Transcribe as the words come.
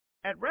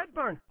At Red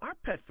Barn, our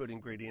pet food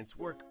ingredients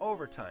work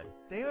overtime.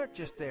 They aren't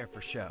just there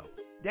for show.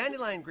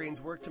 Dandelion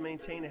greens work to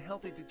maintain a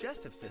healthy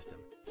digestive system.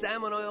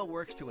 Salmon oil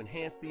works to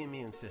enhance the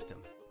immune system.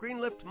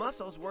 Green-lipped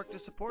mussels work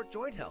to support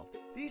joint health.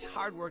 These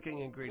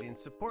hard-working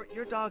ingredients support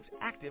your dog's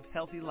active,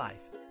 healthy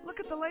life. Look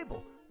at the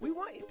label. We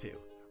want you to.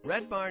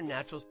 Red Barn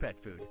Naturals Pet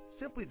Food.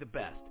 Simply the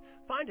best.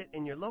 Find it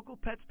in your local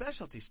pet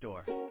specialty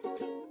store.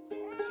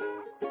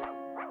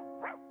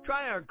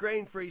 Try our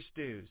grain-free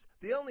stews.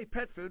 The only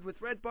pet food with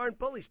Red Barn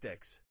bully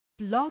sticks.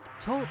 Blog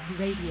Talk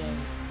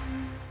Radio.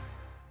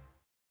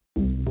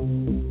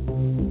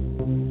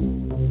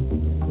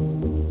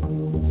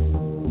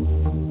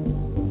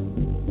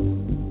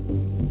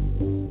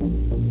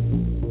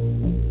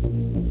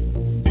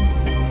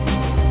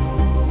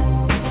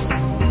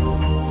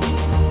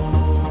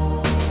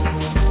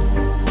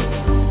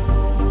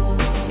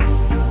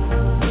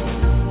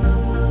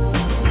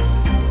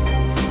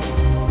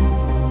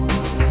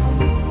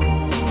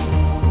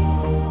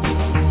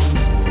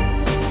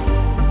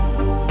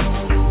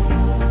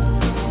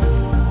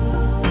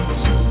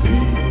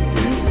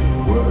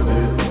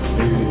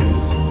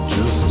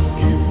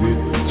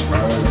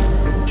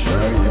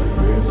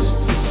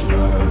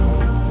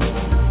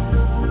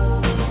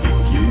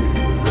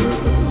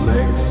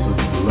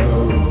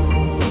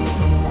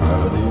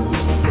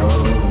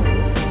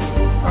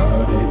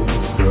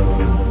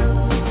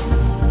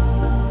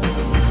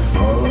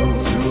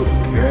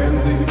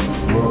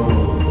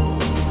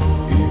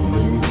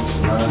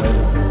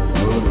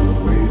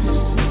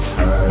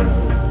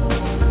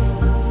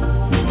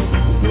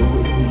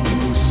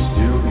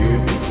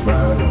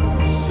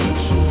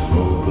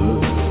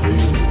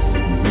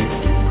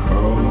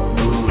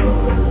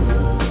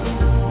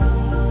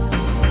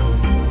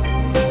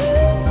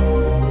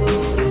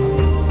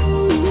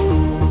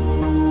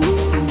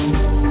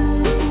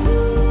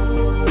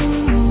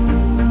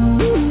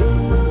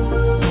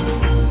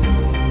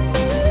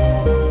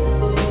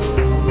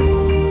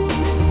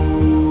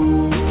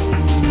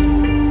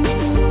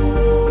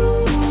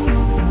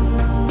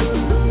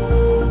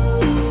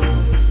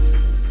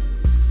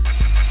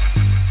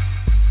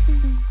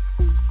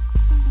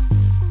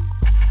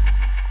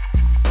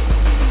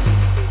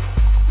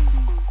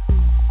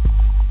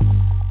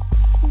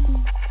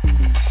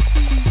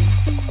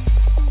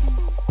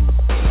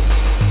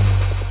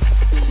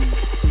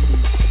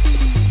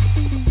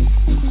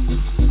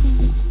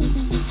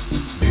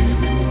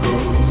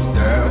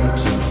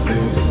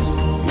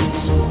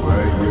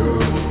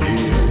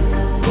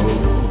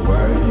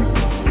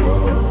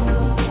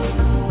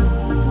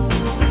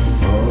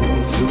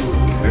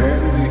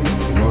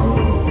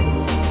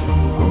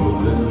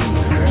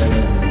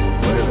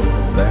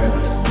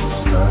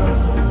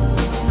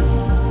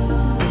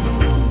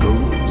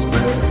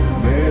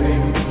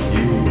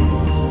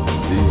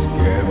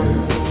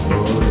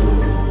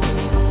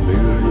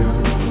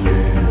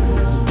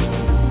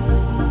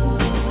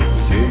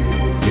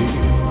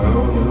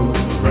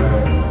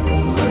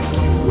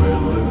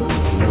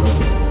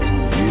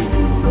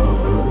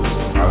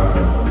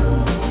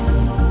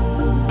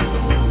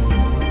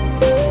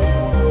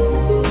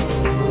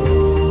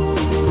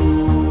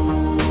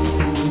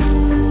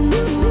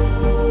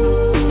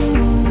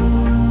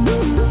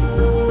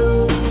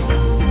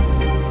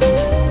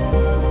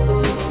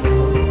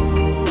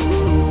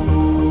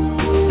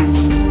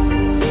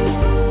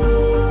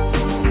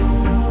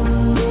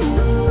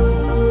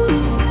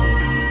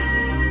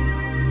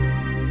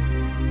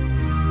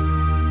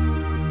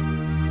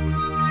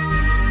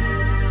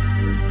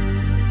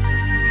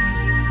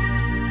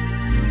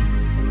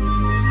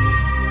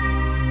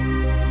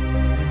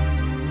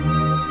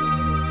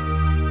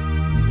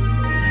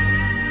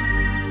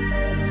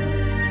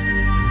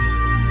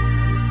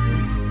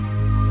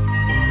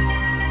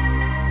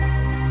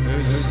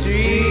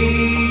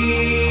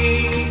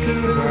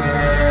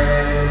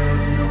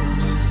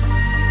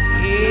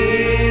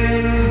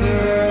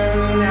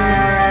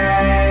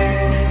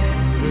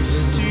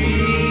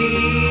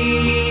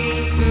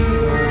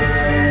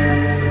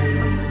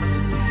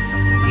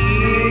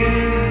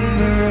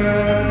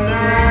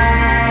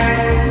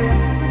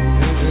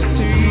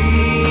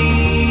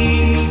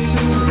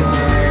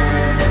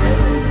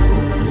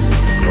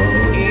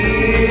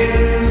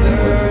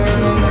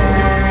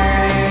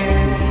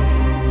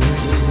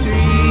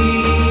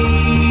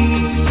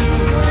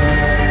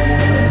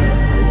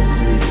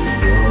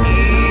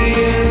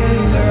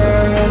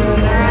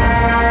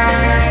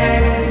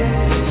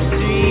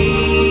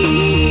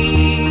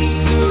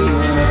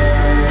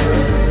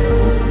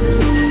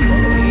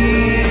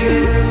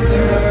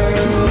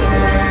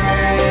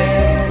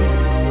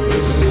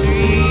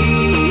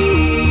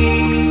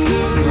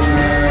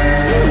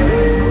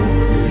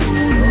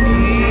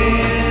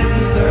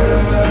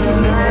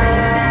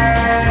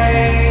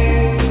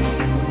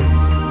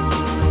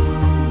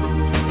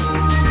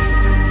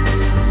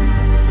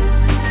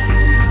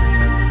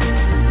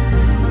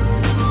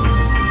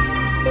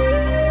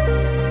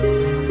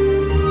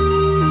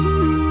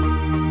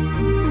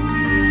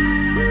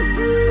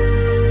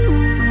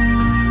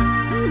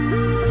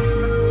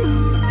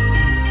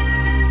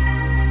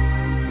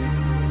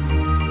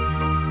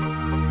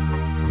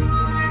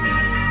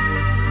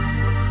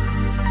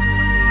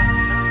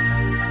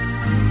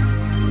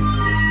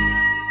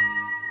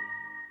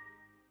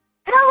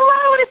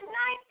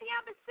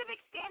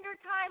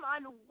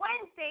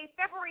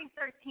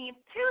 February 13th,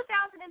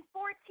 2014,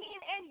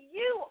 and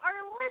you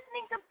are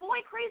listening to Boy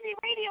Crazy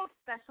Radio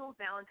Special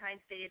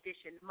Valentine's Day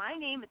Edition. My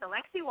name is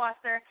Alexi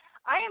Wasser.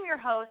 I am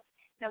your host.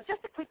 Now,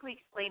 just to quickly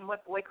explain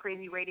what Boy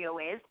Crazy Radio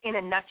is, in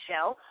a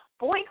nutshell,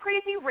 Boy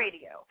Crazy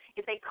Radio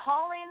is a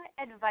call-in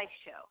advice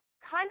show,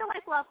 kind of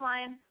like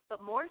Loveline,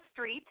 but more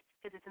street,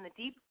 because it's in the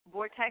deep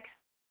vortex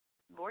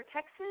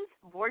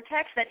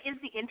that is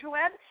the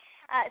interweb.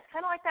 It's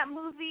kind of like that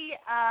movie,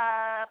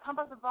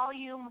 Pump Up the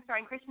Volume,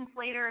 starring Christian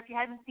Slater. If you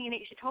haven't seen it,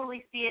 you should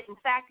totally see it. In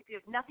fact, if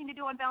you have nothing to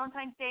do on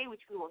Valentine's Day,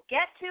 which we will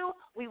get to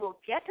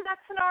that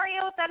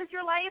scenario if that is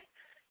your life,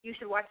 you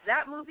should watch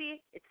that movie.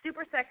 It's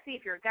super sexy.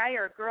 If you're a guy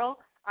or a girl,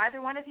 either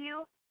one of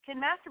you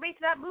can masturbate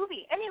to that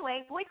movie.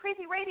 Anyway, Boy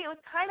Crazy Radio is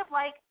kind of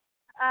like,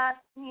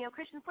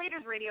 Christian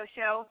Slater's radio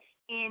show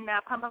in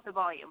Pump Up the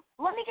Volume.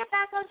 Let me get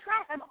back on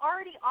track. I'm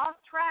already off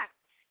track.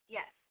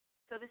 Yes.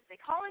 So this is a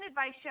call-in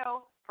advice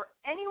show for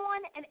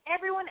anyone and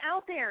everyone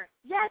out there.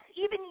 Yes,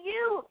 even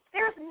you.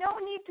 There's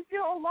no need to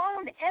feel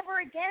alone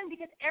ever again,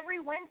 because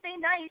every Wednesday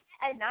night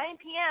at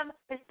 9 p.m.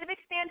 Pacific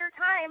Standard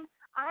Time,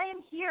 I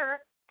am here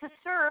to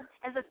serve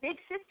as a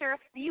big sister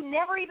that you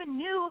never even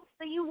knew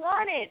that you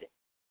wanted.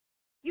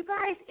 You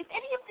guys, if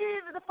any of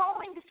the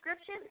following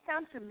description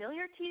sounds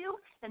familiar to you,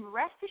 then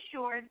rest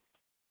assured,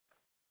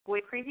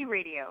 Boy Crazy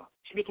Radio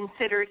should be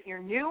considered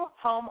your new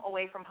home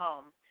away from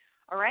home.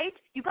 All right?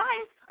 You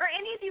guys, are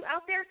any of you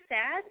out there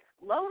sad,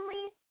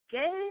 lonely,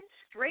 gay,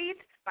 straight,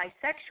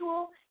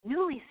 bisexual,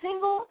 newly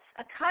single,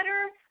 a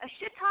cutter, a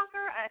shit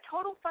talker, a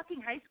total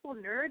fucking high school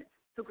nerd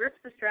who grips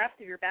the straps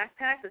of your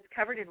backpack that's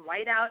covered in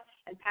whiteout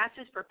and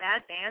patches for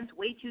bad bands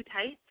way too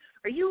tight?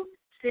 Are you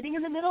sitting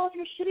in the middle of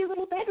your shitty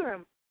little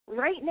bedroom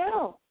right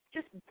now,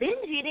 just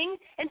binge eating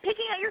and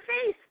picking at your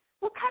face?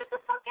 Well, cut it the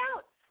fuck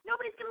out.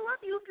 Nobody's going to love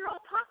you if you're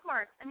all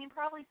pockmarked. I mean,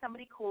 probably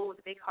somebody cool with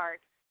a big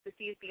heart who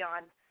sees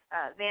beyond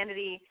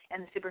vanity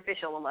and the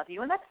superficial will love you,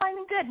 and that's fine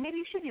and good. Maybe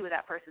you should be with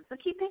that person, so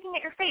keep picking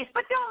at your face.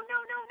 But no.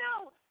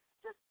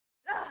 Just,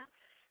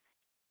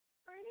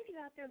 are any of you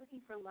out there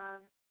looking for love,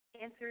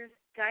 answers,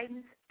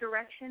 guidance,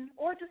 direction,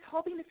 or just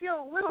hoping to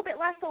feel a little bit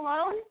less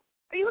alone?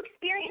 Are you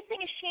experiencing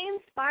a shame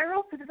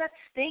spiral because of that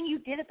thing you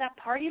did at that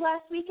party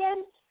last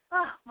weekend?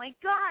 Oh, my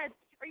God.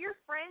 Are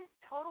your friends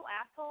total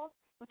assholes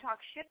who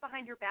talk shit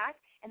behind your back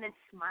and then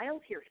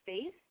smile to your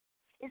face?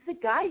 Is the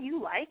guy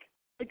you like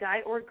the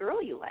guy or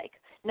girl you like,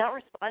 not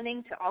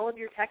responding to all of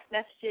your text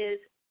messages,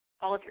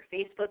 all of your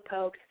Facebook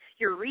posts,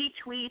 your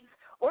retweets,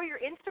 or your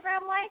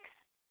Instagram likes?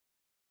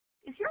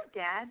 Is your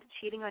dad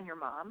cheating on your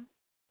mom?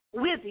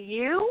 With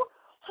you?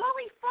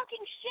 Holy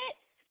fucking shit!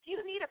 Do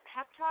you need a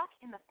pep talk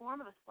in the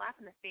form of a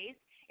slap in the face,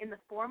 in the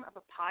form of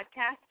a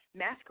podcast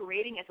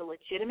masquerading as a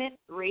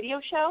legitimate radio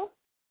show?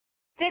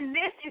 Then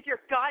this is your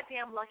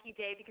goddamn lucky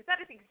day, because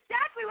that is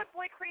exactly what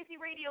Boy Crazy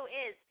Radio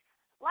is.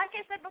 Like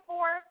I said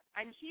before,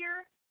 I'm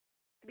here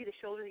to be the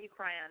shoulder that you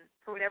cry on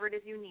for whatever it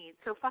is you need.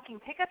 So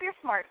fucking pick up your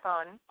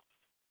smartphone,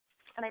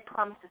 and I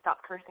promise to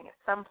stop cursing at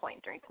some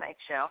point during tonight's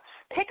show.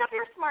 Pick up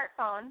your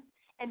smartphone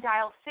and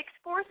dial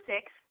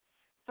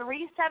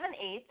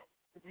 646-378-0649.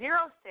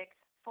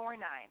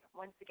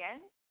 Once again,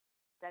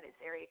 that is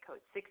area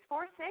code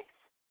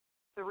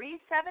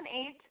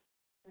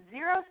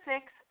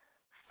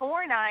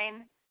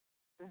 646-378-0649.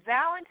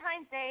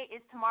 Valentine's Day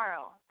is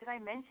tomorrow. Did I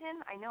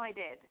mention? I know I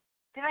did.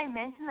 Did I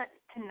mention that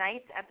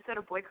tonight's episode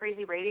of Boy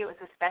Crazy Radio is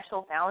a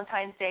special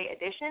Valentine's Day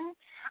edition?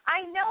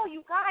 I know,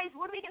 you guys.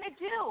 What are we going to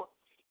do?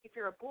 If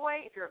you're a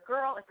boy, if you're a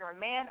girl, if you're a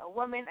man, a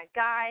woman, a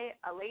guy,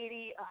 a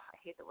lady. I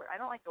hate the word.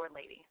 I don't like the word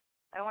lady.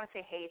 I don't want to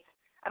say hate.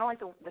 I don't like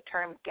the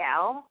term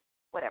gal.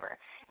 Whatever.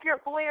 If you're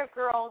a boy or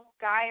girl,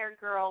 guy or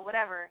girl,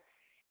 whatever,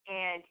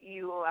 and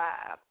you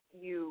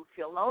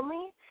feel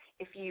lonely,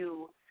 if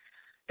you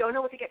don't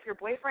know what to get for your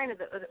boyfriend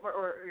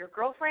or your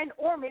girlfriend,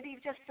 or maybe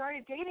you've just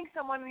started dating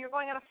someone and you're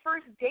going on a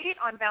first date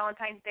on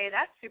Valentine's Day.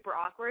 That's super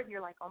awkward, and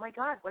you're like, oh, my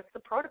God, what's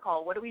the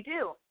protocol? What do we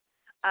do?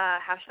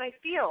 How should I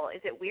feel? Is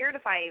it weird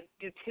if I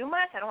do too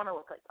much? I don't want to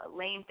look like a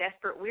lame,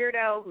 desperate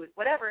weirdo who's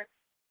whatever.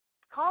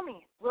 Call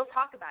me. We'll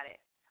talk about it.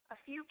 A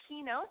few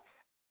keynotes.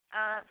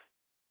 I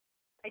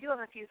do have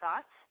a few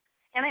thoughts.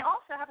 And I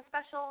also have a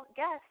special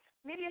guest,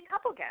 maybe a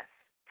couple guests,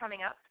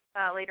 coming up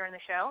later in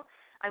the show.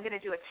 I'm going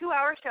to do a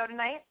 2-hour show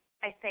tonight,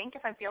 I think,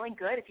 if I'm feeling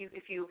good, if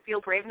you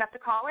feel brave enough to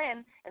call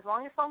in, as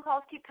long as phone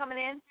calls keep coming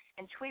in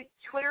and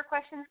Twitter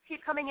questions keep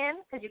coming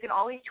in, because you can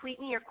always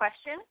tweet me your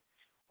question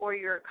or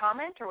your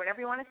comment or whatever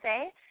you want to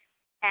say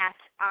at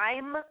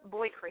I'm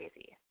Boy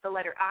Crazy. The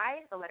letter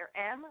I, the letter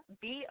M,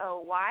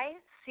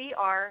 BOYCRAZY.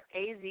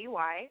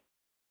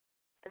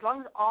 As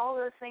long as all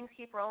those things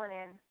keep rolling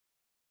in,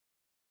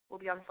 we'll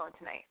be on the phone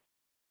tonight.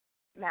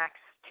 Max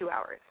 2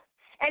 hours.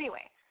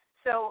 Anyway,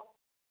 so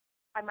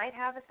I might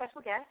have a special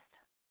guest.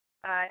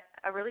 A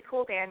really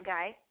cool band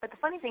guy. But the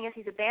funny thing is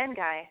he's a band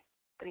guy,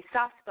 but he's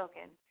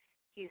soft-spoken.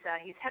 He's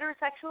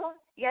heterosexual,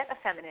 yet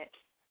effeminate.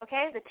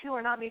 Okay? The two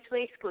are not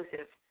mutually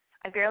exclusive.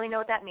 I barely know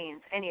what that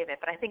means, any of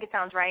it, but I think it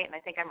sounds right, and I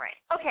think I'm right.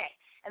 Okay.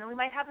 And then we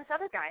might have this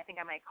other guy I think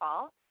I might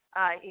call.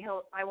 I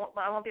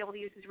won't be able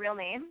to use his real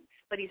name,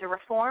 but he's a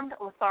reformed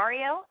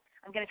Lothario.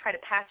 I'm going to try to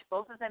patch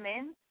both of them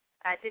in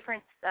at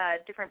different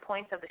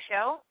points of the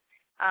show,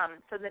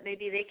 so that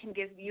maybe they can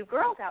give you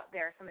girls out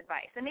there some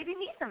advice, and maybe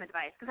me some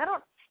advice, because I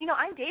don't,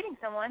 I'm dating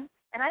someone,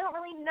 and I don't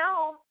really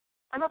know.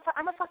 I'm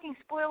a fucking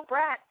spoiled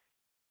brat.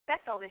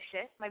 That's all this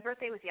shit. My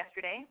birthday was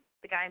yesterday.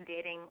 The guy I'm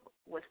dating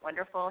was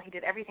wonderful. He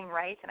did everything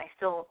right, and I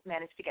still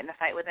managed to get in a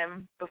fight with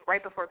him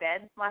right before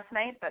bed last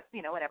night. But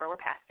whatever, we're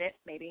past it.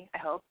 Maybe, I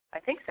hope, I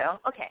think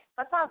so. Okay,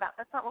 that's not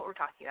what we're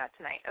talking about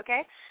tonight.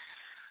 Okay,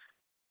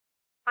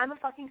 I'm a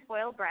fucking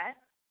spoiled brat,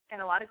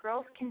 and a lot of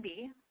girls can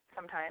be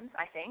sometimes.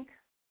 I think.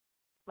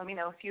 Let me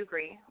know if you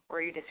agree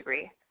or you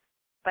disagree.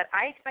 But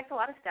I expect a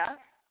lot of stuff,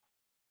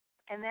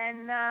 and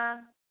then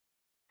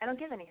I don't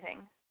give anything.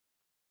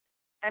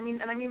 I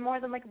mean more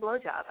than like a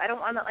blowjob. I don't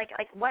want to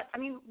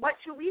what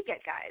should we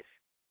get, guys?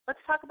 Let's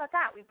talk about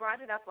that. We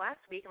brought it up last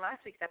week in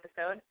last week's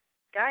episode.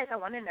 Guys, I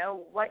want to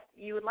know what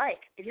you would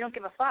like. If you don't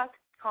give a fuck,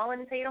 call in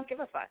and say you don't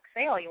give a fuck.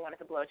 Say all you want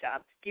is a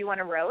blowjob. Do you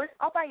want a rose?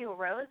 I'll buy you a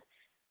rose.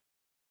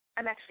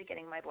 I'm actually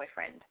getting my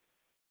boyfriend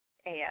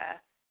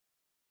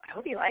I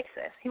hope he likes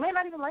this. He might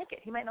not even like it.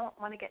 He might not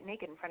want to get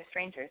naked in front of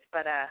strangers,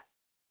 but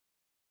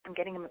I'm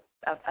getting him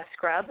a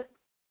scrub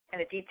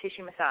and a deep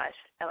tissue massage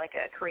at like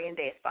a Korean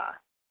day spa.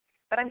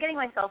 But I'm getting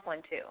myself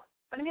one too.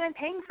 But I'm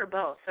paying for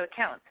both, so it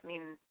counts.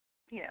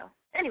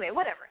 Anyway,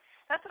 whatever.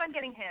 That's what I'm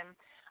getting him.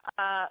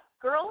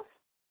 Girls,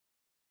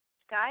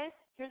 guys,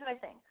 here's what I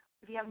think.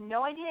 If you have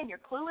no idea and you're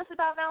clueless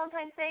about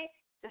Valentine's Day,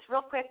 just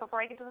real quick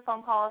before I get to the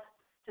phone calls,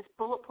 just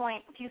bullet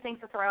point a few things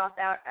to throw out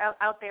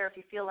there if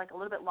you feel like a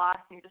little bit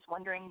lost and you're just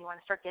wondering and you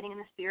want to start getting in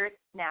the spirit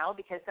now,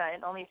 because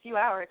in only a few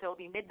hours it will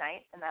be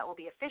midnight, and that will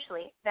be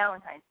officially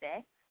Valentine's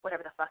Day.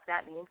 Whatever the fuck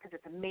that means, because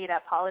it's a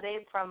made-up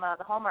holiday from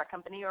the Hallmark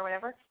Company or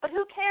whatever. But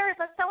who cares?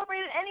 Let's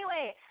celebrate it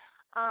anyway.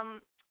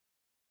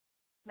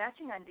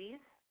 Matching undies.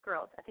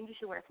 Girls, I think you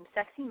should wear some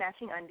sexy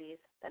matching undies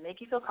that make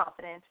you feel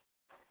confident,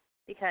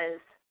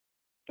 because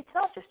it's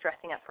not just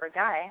dressing up for a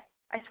guy.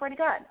 I swear to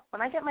God,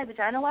 when I get my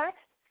vagina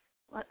waxed,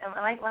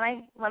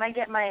 when I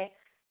get my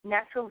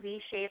natural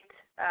V-shaped,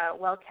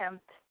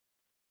 well-kempt,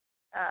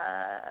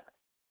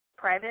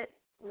 private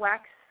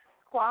wax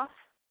coif,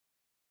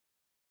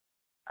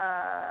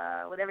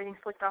 with everything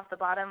slicked off the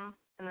bottom,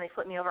 and then they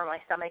flip me over on my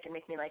stomach and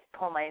make me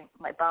pull my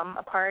bum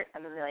apart,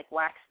 and then they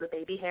wax the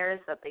baby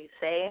hairs that they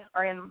say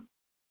are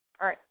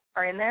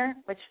in there,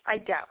 which I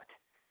doubt.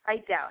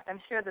 I'm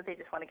sure that they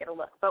just want to get a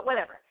look, but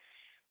whatever.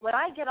 When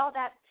I get all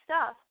that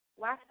stuff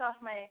waxed off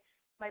my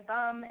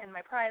bum and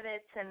my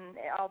privates and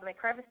all my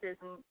crevices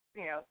and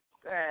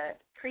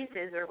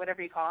creases or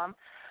whatever you call them,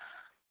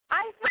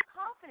 I feel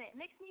confident. It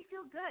makes me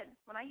feel good.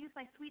 When I use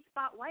my Sweet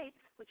Spot wipes,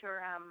 which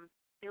are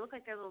they look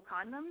like they're little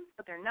condoms,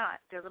 but they're not.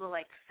 They're little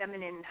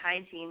feminine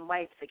hygiene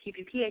wipes that keep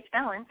you pH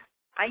balanced.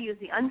 I use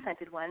the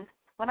unscented ones.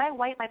 When I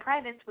wipe my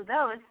privates with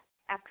those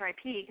after I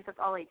pee, because that's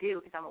all I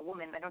do, because I'm a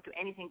woman, I don't do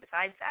anything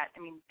besides that.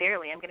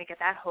 Barely. I'm going to get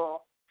that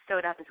hole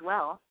sewed up as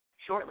well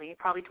shortly,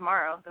 probably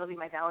tomorrow. That'll be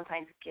my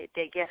Valentine's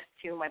Day gift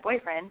to my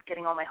boyfriend,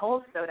 getting all my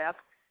holes sewed up,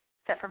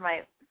 except for my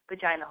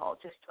vagina hole.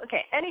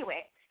 Okay,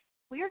 anyway,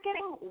 we are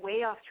getting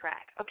way off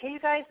track. Okay, you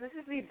guys, this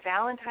is the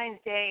Valentine's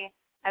Day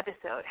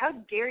episode. How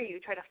dare you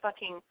try to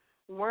fucking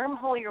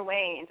wormhole your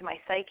way into my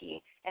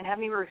psyche and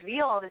have me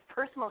reveal all this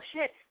personal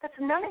shit? That's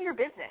none of your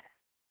business,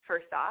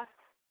 first off.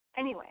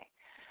 Anyway,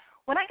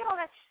 when I get all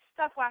that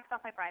stuff waxed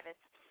off my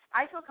privates,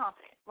 I feel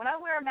confident. When I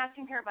wear a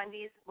matching pair of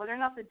undies, whether or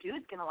not the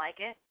dude's going to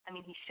like it,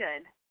 he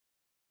should,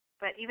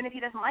 but even if he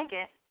doesn't like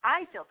it,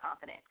 I feel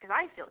confident because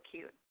I feel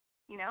cute.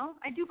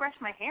 I do brush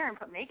my hair and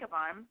put makeup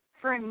on.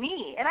 For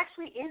me, it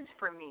actually is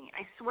for me.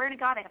 I swear to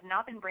God, I have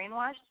not been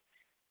brainwashed.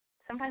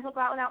 Sometimes I'll go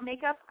out without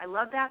makeup. I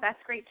love that.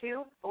 That's great,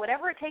 too. But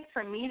whatever it takes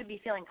for me to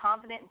be feeling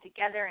confident and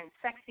together and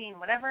sexy and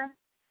whatever,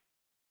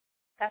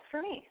 that's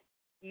for me.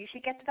 You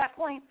should get to that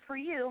point for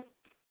you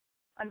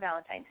on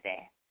Valentine's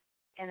Day.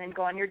 And then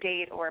go on your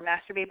date or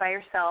masturbate by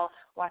yourself,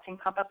 watching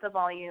Pump Up the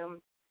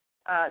Volume.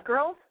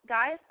 Girls,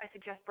 guys, I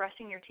suggest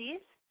brushing your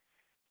teeth,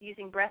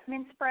 using breath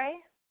mint spray,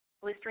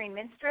 Listerine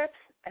mint strips.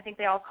 I think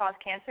they all cause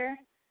cancer.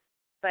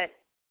 But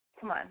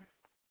come on.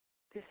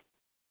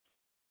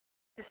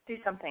 Just do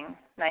something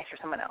nice for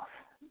someone else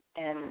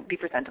and be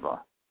presentable.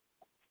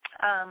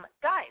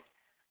 Guys,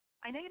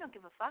 I know you don't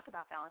give a fuck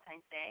about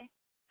Valentine's Day.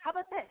 How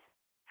about this?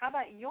 How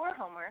about your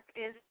homework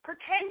is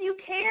pretend you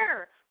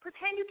care.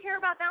 Pretend you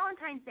care about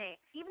Valentine's Day.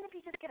 Even if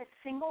you just get a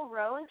single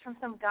rose from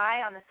some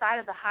guy on the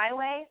side of the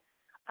highway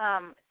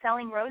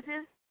selling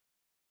roses,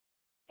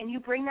 and you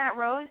bring that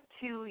rose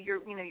to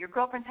your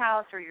girlfriend's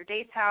house or your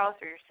date's house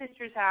or your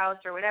sister's house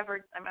or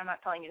whatever. I'm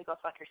not telling you to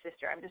go fuck your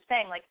sister. I'm just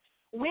saying,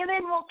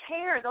 women will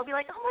care. They'll be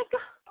like, oh my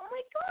God,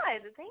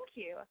 thank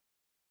you.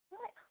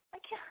 I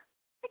can't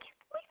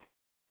believe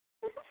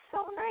this is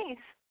so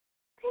nice.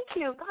 Thank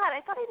you. God,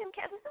 I thought I didn't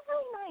care. This is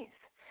really nice.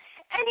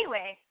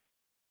 Anyway,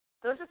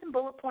 those are some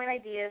bullet point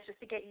ideas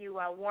just to get you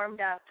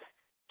warmed up,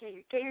 get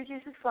your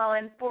juices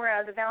flowing for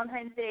the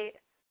Valentine's Day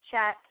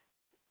chat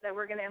that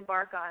we're going to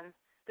embark on,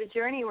 the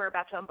journey we're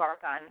about to embark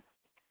on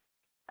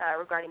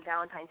regarding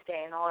Valentine's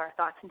Day and all our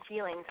thoughts and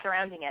feelings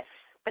surrounding it.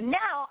 But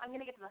now I'm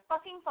going to get to the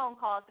fucking phone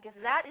calls because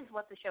that is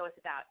what the show is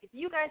about. If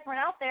you guys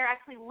weren't out there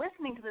actually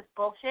listening to this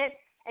bullshit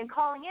and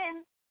calling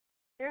in,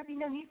 there would be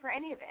no need for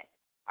any of it.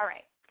 All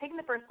right, taking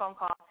the first phone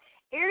call.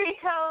 Area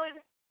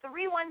code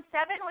 317,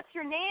 what's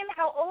your name?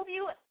 How old are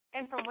you?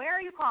 And from where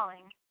are you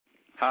calling?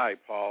 Hi,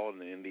 Paul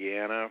in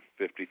Indiana,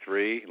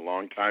 53,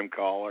 long-time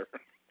caller.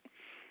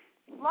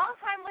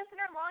 Long-time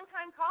listener,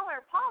 long-time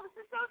caller. Paul, this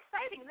is so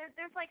exciting.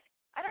 There's like,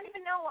 I don't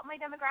even know what my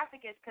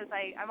demographic is because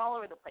I'm all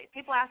over the place.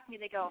 People ask me,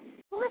 they go,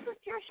 who listens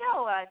to your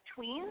show,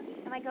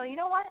 tweens? And I go, you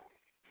know what?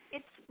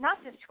 It's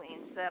not just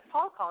tweens.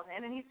 Paul calls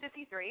in, and he's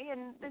 53,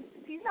 and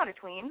he's not a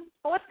tween.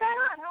 But what's going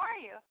on? How are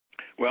you?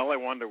 Well, I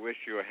wanted to wish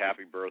you a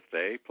happy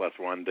birthday, plus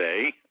one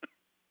day.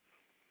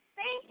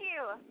 Thank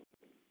you.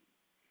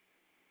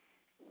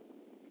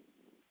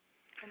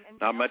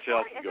 And Not much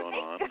else is going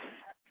on.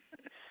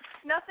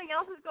 Nothing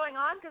else is going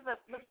on because,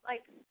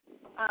 like,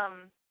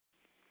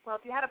 well,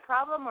 if you had a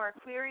problem or a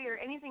query or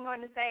anything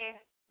going to say,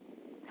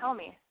 tell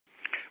me.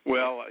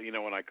 Well,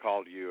 when I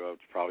called you,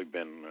 it's probably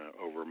been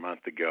over a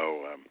month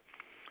ago.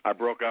 I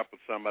broke up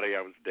with somebody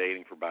I was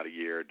dating for about a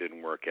year. It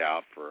didn't work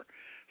out for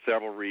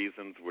several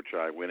reasons, which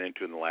I went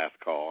into in the last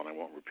call, and I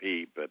won't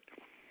repeat, but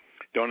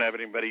don't have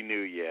anybody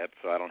new yet,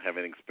 so I don't have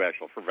anything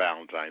special for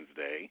Valentine's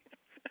Day.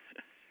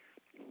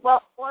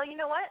 Well, you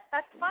know what?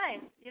 That's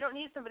fine. You don't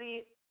need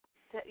somebody.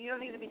 You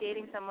don't need to be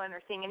dating someone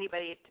or seeing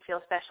anybody to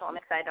feel special and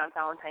excited on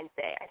Valentine's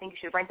Day. I think you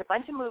should rent a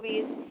bunch of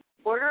movies,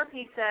 order a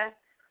pizza,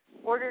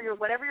 order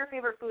whatever your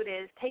favorite food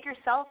is, take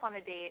yourself on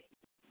a date,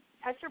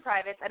 touch your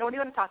privates. I don't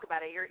even want to talk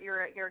about it.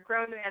 You're a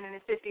grown man in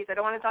his 50s. I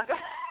don't want to talk about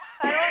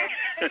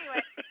it.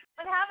 Anyway,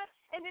 but have it,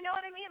 and you know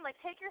what I mean? Like,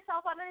 take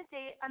yourself on a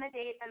date,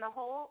 and the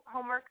whole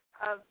homework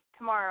of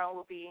tomorrow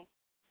will be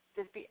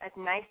just be as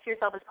nice to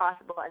yourself as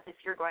possible as if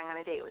you're going on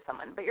a date with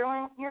someone. But you're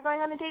going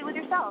on a date with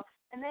yourself.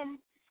 And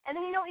then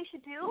you know what you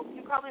should do?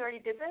 You probably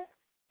already did this.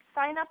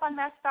 Sign up on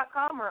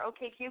Match.com or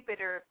OkCupid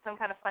or some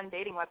kind of fun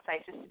dating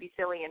website just to be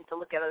silly and to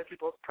look at other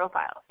people's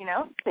profiles, you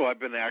know? Well,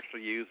 I've been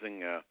actually using,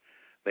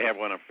 they have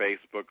one on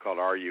Facebook called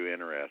Are You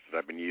Interested?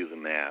 I've been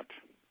using that.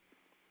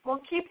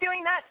 Well, keep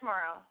doing that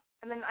tomorrow.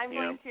 And then I'm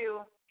going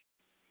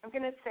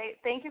to say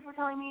thank you for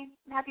telling me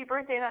happy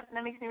birthday. That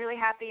makes me really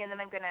happy. And then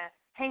I'm going to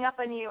hang up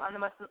on you in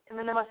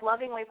the most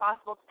loving way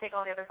possible to take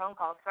all the other phone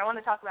calls. So I want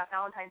to talk about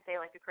Valentine's Day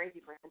like a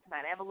crazy person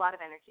tonight. I have a lot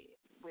of energy.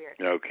 It's weird.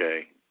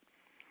 Okay.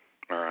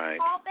 All right.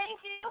 Paul,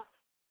 thank you.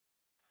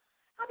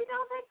 Happy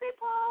Valentine's Day,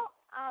 Paul.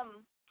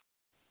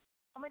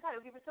 Oh my God, it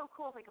would be so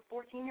cool if like a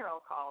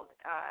 14-year-old called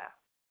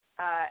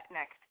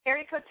next.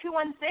 Area code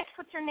 216.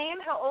 What's your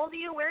name? How old are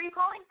you? Where are you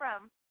calling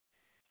from?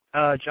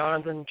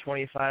 Jonathan,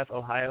 25,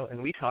 Ohio, and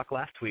we talked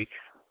last week.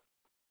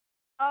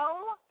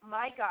 Oh,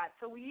 my God.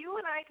 So you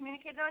and I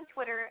communicated on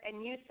Twitter, and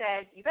you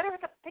said, you better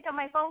pick up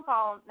my phone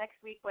call next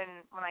week when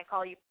I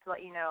call you to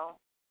let you know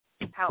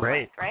how it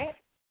went, right?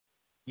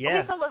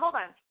 Yeah. Okay, so hold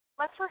on.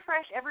 Let's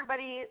refresh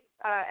everybody's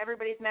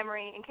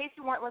memory. In case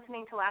you weren't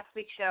listening to last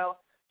week's show,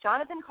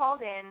 Jonathan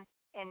called in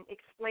and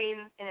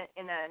explained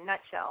in a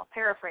nutshell,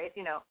 paraphrase,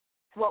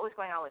 what was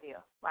going on with you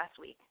last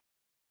week.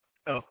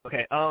 Oh,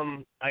 okay.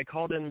 I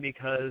called in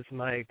because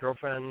my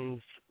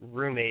girlfriend's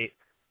roommate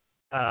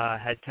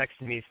had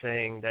texted me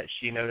saying that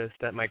she noticed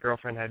that my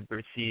girlfriend had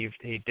received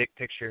a dick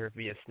picture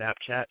via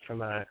Snapchat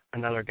from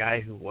another guy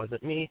who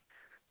wasn't me,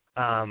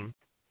 and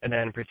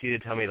then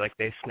proceeded to tell me, like,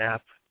 they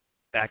snap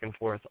back and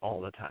forth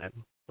all the time,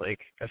 like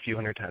a few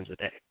hundred times a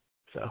day.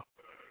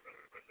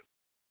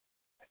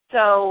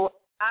 So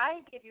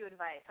I gave you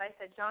advice. I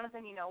said,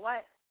 Jonathan, you know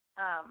what?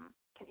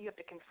 You have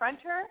to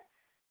confront her.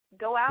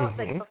 Go out,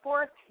 like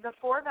before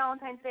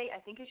Valentine's Day, I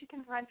think you should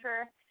confront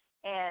her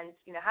and,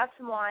 have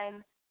some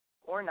wine.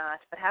 Or not,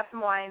 but have some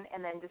wine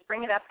and then just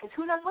bring it up because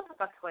who knows what the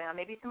fuck's going on.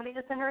 Maybe somebody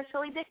just sent her a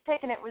silly dick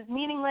pic and it was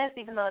meaningless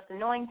even though it's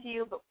annoying to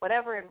you, but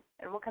whatever,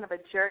 and what kind of a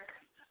jerk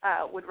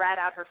would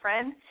rat out her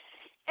friend.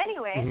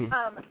 Anyway,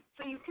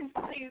 so you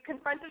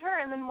confronted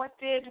her and then what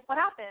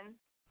happened?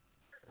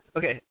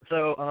 Okay,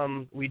 so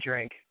we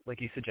drank like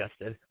you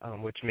suggested,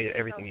 which made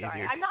everything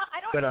easier. I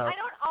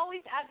don't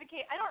always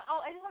advocate. I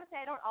just want to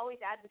say I don't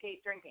always advocate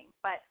drinking,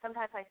 but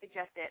sometimes I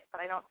suggest it, but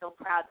I don't feel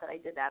proud that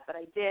I did that, but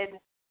I did.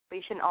 But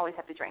you shouldn't always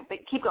have to drink. But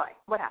keep going.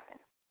 What happened?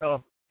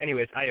 Oh,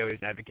 anyways, I always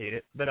advocate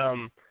it. But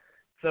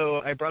so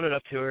I brought it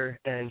up to her,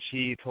 and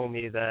she told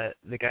me that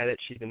the guy that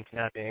she'd been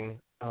snapping,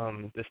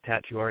 this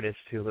tattoo artist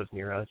who lives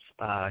near us,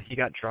 he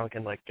got drunk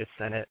and like just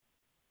sent it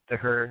to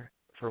her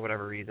for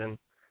whatever reason.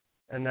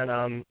 And then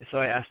so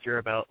I asked her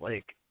about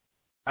like,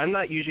 I'm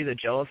not usually the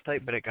jealous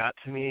type, but it got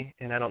to me,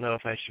 and I don't know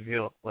if I should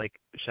feel like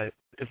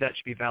if that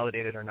should be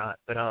validated or not.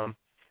 But I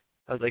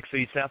was like, so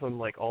you snap him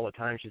like all the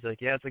time? She's like,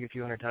 yeah, it's like a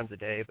few hundred times a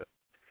day, but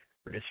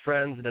we're just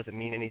friends. It doesn't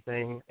mean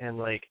anything. And,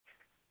 like,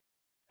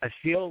 I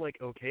feel, like,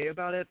 okay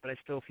about it, but I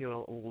still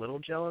feel a little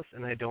jealous,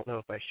 and I don't know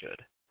if I should.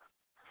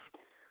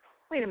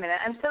 Wait a minute.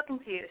 I'm so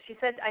confused. She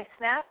said, I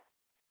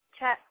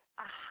Snapchat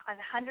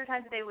 100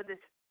 times a day with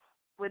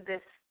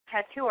this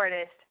tattoo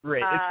artist.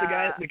 Right.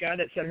 It's the guy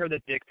that sent her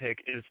the dick pic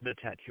is the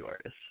tattoo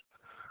artist.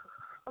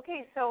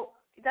 Okay, so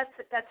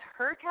that's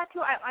her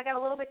tattoo? I got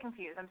a little bit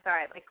confused. I'm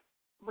sorry. Like,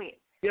 wait.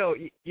 Yeah,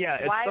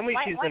 it's somebody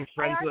she's been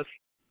friends with.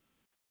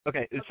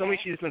 Okay, it's somebody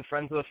she's been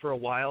friends with for a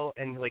while,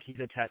 and, like, he's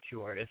a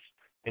tattoo artist,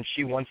 and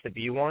she wants to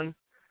be one.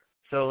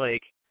 So,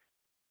 like,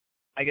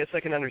 I guess I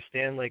can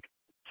understand, like,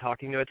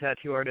 talking to a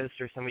tattoo artist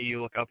or somebody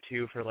you look up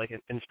to for, like, an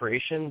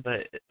inspiration,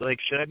 but, like,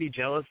 should I be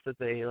jealous that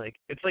they, like,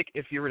 it's like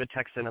if you were to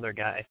text another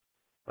guy,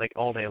 like,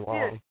 all day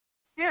long.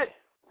 Dude,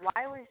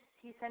 why was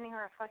he sending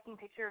her a fucking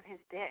picture of his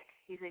dick?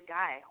 He's a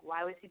guy.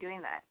 Why was he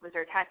doing that? Was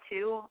there a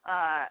tattoo,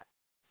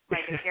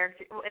 like a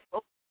character?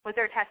 Was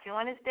there a tattoo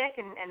on his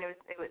dick, and it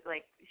was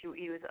like it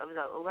was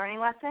a learning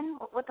lesson?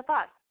 What the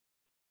fuck?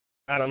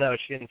 I don't know.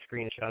 She didn't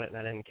screenshot it, and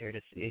I didn't care to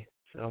see.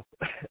 So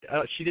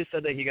she just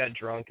said that he got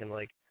drunk and,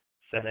 like,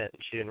 sent it,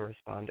 and she didn't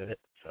respond to it.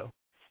 So.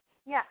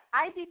 Yeah,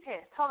 I'd be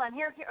pissed. Hold on.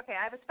 Here. Okay,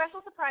 I have a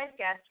special surprise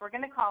guest. We're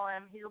gonna call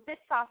him. He's a bit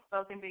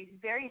soft-spoken, but he's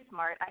very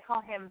smart. I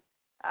call him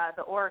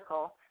the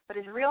Oracle, but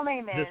his real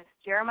name is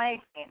Jeremiah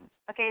Green.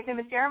 Okay, his name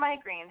is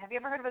Jeremiah Green. Have you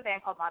ever heard of a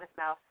band called Modest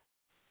Mouse?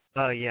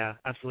 Yeah,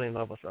 absolutely in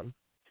love with them.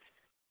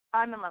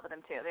 I'm in love with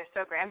him, too. They're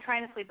so great. I'm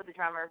trying to sleep with the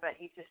drummer, but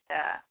he's just,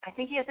 I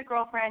think he has a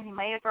girlfriend. He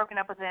may have broken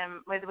up with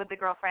the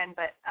girlfriend,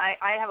 but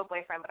I have a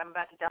boyfriend, but I'm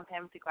about to dump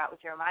him to go out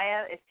with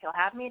Jeremiah if he'll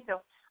have me.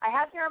 So I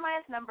have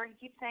Jeremiah's number. He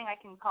keeps saying I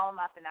can call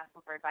him up and ask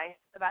him for advice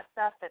about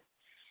stuff, but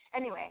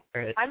anyway,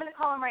 right. I'm going to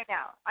call him right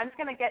now. I'm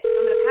going to pass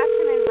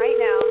him in right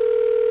now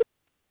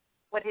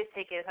what his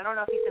take is. I don't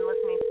know if he's been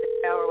listening to the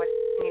show or what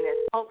his name is.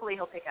 Hopefully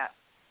he'll pick up.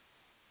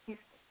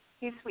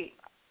 He's sweet.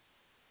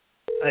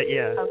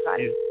 Yeah, oh,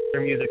 God. Their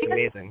music's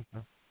amazing.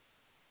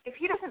 If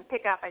he doesn't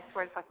pick up, I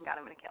swear to fucking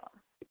God, I'm going to kill him.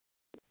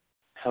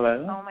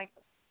 Hello? Oh, my.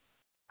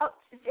 Oh,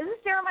 is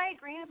this Jeremiah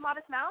Green of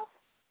Modest Mouse?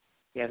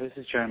 Yeah, this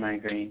is Jeremiah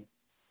Green.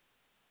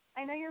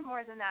 I know you're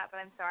more than that,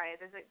 but I'm sorry.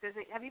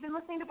 Have you been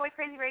listening to Boy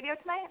Crazy Radio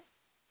tonight?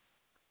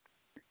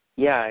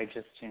 Yeah, I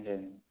just tuned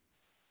in.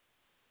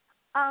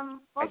 Well,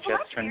 I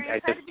just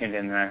tuned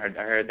in, and I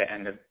heard the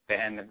end of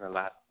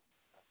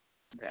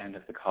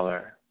the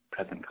caller,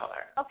 present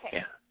caller. Okay.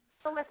 Yeah.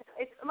 So listen,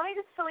 let me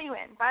just fill you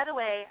in. By the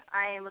way,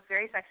 I look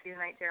very sexy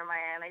tonight,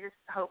 Jeremiah, and I just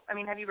hope. I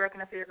mean, have you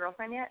broken up with your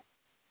girlfriend yet?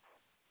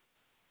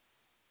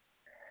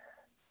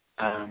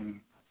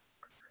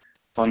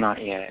 Well,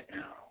 not yet.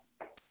 No.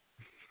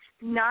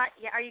 Not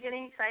yet. Are you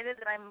getting excited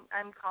that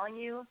I'm calling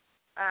you?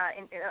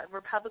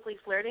 We're publicly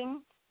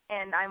flirting,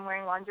 and I'm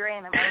wearing lingerie,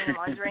 and I'm wearing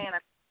lingerie, and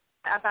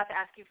I'm about to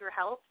ask you for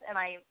help, and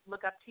I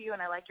look up to you,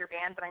 and I like your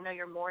band, but I know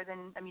you're more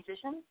than a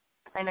musician.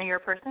 I know you're a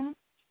person.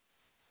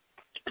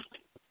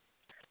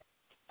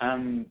 I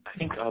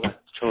think all that's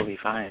totally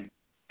fine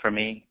for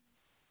me.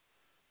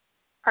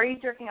 Are you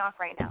jerking off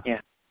right now? Yeah.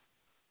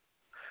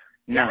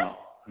 No,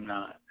 I'm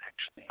not,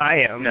 actually.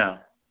 I am. No.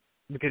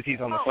 Because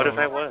he's on the phone. What if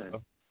I was?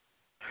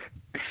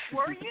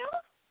 Were you?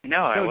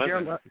 No, I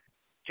wasn't.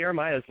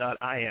 Jeremiah's not.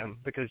 I am,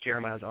 because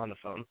Jeremiah's on the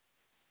phone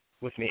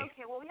with me.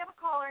 Okay, well, we have a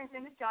caller. His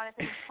name is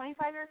Jonathan. He's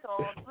 25 years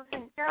old.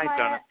 Listen, Hi,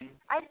 Jeremiah.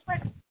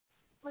 Jonathan.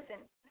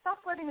 Listen,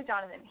 stop flirting with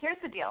Jonathan. Here's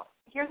the deal.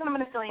 Here's what I'm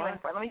going to fill you in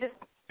for. Let me just...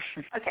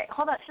 Okay,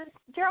 hold on.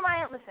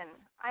 Jeremiah, listen.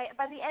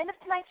 By the end of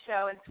tonight's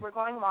show, and we're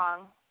going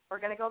long. We're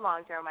going to go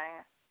long,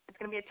 Jeremiah. It's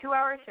going to be a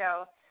 2-hour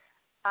show.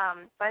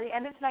 By the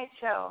end of tonight's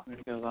show. We're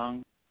going to go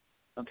long?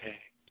 Okay.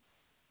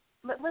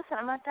 But listen,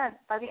 I'm not done.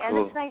 By the end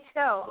of tonight's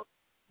show,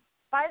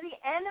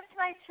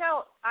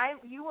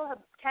 you will have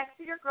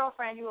texted your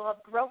girlfriend. You will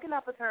have broken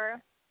up with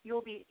her.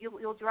 You'll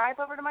drive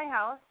over to my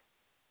house,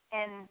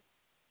 and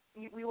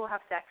we will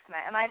have sex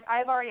tonight. And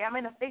I'm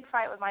in a big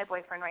fight with my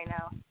boyfriend right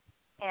now,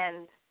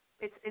 and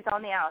it's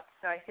on the outs.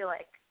 So I feel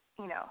like,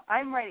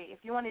 I'm ready.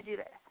 If you want to do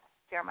this,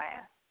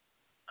 Jeremiah.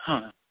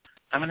 Huh.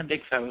 I'm in a big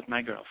fight with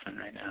my girlfriend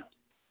right now.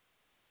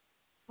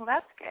 Well,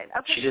 that's good.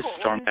 Okay, she just cool.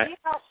 stormed out.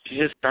 She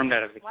just stormed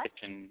out of the What?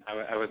 kitchen.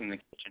 I was in the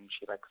kitchen.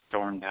 She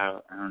stormed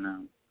out. I don't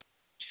know.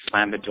 She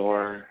slammed the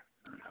door.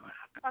 I don't know what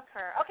happened. Fuck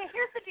her. Okay,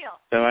 here's the deal.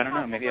 So I don't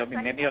know. Maybe I'll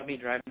be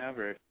driving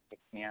over.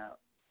 Pick me out.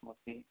 We'll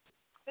see.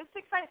 It's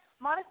exciting.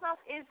 Modest Mouse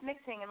is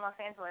mixing in Los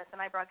Angeles,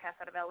 and I broadcast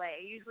out of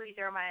L.A. Usually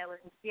Jeremiah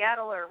lives in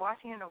Seattle or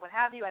Washington or what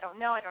have you. I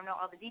don't know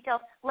all the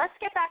details. Let's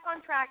get back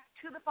on track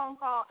to the phone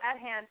call at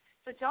hand.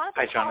 So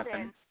Jonathan called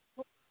in.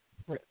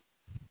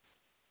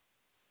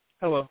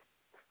 Hello.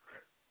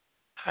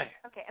 Hi.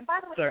 Okay, and by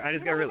the way, sorry, I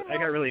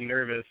got really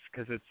nervous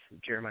because it's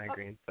Jeremiah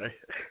Green. Sorry.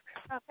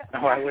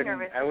 No, I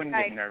wouldn't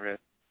get nervous.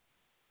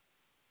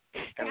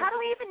 How do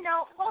we even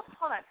know? Hold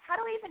on. How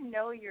do we even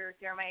know you're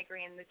Jeremiah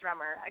Green, the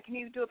drummer? Can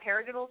you do a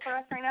paradiddle for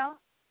us right now?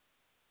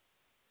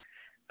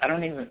 I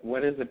don't even.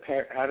 What is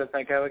how does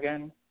that go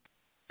again?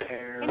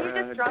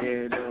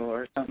 Paradiddle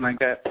or something like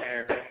that.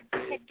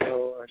 Paradiddle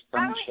or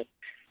some shit.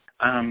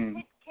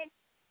 Can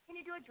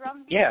you do a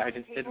drum beat? Yeah, I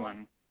just did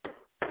one.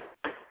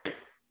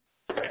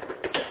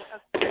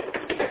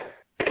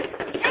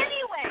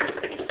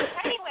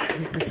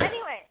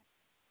 Anyway.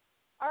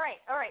 All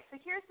right. So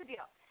here's the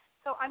deal.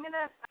 So I'm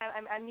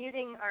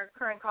muting our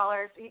current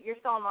callers. You're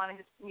still on. I'm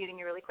just muting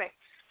you really quick.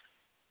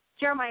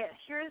 Jeremiah,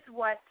 here's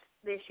what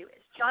the issue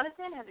is.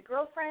 Jonathan has a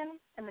girlfriend,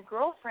 and the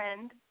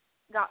girlfriend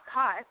got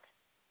caught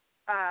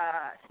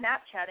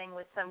Snapchatting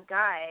with some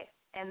guy,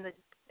 and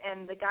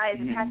the guy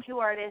is a tattoo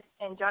artist,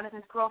 and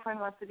Jonathan's girlfriend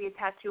wants to be a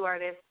tattoo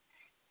artist,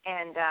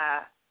 and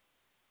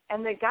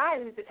the guy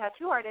who's a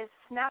tattoo artist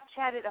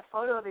Snapchatted a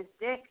photo of his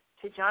dick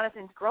to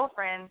Jonathan's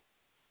girlfriend,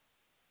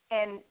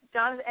 and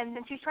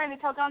then she's trying to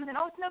tell Jonathan,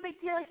 oh, it's no big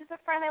deal, he's just a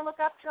friend, I look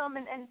up to him,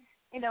 and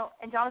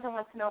Jonathan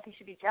wants to know if he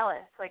should be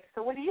jealous. Like,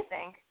 so what do you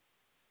think?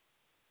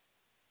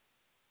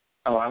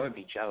 Oh, I would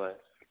be jealous.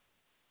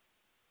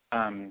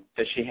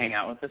 Does she hang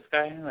out with this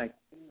guy, like,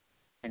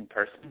 in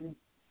person?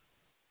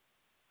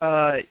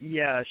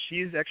 Yeah,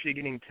 she's actually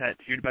getting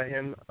tattooed by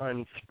him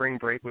on spring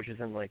break, which is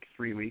in like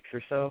 3 weeks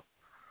or so.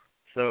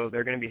 So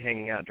they're going to be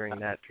hanging out during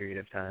that period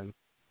of time.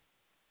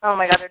 Oh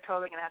my God, they're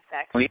totally going to have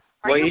sex.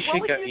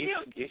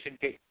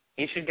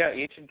 You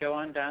should go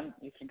on down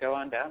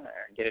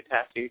there and get a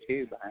tattoo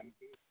too by him.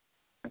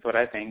 That's what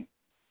I think.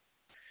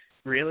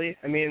 Really?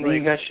 I mean,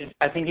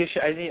 I think you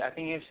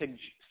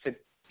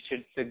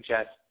should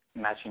suggest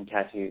matching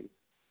tattoos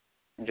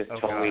and just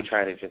totally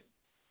try to just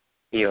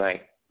be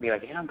like, yeah,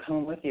 I'm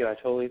coming with you. I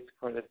totally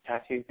support this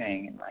tattoo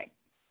thing, and like,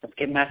 let's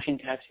get matching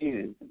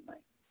tattoos and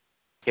like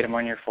get them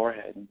on your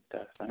forehead and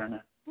stuff. I don't know.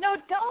 No,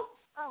 don't.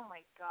 Oh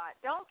my God,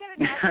 don't get a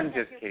tattoo. I'm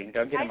just kidding.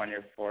 Don't get them on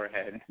your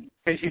forehead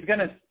because she's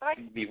gonna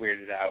be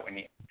weirded out when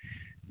you.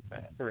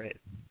 Right.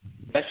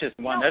 That's just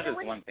one. That's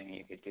just one thing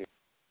you could do.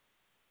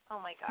 Oh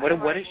my God.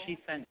 What does she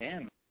send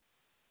him?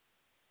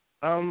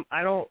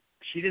 I don't.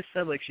 She just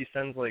said like she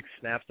sends like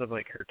snaps of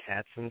like her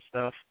cats and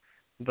stuff,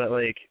 but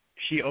like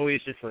she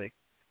always just like.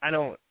 I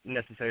don't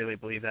necessarily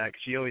believe that,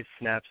 'cause she always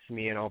snaps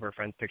me and all of her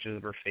friends pictures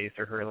of her face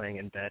or her laying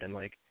in bed and,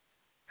 like,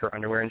 her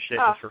underwear and shit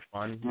just for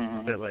fun.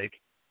 Mm-hmm. But, like,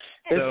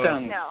 so...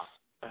 No.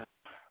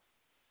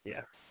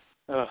 Yeah.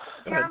 Ugh.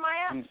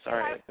 Jeremiah, I'm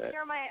sorry, but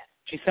Jeremiah,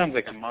 she sounds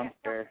like a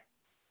monster.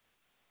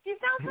 She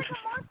sounds like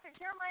a monster.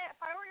 Jeremiah, if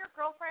I were your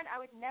girlfriend, I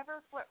would never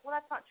flirt. Well,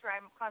 that's not true.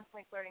 I'm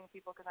constantly flirting with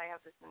people because I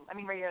have this,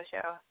 radio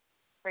show,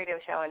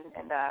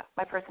 and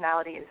my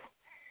personality is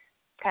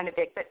kind of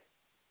big, but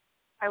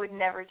I would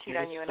never cheat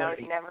on you, and I'm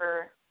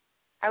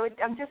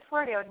just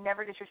flirty. I would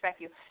never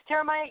disrespect you.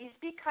 Jeremiah, you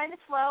speak kind of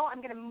slow.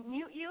 I'm going to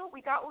mute you.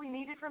 We got what we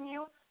needed from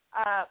you,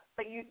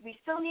 but we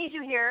still need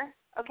you here,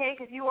 okay,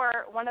 because you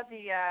are one of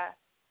the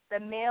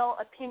male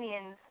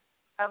opinions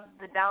of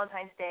the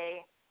Valentine's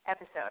Day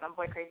episode on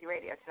Boy Crazy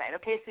Radio tonight.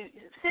 Okay, so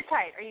sit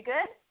tight. Are you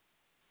good?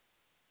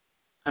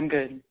 I'm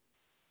good.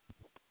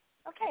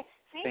 Okay,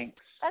 see?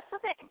 Thanks. That's the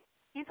thing.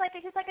 He's like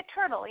a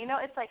turtle,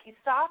 It's like he's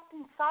soft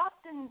and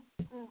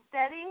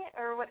steady,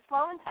 or what?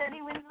 Slow and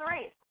steady wins the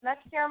race. And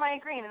that's Jeremiah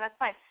Green, and that's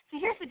fine. See,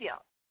 here's the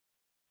deal.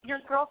 Your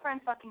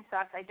girlfriend fucking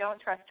sucks. I don't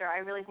trust her.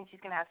 I really think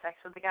she's gonna have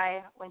sex with the guy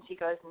when she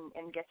goes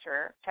and gets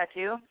her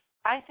tattoo.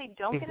 I say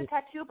don't get a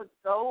tattoo, but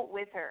go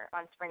with her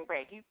on spring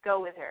break. You go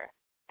with her,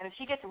 and if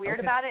she gets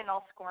weird about it and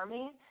all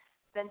squirmy,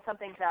 then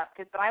something's up.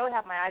 But I would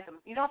have my eyes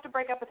on. You don't have to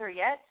break up with her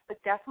yet, but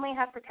definitely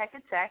have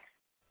protected sex.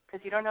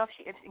 Because you don't know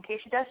if in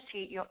case she does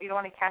cheat, you don't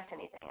want to catch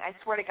anything. I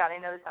swear to God, I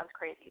know this sounds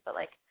crazy, but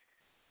like,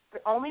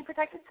 only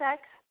protected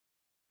sex,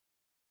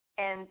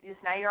 and just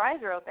now your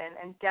eyes are open,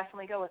 and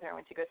definitely go with her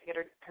when she goes to get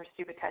her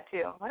stupid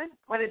tattoo.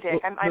 What a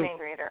dick! I'm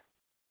angry at her.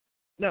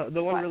 No,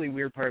 the one really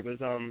weird part was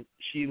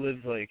she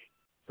lives like,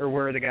 or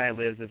where the guy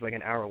lives is like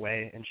an hour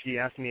away, and she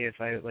asked me if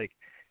I like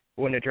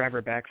wanted to drive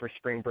her back for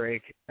spring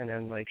break, and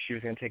then like she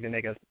was gonna take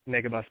the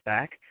megabus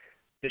back.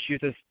 But she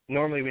was just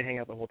normally we hang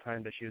out the whole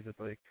time, but she was just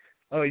like,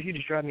 oh, you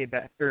just drive me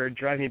back,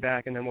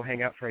 and then we'll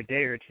hang out for a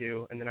day or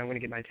two, and then I'm going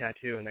to get my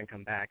tattoo and then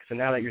come back. So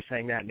now that you're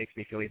saying that, it makes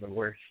me feel even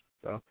worse.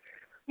 So.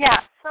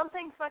 Yeah,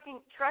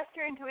 trust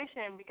your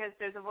intuition, because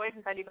there's a voice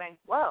inside you going,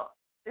 whoa,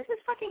 this is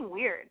fucking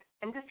weird.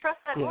 And just trust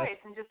that voice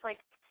and just, like,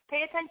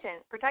 pay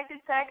attention. Protected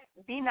sex,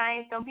 be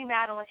nice, don't be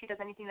mad unless she does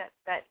anything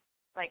that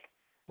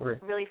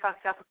really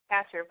fucks up with the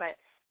catcher, but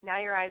now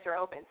your eyes are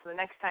open. So the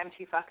next time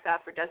she fucks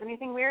up or does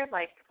anything weird,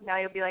 like, now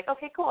you'll be like,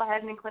 okay, cool, I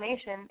had an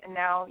inclination, and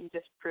now you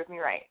just proved me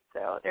right.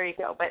 So there you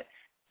go. But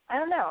I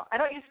don't know. I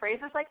don't use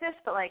phrases like this,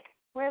 but, like,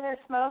 where there's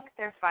smoke,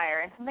 there's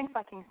fire. And something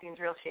fucking seems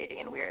real shady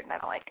and weird, and I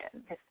don't like it.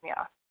 It pisses me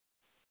off.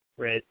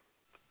 Right.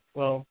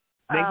 Well,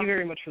 thank you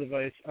very much for the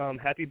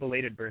advice. Happy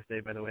belated birthday,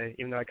 by the way,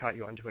 even though I caught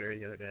you on Twitter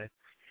the other day.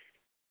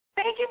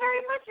 Thank you very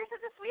much. You're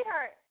such a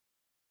sweetheart.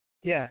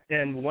 Yeah,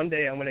 and one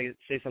day I'm going to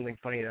say something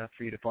funny enough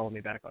for you to follow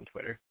me back on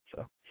Twitter.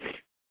 So.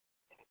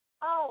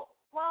 Oh,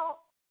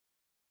 well,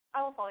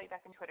 I will follow you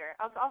back on Twitter.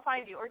 I'll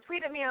find you. Or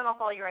tweet at me and I'll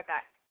follow you right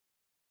back.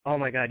 Oh,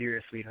 my God,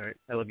 you're a sweetheart.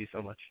 I love you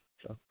so much.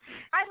 So.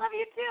 I love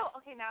you, too.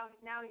 Okay, now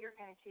you're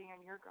kind of cheating on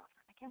your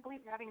girlfriend. I can't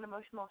believe you're having an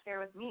emotional affair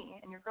with me,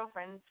 and your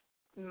girlfriend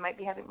might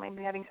be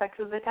having sex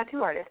with a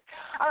tattoo artist.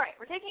 All right,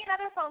 we're taking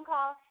another phone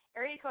call.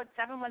 Area code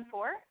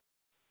 714.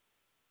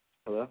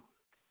 Hello?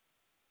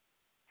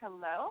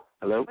 Hello?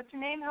 Hello? What's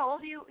your name? How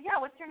old are you? Yeah,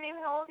 what's your name?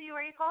 How old are you?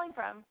 Where are you calling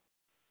from?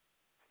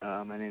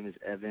 My name is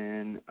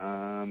Evan.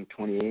 I'm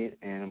 28,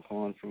 and I'm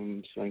calling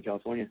from Southern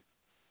California.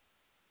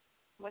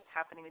 What's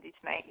happening with you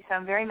tonight? You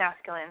sound very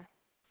masculine.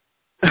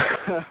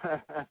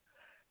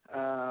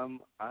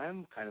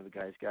 I'm kind of a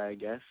guy's guy, I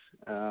guess.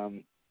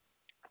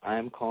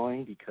 I'm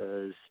calling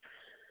because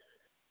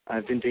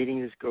I've been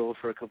dating this girl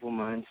for a couple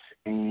months,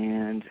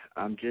 and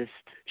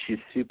she's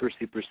super,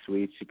 super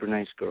sweet, super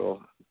nice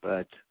girl,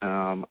 but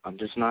I'm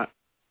just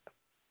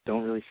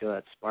don't really feel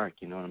that spark,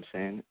 you know what I'm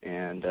saying?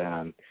 And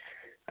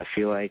I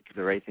feel like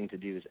the right thing to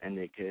do is end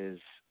it because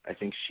I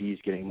think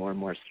she's getting more and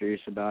more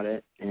serious about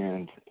it,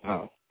 and,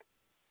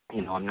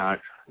 I'm not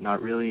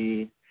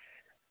really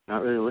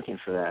looking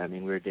for that. I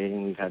mean, we're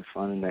dating, we've had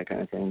fun and that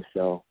kind of thing,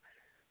 so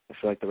I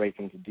feel like the right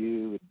thing to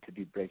do would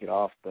be break it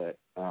off, but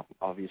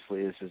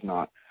obviously this is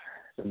not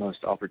the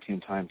most opportune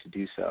time to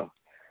do so.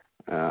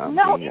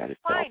 No, it's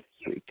fine.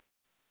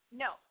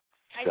 No,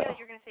 I know what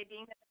you're going to say.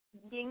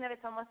 Being that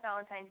it's almost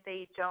Valentine's Day,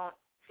 you don't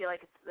feel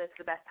like it's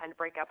the best time to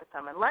break up with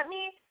someone. Let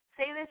me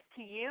say this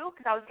to you,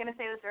 because I was going to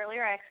say this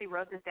earlier. I actually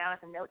wrote this down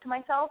as a note to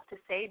myself to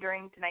say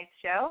during tonight's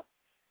show.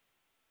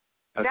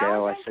 Okay,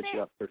 I set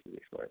you up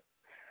perfectly for it.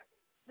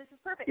 This is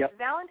perfect. Yep.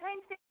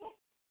 Valentine's Day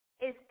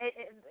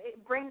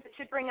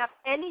should bring up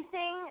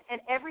anything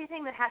and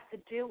everything that has to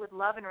do with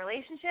love and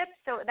relationships.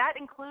 So that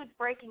includes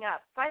breaking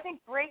up. So I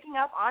think breaking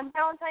up on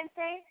Valentine's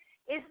Day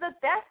is the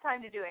best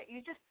time to do it.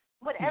 You just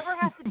whatever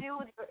has to do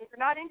with if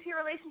you're not into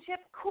your relationship,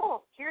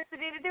 cool. Here's the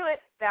day to do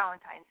it.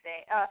 Valentine's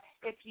Day.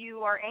 If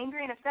you are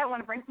angry and upset,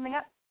 want to bring something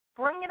up,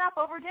 bring it up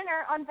over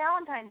dinner on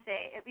Valentine's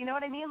Day. You know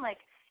what I mean? Like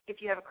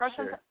if you have a crush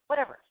on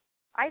whatever.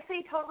 I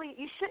say totally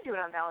you should do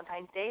it on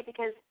Valentine's Day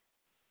because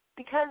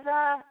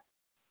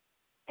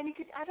and you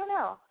could, I don't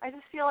know. I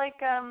just feel like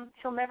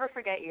she'll never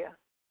forget you.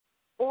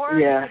 Or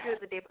you could do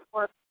it the day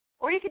before.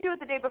 Or you could do it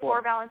the day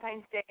before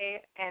Valentine's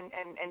Day and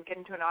get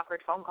into an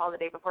awkward phone call the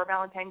day before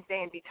Valentine's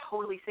Day and be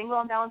totally single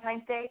on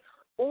Valentine's Day.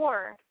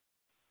 Or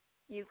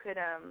you could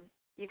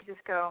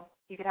just go.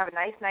 You could have a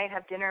nice night,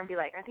 have dinner, and be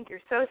like, I think you're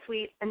so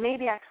sweet. And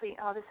maybe actually,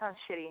 this sounds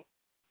shitty.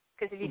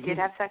 Because if you did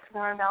have sex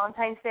with her on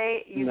Valentine's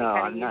Day, you'd be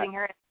kind of using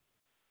her.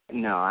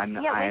 No, I'm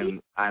not. Yeah,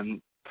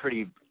 I'm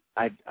pretty.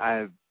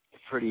 I'm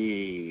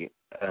pretty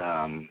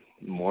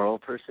moral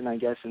person, I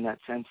guess, in that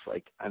sense.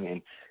 Like, I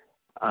mean,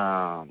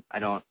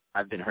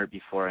 I've been hurt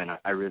before, and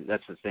I really,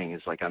 that's the thing,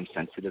 is like I'm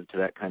sensitive to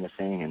that kind of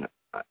thing, and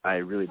I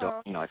really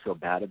don't, I feel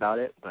bad about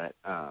it, but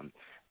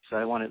so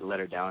I wanted to let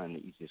her down in the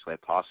easiest way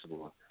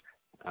possible.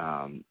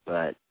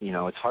 But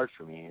it's hard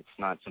for me. It's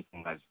not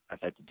something I've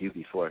had to do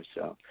before,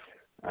 so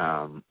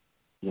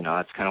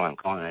that's kind of why I'm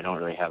calling. I don't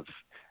really have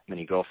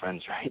many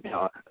girlfriends right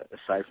now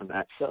aside from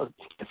that, so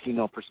a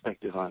female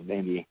perspective on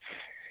maybe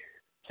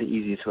the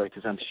easiest way,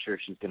 because I'm sure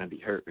she's going to be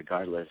hurt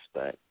regardless,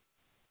 but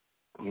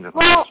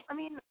well, I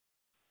mean,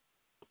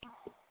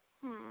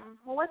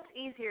 what's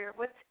easier?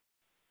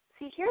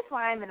 Here's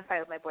why I'm in a fight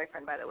with my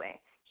boyfriend, by the way.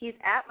 He's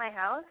at my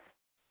house,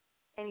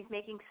 and he's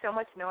making so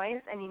much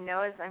noise, and he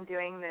knows I'm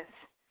doing this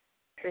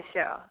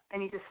show,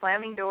 and he's just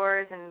slamming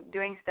doors and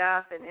doing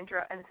stuff and and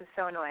it's just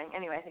so annoying.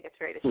 Anyway, I think it's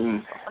very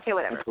disrespectful. Okay,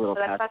 whatever.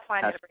 That's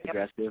fine.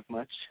 Passive-aggressive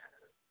much?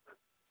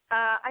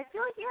 I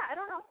feel like, I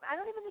don't know. I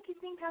don't even think he's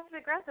being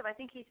passive-aggressive. I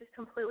think he's just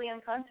completely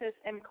unconscious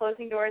and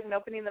closing doors and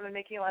opening them and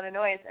making a lot of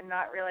noise and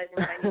not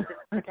realizing that I need to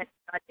pretend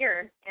he's not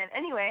here. And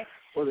anyway.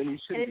 Well, then you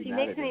shouldn't be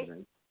mad at him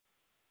then.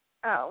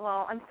 Oh,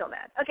 well, I'm still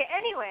mad. Okay,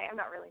 anyway, I'm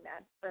not really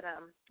mad, but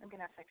I'm going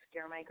to have sex with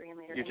Jeremiah Green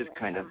later. You're just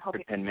kind of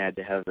pretend mad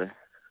to have the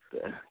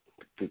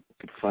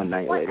fun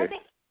night later. I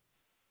think,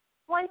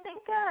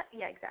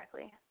 yeah,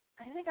 exactly.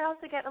 I think I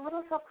also get a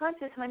little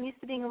self-conscious when I'm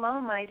used to being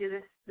alone when I do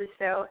this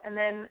show, and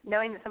then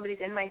knowing that somebody's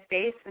in my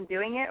space and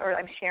doing it, or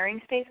I'm sharing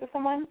space with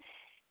someone,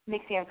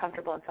 makes me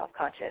uncomfortable and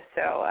self-conscious.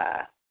 So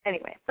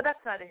anyway, but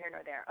that's neither here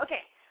nor there. Okay,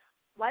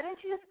 why don't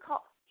you just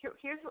call?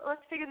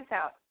 Let's figure this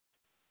out.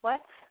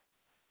 What's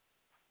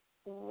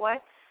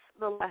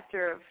the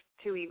lesser of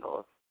two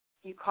evils?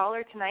 You call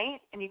her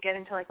tonight and you get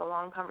into like a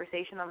long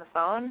conversation on the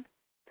phone.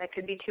 That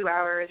could be 2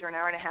 hours or an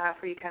hour and a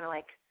half, where you kind of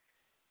like,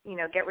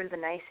 get rid of the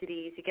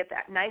niceties. You get the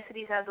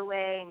niceties out of the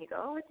way, and you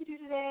go, oh, what did you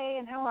do today,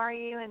 and how are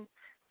you, and,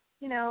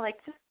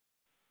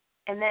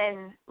 and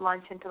then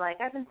launch into, like,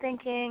 I've been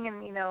thinking,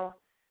 and,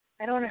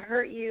 I don't want to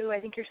hurt you. I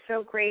think you're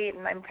so great,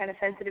 and I'm kind of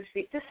sensitive to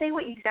you. Just say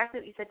exactly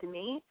what you said to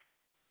me.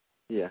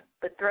 Yeah.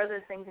 But throw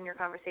those things in your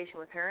conversation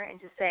with her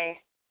and just say,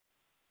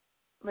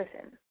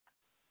 listen,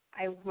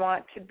 I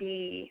want to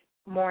be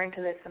more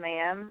into this than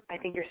I am. I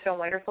think you're so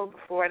wonderful, but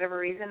for whatever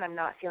reason, I'm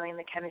not feeling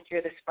the chemistry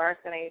or the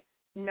spark that I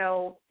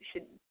know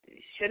should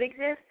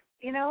exist,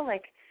 and I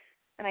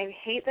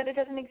hate that it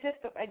doesn't exist,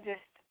 but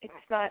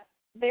it's not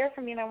there for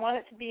me, and I want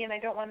it to be, and I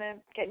don't want to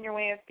get in your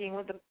way of being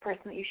with the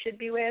person that you should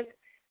be with.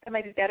 That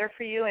might be better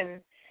for you,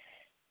 and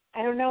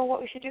I don't know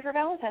what we should do for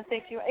Valentine's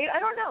Day too. I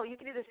don't know. You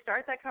could either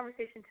start that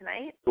conversation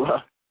tonight.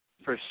 Well,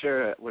 for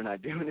sure, we're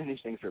not doing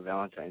anything for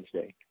Valentine's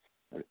Day.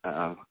 You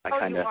are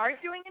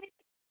doing anything?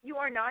 You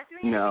are not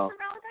doing anything for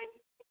Valentine's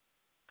Day?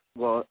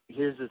 Well,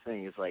 here's the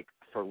thing, is like,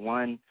 for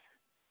one,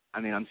 I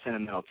mean, I'm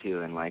sentimental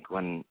too, and like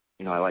when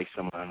I like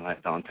someone on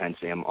like Valentine's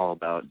Day, I'm all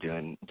about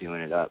doing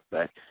it up.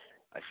 But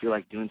I feel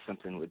like doing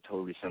something would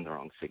totally send the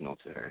wrong signal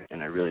to her,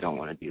 and I really don't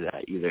want to do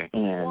that either.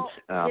 And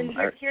I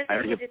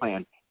already have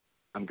planned.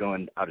 I'm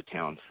going out of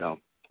town, so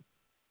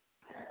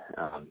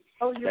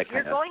Oh, you're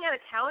going out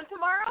of town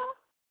tomorrow?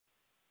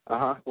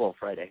 Well,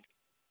 Friday.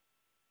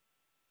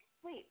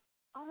 Wait.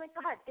 Oh my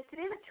God! Is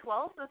today the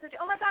 12th?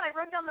 Oh my God! I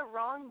wrote down the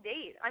wrong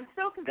date. I'm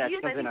so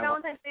confused. I think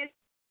Valentine's Day.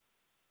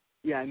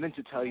 Yeah, I meant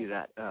to tell you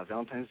that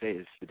Valentine's Day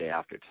is the day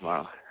after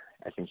tomorrow.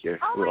 I think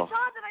you're a little my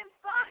God! That I'm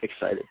so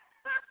excited.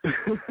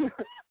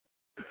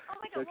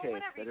 Oh my God! Okay. Well,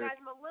 whatever, you guys.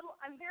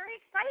 I'm very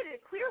excited.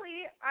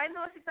 Clearly, I'm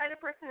the most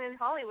excited person in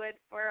Hollywood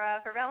for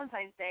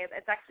Valentine's Day.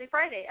 It's actually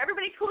Friday.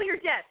 Everybody, cool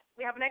your jets.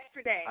 We have an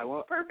extra day.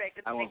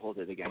 Perfect. I won't hold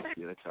it against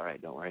you. It's all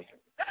right. Don't worry.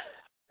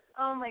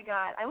 Oh my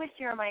God! I wish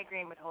Jeremiah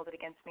Green would hold it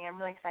against me. I'm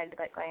really excited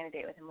about going on a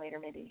date with him later.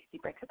 Maybe he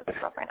breaks up with his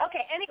girlfriend.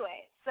 Okay.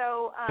 Anyway,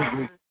 so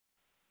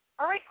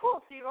all right,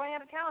 cool. So you're going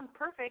out of town.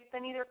 Perfect.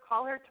 Then either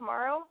call her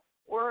tomorrow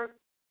or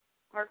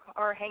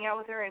hang out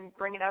with her and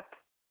bring it up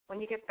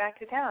when you get back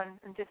to town.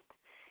 And just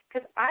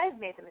because I've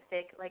made the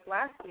mistake, like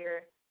last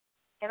year,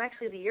 and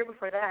actually the year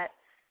before that,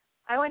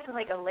 I went to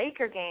like a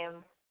Laker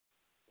game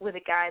with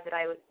a guy that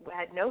I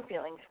had no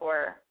feelings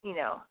for,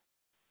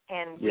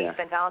 and we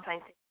spent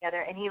Valentine's Day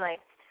together, and he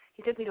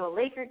took me to a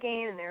Laker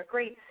game, and there were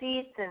great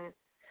seats, and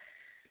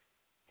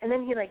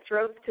then he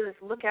drove to this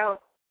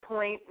lookout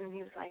point, and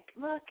he was like,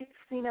 look, it's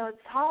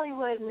it's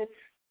Hollywood, and it's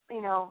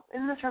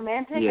isn't this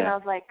romantic? Yeah. And I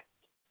was like,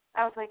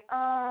 I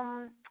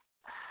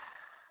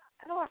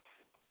don't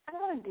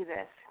want to do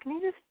this. Can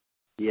you just?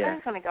 I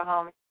just want to go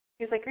home.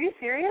 He was like, are you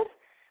serious?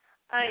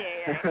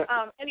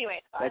 Yeah.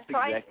 Anyway, that's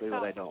exactly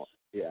what I don't.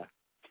 Yeah.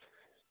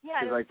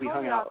 Yeah. Because we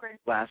hung out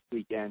last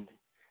weekend,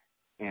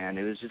 and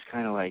it was just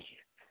kind of like.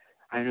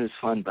 I know it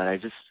was fun, but I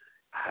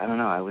don't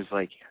know, I was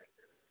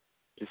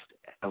just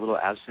a little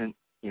absent,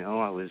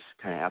 I was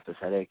kind of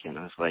apathetic, and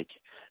I was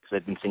because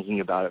I'd been thinking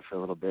about it for a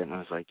little bit, and I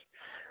was like,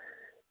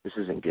 this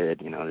isn't good,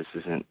 this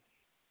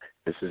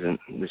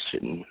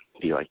shouldn't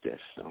be like this,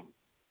 so,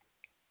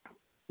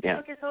 yeah.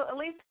 Okay, so at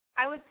least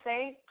I would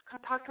say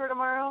talk to her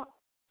tomorrow,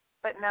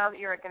 but now that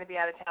you're going to be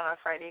out of town on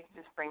Friday, you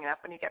can just bring it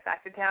up when you get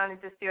back to town,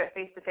 and just do it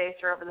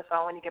face-to-face or over the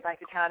phone when you get back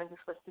to town, and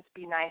let's just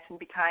be nice and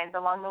be kind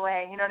along the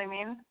way, you know what I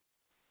mean?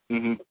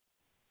 Mhm.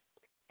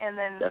 And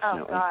then,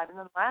 Definitely. oh God, and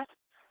then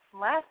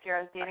last year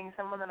I was dating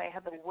someone that I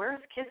had the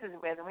worst kisses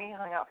with, and we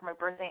hung out for my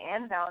birthday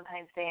and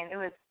Valentine's Day, and it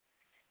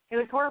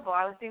was horrible.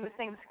 I was doing the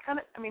same kind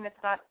of.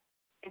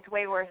 It's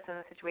way worse than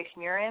the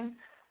situation you're in,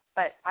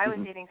 but I was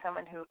dating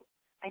someone who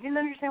I didn't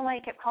understand why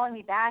he kept calling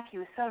me back. He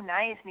was so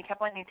nice, and he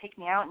kept wanting to take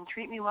me out and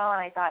treat me well,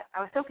 and I thought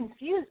I was so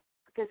confused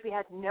because we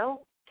had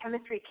no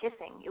chemistry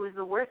kissing. It was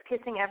the worst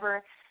kissing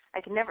ever. I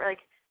could never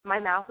my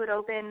mouth would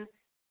open.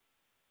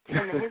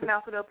 And then his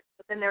mouth would open,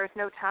 but then there was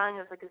no tongue.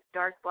 It was like this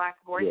dark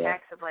black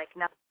vortex of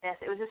nothingness.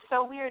 It was just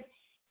so weird,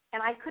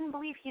 and I couldn't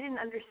believe he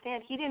didn't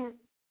understand. He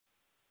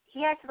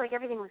acted like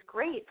everything was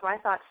great, so I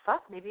thought,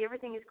 fuck, maybe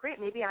everything is great.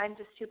 Maybe I'm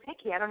just too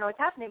picky. I don't know what's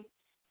happening.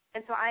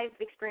 And so I've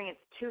experienced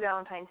 2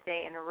 Valentine's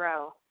Day in a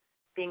row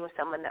being with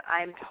someone that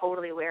I'm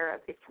totally aware of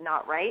it's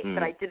not right,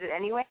 but I did it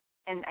anyway,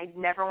 and I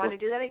never want to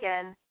do that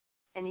again,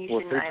 and you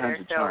shouldn't either.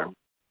 So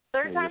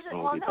third time's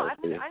no,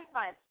 I'm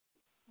fine.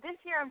 This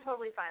year I'm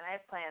totally fine. I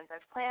have plans,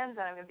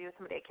 and I'm going to be with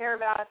somebody I care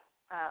about.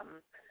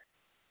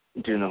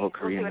 Doing the whole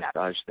Korean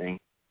massage thing.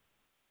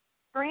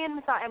 Korean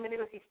massage. I'm going to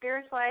go see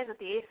Spiritualize at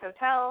the Ace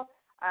Hotel.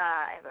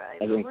 I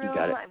think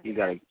you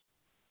got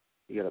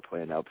to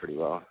plan it out pretty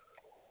well.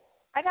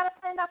 I got it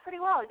planned out pretty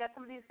well. I got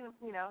somebody who's going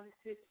to,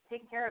 who's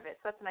taking care of it.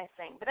 So that's a nice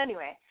thing. But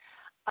anyway,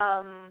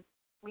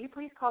 will you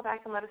please call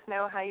back and let us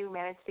know how you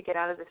managed to get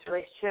out of this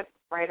relationship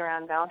right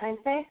around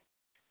Valentine's Day?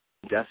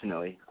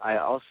 Definitely. I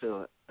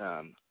also,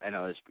 I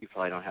know you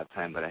probably don't have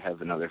time, but I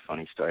have another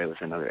funny story with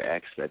another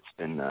ex that's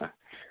been,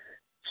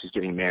 she's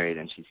getting married,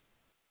 and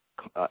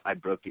I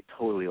broke it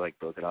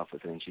off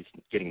with her, and she's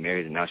getting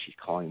married, and now she's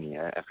calling me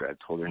after I've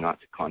told her not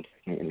to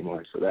contact me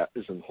anymore. So that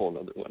is a whole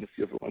other one if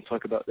you ever want to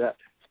talk about that.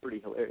 It's pretty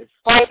hilarious.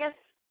 Well,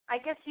 I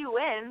guess you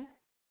win.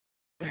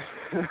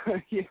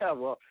 Yeah,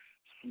 well,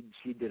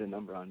 she did a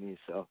number on me,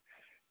 so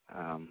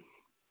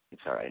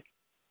it's all right.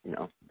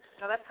 No,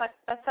 that's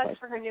such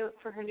for her new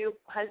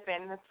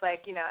husband. It's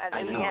in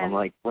I know. the end. I'm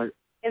like, what?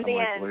 In the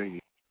end, what are you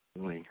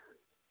doing?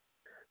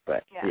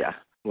 But yeah,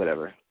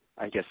 whatever.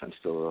 I guess I'm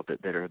still a little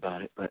bit bitter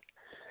about it, but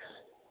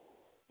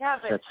yeah,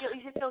 but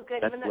you should feel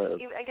good. Even though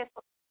I guess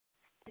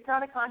it's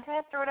not a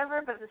contest or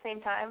whatever, but at the same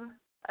time,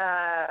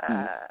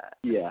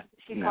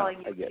 she's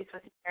calling you. She's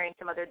supposed to be marrying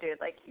some other dude.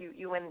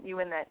 You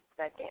win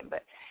that game.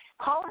 But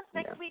call us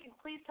next week and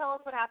please tell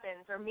us what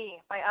happens, or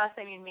me. By us,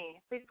 I mean me.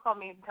 Please call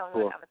me and tell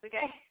me what happens.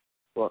 Okay?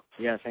 Well,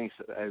 yeah, thanks.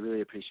 I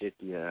really appreciate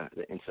the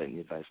insight and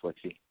the advice,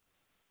 Lexi.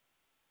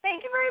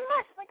 Thank you very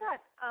much. Oh my God.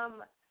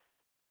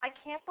 I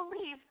can't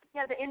believe,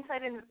 the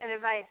insight and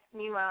advice.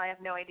 Meanwhile, I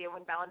have no idea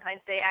when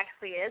Valentine's Day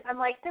actually is.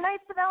 I'm like,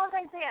 tonight's the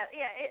Valentine's Day.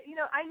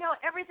 I know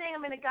everything.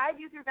 I'm going to guide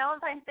you through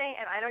Valentine's Day,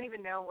 and I don't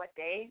even know what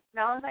day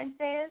Valentine's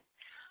Day is.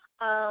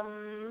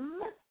 I'm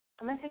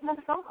going to take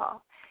another phone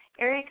call.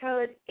 Area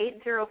code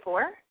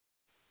 804.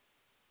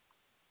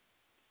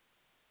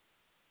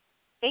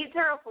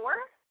 804?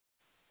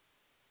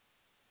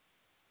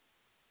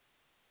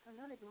 I don't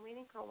know. They've been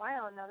waiting for a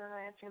while, and now they're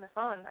not answering the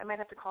phone. I might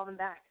have to call them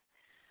back.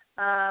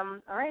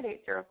 All right,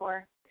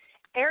 804.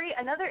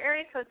 Another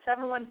area code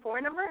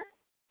 714 number?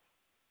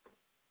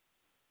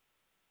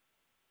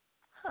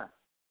 Huh.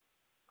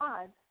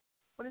 Odd.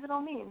 What does it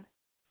all mean?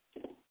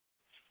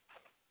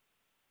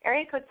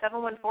 Area code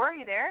 714, are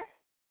you there?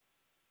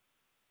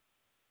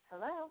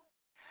 Hello?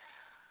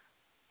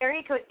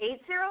 Area code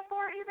 804,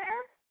 are you there?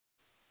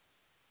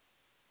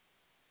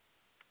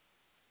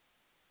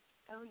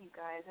 Oh, you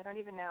guys, I don't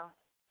even know.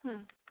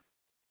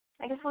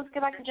 I guess let's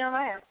get back to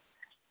Jeremiah.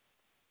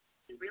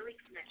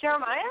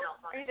 Jeremiah,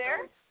 are you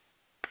there?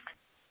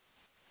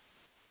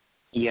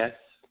 Yes.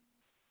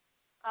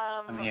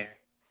 I'm here.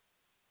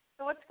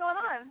 So what's going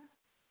on?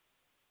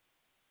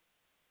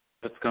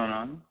 What's going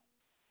on?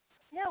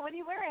 Yeah, what are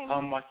you wearing?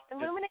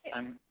 Illuminate.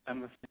 I'm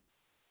listening.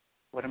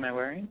 What am I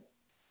wearing?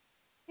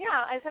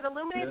 Yeah, I said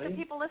illuminate Really? the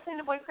people listening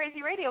to Boy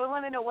Crazy Radio. We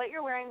want to know what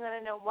you're wearing. We want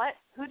to know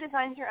who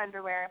designs your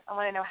underwear. I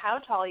want to know how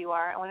tall you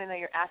are. I want to know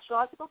your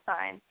astrological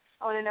sign.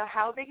 I want to know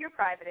how big your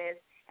private is,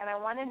 and I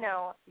want to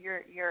know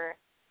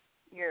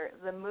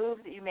the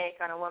move that you make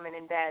on a woman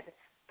in bed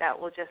that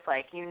will just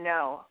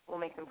will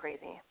make them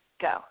crazy.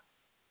 Go.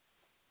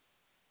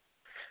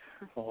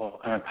 Well,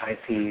 I'm a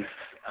Pisces.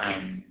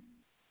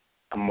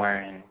 I'm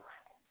wearing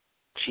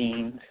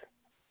jeans,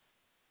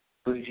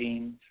 blue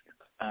jeans,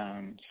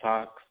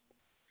 socks.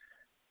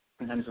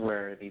 Sometimes I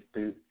wear these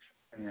boots,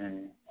 and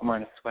then I'm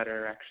wearing a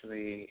sweater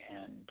actually,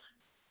 and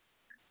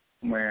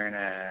I'm wearing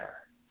a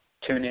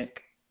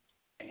tunic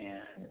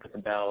and with a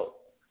belt,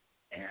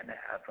 and I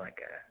have like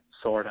a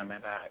sword on my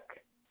back,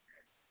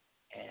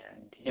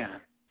 and yeah,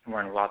 I'm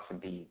wearing lots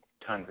of beads,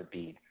 tons of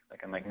beads.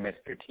 Like I'm like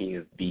Mr. T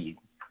of beads.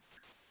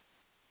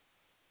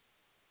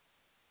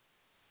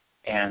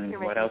 And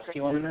what else do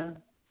you want to know?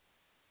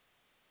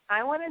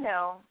 I want to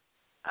know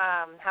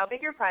how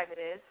big your private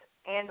is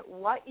and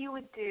what you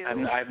would do.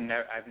 I've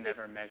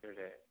never measured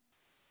it.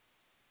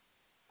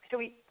 Do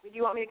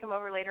you want me to come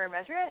over later and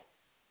measure it?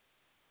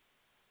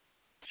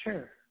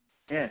 Sure.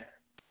 Yeah.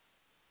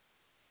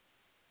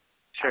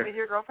 Sure. Is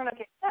your girlfriend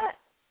okay with that?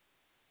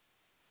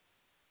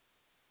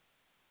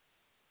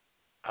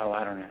 Oh,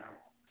 I don't know.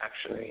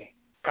 Actually,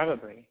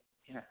 probably.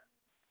 Yeah.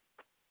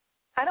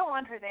 I don't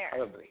want her there.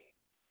 Probably.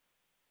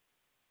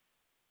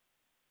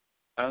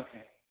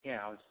 Okay.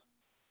 Yeah,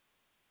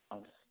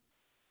 I'll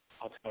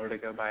tell her to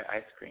go buy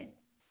ice cream.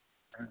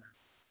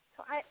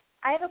 So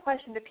I have a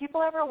question. Do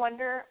people ever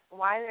wonder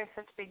why there's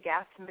such big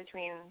gaps in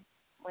between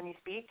when you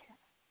speak?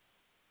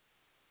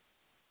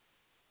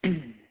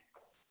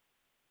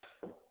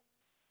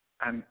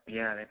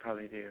 Yeah, they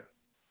probably do.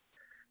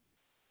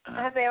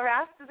 Have they ever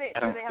asked? Do they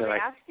ever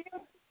ask you?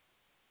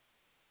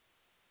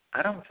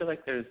 I don't feel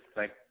like there's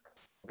like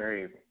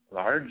very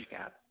large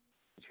gaps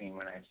between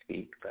when I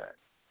speak, but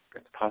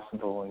it's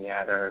possible.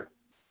 Yeah, there are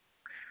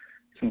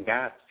some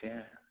gaps.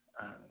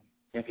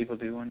 Yeah, people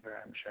do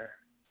wonder. I'm sure.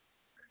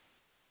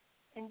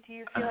 And do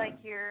you feel like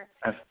you're?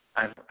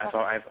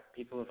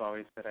 People have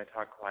always said I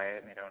talk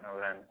quiet and they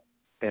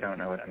don't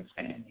know what I'm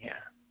saying. Yeah,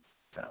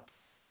 so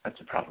that's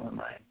a problem of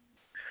mine.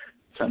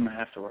 Something I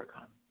have to work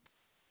on.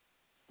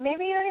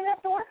 Maybe you don't even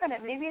have to work on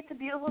it. Maybe it's a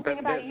beautiful thing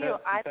about you.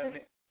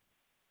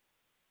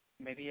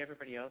 Maybe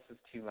everybody else is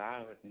too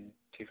loud and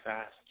too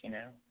fast.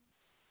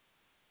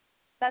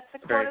 That's the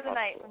quote of the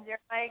night from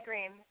Jeremiah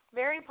Green.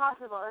 Very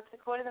possible. That's the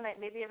quote of the night.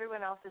 Maybe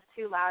everyone else is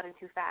too loud and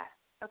too fast.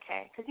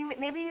 Okay, because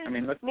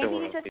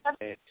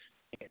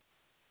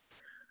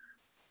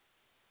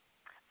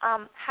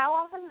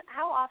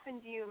How often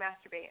do you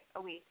masturbate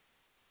a week?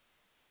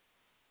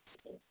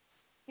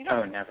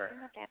 Never.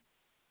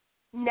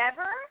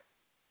 Never?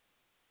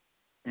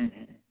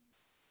 Mm-hmm.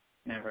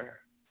 Never.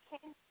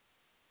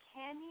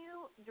 Can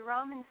you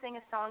drum and sing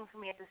a song for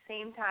me at the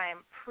same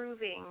time,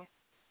 proving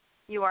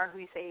you are who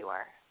you say you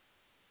are?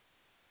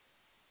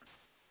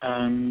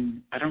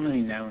 I don't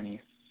really know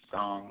any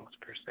songs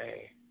per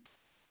se,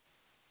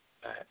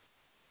 but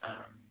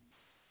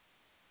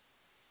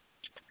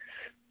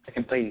I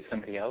can play you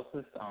somebody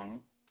else's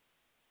song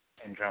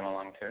and drum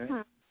along to it.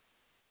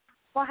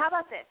 Well, how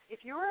about this?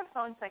 If you were a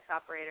phone sex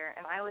operator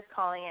and I was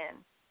calling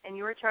in and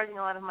you were charging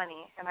a lot of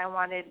money and I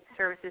wanted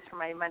services for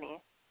my money,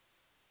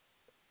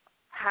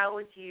 how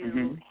would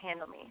you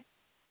handle me?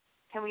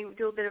 Can we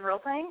do a bit of role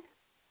playing?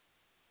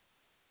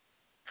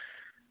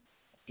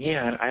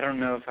 Yeah, I don't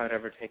know if I'd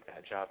ever take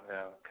that job,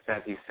 though,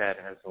 because as you said,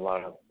 there's a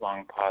lot of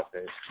long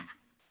pauses.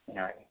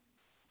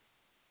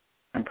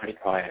 I'm pretty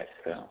quiet,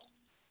 so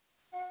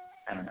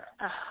I don't know.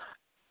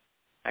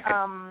 I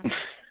could,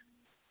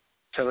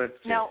 so let's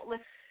do now,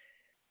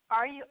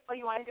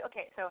 you want to do,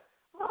 okay, so.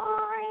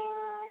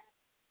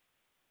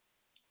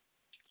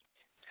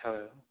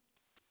 Hello.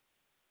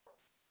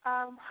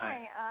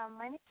 Hi.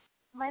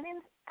 My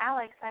name's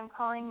Alex. I'm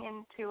calling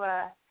in to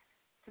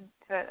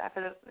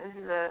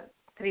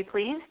be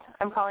pleased.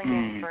 I'm calling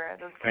in for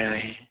those.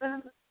 Really?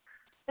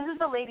 This is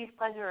the Ladies'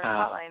 Pleasure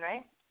hotline,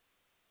 right?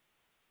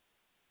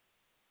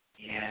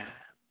 Yeah.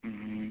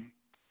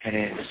 It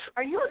is.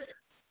 Are you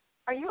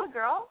a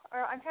girl,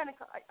 or I'm trying to?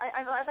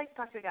 I'd like to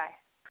talk to a guy.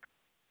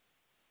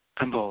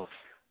 I'm both.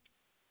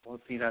 Well,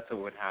 see, that's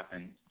what would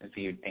happen if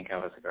you'd think I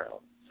was a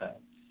girl. So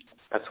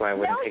that's why I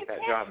wouldn't take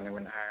that job and they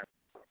wouldn't hire me.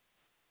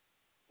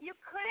 You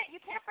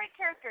can't break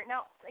character.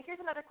 Now, here's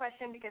another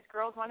question because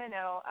girls want to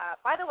know.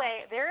 By the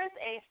way, there is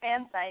a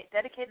fan site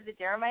dedicated to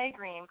Jeremiah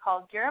Green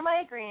called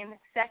Jeremiah Green,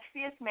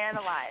 Sexiest Man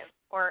Alive.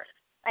 Or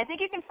I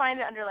think you can find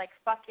it under, like,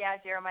 Fuck Yeah,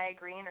 Jeremiah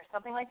Green or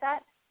something like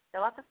that.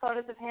 There are lots of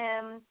photos of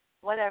him,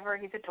 whatever.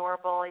 He's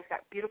adorable. He's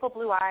got beautiful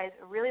blue eyes,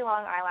 really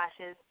long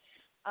eyelashes.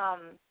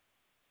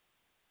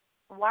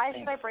 Why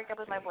should I break up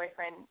with my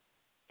boyfriend?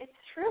 It's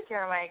true,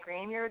 Jeremiah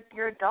Green.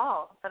 You're a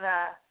doll. But,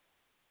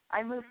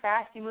 I move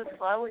fast, you move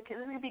slow. This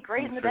is going to be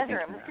great in the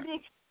bedroom. This could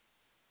be.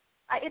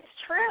 It's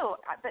true,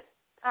 but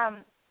I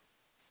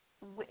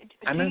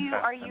move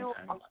fast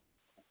sometimes.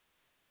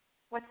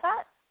 What's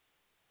that?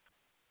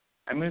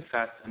 I move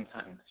fast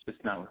sometimes,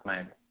 just not with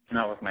my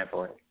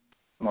voice,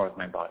 more with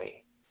my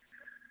body.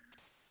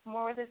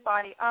 More with his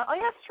body. Oh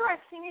yeah, that's true.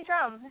 I've seen you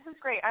drum. This is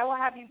great. I will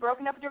have you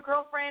broken up with your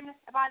girlfriend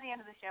by the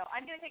end of the show.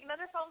 I'm going to take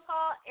another phone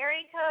call.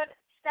 Area code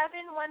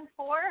 714.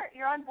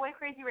 You're on Boy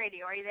Crazy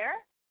Radio. Are you there?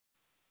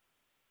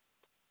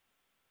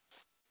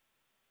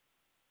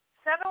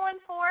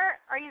 714,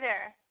 are you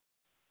there?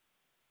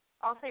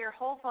 I'll say your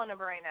whole phone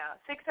number right now.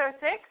 606?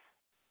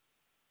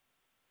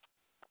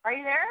 Are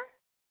you there?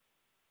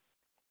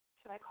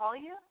 Should I call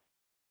you?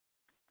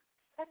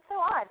 That's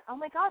so odd. Oh,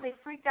 my God, they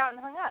freaked out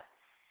and hung up.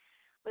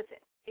 Listen,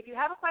 if you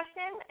have a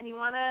question and you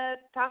want to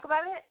talk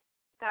about it,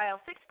 dial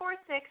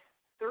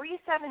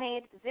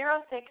 646-378-0649.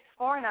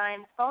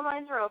 Phone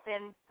lines are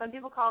open. Some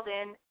people called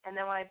in, and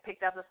then when I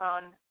picked up the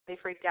phone, they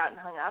freaked out and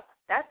hung up.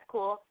 That's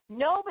cool.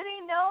 Nobody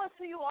knows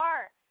who you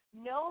are.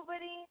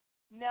 Nobody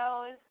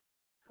knows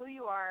who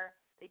you are.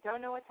 They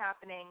don't know what's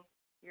happening.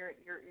 You're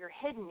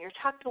hidden. You're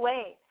tucked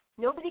away.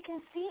 Nobody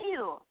can see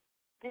you.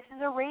 This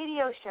is a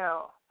radio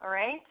show, all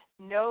right?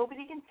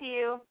 Nobody can see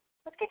you.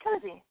 Let's get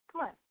cozy.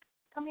 Come on.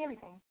 Tell me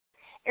everything.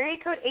 Area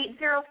code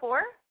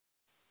 804.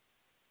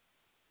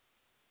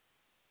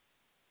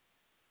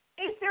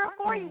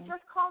 804, you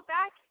just called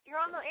back. You're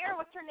on the air.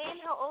 What's your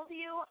name? How old are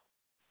you?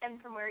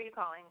 And from where are you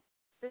calling?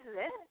 This is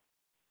it?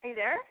 Are you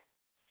there?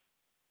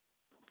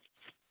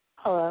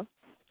 Hello.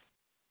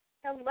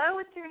 Hello,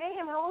 what's your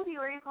name? How old are you?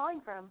 Where are you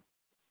calling from?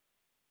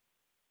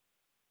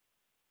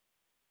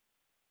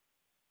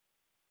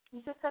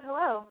 You just said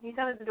hello. You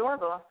sounded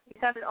adorable. You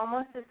sounded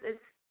almost as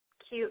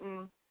cute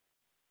and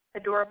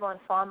adorable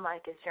and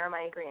fawn-like as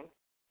Jeremiah Green.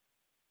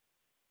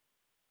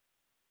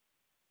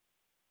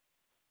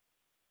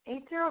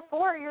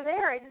 804, you're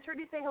there. I just heard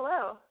you say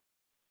hello.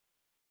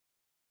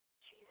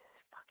 Jesus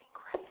fucking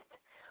Christ.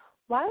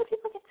 Why would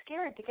people get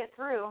scared to get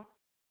through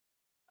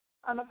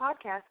on a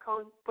podcast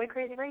called Boy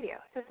Crazy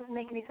Radio? This doesn't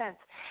make any sense.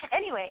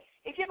 Anyway,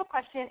 if you have a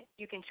question,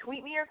 you can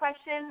tweet me your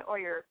question or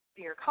your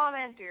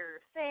comment or your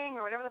thing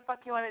or whatever the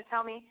fuck you want to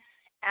tell me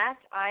at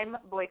I'm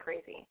Boy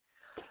Crazy.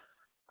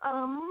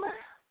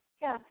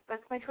 Yeah,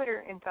 that's my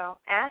Twitter info,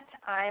 at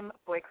I'm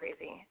Boy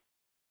Crazy.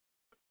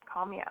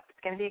 Call me up. It's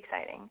going to be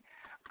exciting.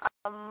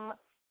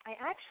 I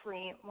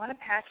actually want to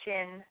patch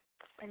in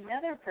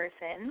another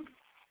person.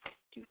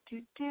 We're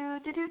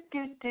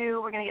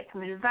going to get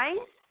some advice.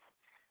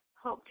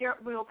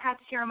 We will patch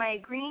Jeremiah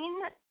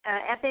Green,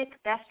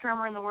 epic, best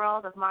drummer in the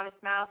world of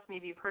Modest Mouse.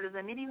 Maybe you've heard of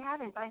them. Maybe you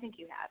haven't, but I think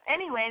you have.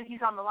 Anyways,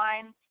 he's on the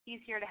line.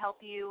 He's here to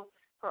help you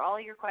for all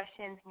your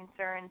questions and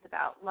concerns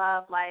about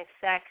love, life,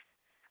 sex,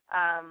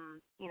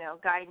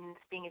 guidance,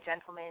 being a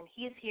gentleman.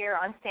 He's here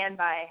on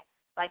standby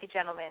like a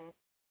gentleman,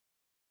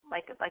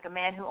 like a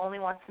man who only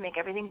wants to make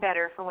everything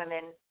better for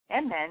women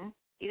and men.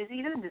 He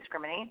doesn't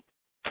discriminate.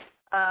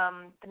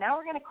 But now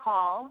we're going to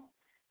call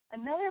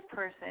another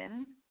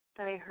person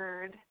that I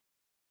heard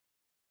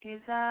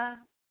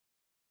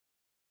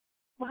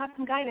will have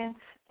some guidance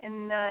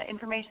and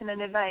information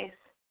and advice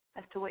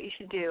as to what you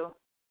should do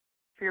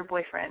for your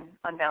boyfriend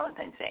on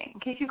Valentine's Day. In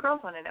case you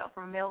girls want to know,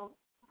 from a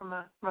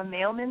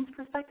mailman's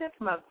perspective,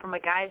 from a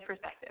guy's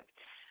perspective.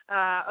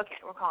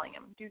 Okay, we're calling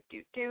him. Okay,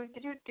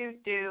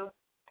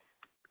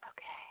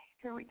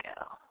 here we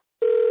go.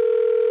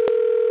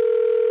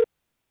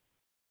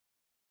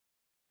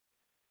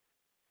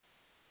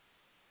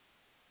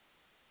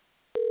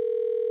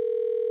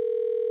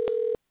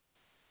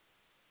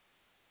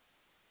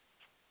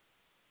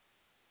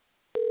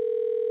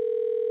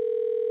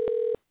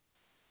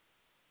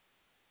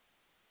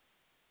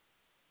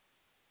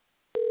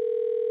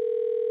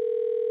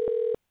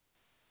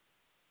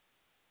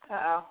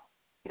 Uh-oh.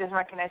 He doesn't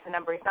recognize the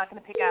number. He's not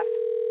going to pick up.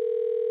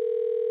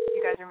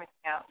 You guys are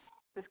missing out.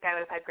 This guy would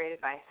have had great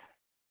advice.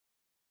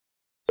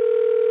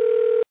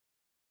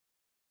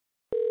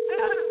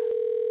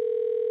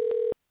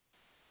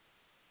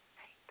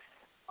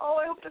 Oh,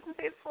 I hope it doesn't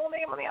say his full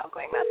name on the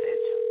outgoing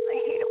message. I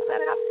hate it when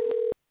that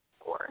happens.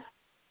 Of course.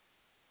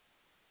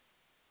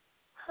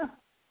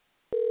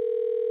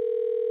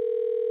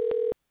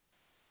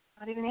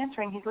 Not even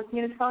answering. He's looking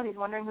at his phone. He's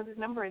wondering who this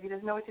number is. He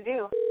doesn't know what to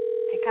do.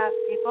 Pick up.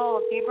 Be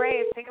bold. Be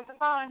brave. Pick up the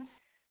phone.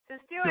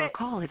 Just do it. Your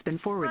call has been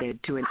forwarded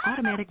to an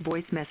automatic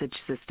voice message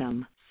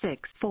system.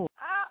 64. La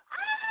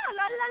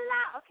la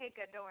la. Okay,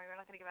 good. Don't worry. We're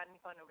not going to give out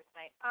any phone numbers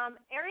tonight.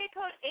 Area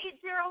code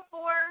 804.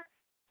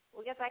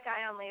 We'll get that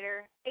guy on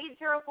later.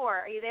 804.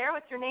 Are you there?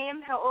 What's your name?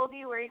 How old are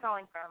you? Where are you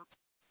calling from?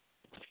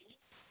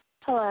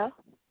 Hello.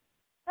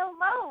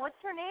 Hello. What's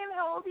your name?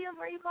 How old are you? And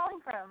where are you calling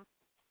from?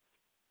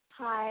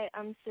 Hi,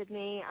 I'm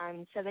Sydney.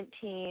 I'm 17,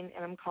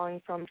 and I'm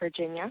calling from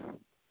Virginia.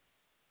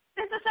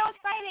 This is so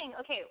exciting.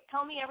 Okay,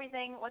 tell me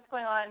everything. What's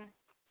going on?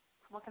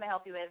 What can I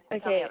help you with?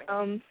 Okay,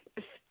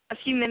 a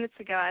few minutes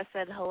ago I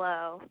said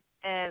hello,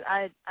 and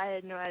I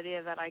had no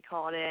idea that I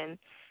called in,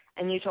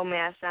 and you told me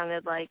I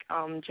sounded like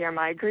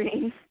Jeremiah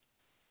Green.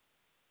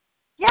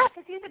 Yeah,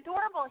 because he's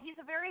adorable. He's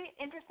a very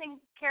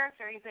interesting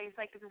character. He's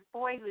like this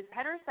boy who's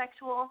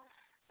heterosexual,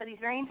 but he's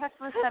very in touch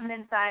with his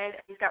feminine side.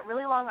 He's got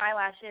really long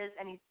eyelashes,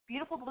 and he's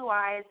beautiful blue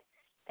eyes,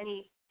 and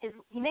he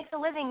makes a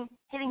living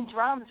hitting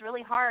drums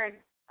really hard,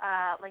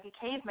 like a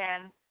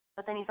caveman,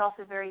 but then he's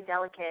also very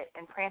delicate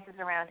and prances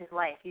around his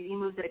life. He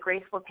moves at a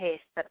graceful pace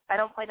that I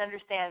don't quite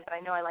understand, but I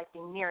know I like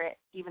being near it,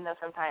 even though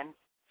sometimes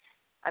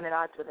I'm at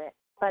odds with it.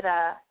 But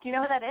do you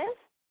know who that is?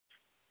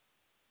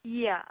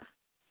 Yeah.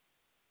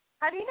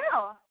 How do you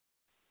know?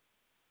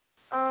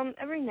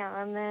 Every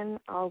now and then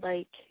I'll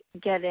like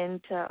get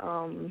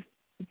into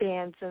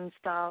bands and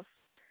stuff.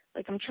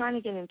 Like I'm trying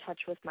to get in touch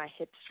with my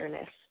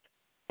hipsterness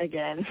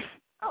again.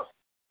 Oh,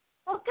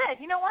 well, good.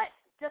 You know what?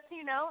 Just so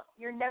you know,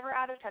 you're never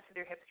out of touch with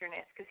your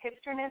hipsterness, because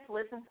hipsterness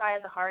lives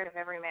inside the heart of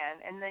every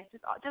man, and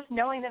just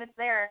knowing that it's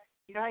there,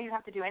 you don't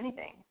have to do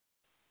anything.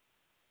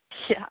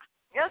 Yeah.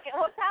 Okay,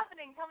 what's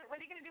happening? Tell me, what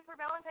are you going to do for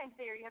Valentine's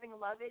Day? Are you having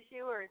a love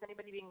issue, or is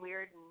anybody being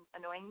weird and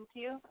annoying to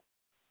you?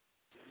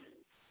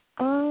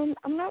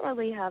 I'm not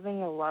really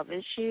having a love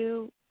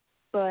issue,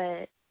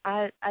 but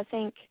I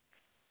think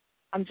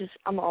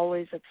I'm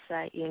always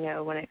upset,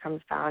 when it comes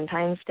to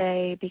Valentine's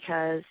Day,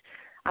 because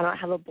I don't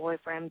have a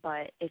boyfriend,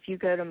 but if you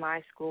go to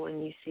my school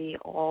and you see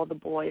all the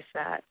boys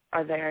that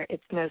are there,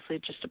 it's mostly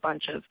just a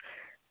bunch of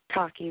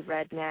cocky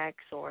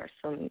rednecks or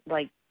some,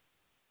 like,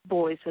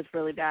 boys with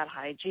really bad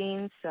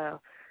hygiene.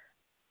 So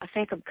I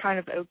think I'm kind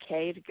of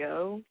okay to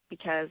go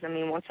because,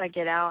 once I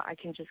get out, I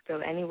can just go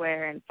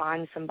anywhere and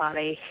find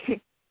somebody.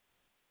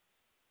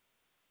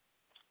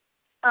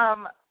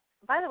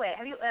 By the way,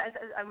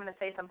 I'm going to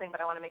say something,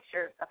 but I want to make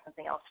sure that's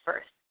something else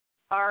first.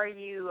 Are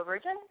you a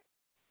virgin?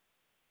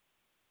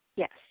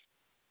 Yes.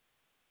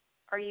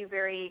 Are you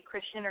very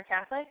Christian or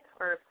Catholic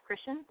or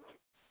Christian?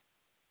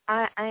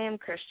 I am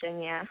Christian,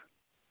 yeah.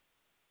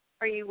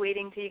 Are you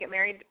waiting till you get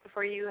married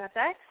before you have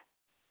sex?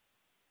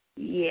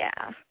 Yeah.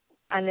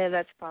 I know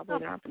that's probably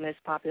not the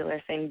most popular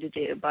thing to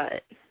do,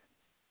 but...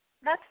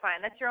 That's fine.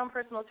 That's your own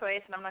personal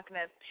choice, and I'm not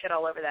going to shit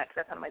all over that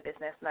because that's none of my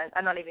business. And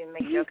I'm not even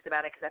make jokes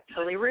about it because that's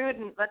totally rude.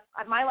 But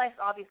my life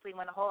obviously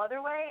went a whole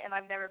other way, and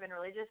I've never been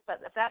religious. But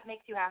if that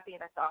makes you happy,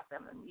 that's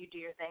awesome, and you do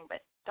your thing.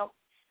 But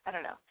I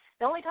don't know.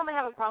 The only time I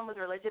have a problem with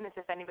religion is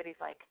if anybody's,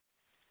 like,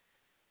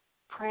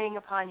 preying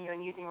upon you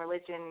and using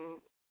religion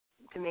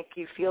to make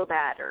you feel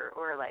bad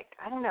or like,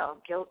 I don't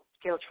know, guilt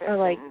trip. Or,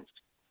 like, and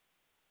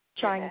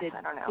trying to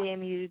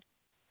damn you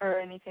or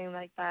anything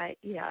like that.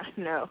 Yeah,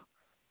 no.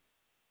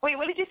 Wait,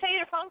 what did you say?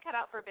 Your phone cut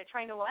out for a bit.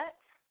 Trying to what?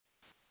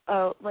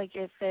 Oh, like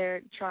if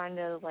they're trying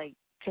to like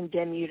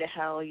condemn you to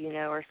hell,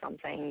 or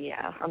something.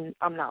 Yeah,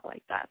 I'm not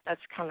like that.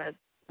 That's kind of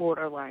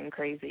borderline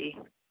crazy.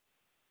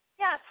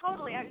 Yeah,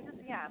 totally.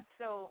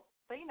 So,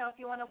 but if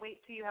you want to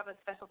wait till you have a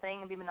special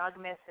thing and be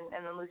monogamous and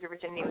then lose your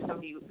virginity with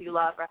somebody you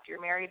love after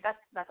you're married,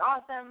 that's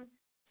awesome.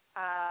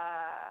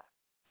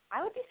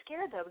 I would be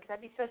scared though, because I'd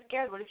be so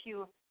scared. What if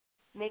you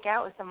make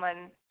out with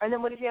someone, and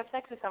then what if you have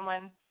sex with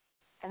someone?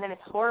 And then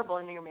it's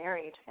horrible and you're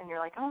married and you're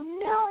like, oh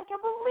no, I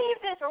can't believe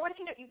this. Or what if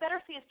you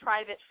better see his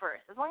private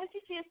first. As long as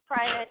you see his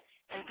private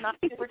and it's not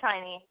super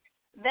tiny,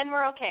 then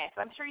we're okay. So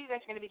I'm sure you guys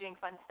are going to be doing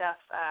fun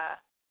stuff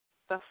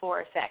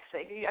before sex.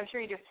 I'm sure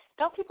you do.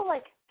 Don't people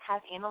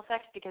have anal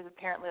sex because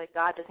apparently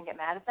God doesn't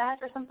get mad at that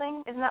or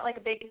something? Isn't that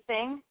a big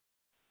thing?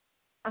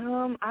 I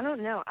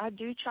don't know. I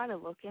do try to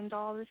look into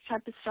all this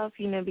type of stuff,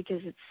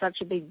 because it's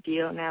such a big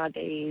deal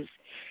nowadays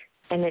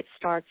and it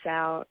starts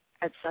out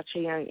at such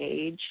a young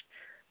age.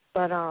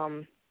 But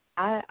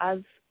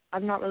I've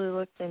not really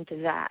looked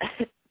into that.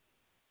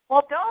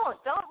 Well, don't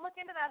look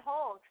into that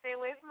hole. Stay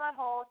away from that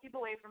hole. Keep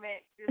away from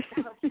it. Just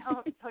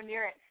don't go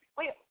near it.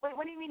 Wait,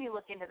 what do you mean you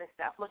look into this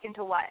stuff? Look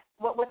into what?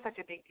 What's such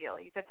a big deal?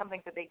 You said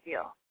something's a big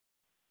deal.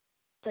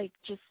 Like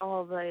just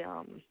all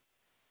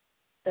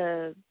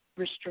the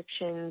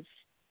restrictions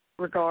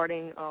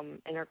regarding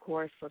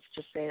intercourse. Let's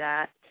just say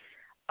that.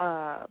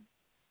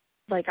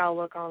 Like I'll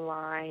look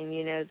online,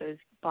 those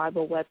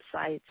Bible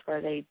websites where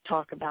they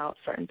talk about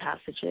certain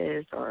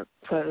passages or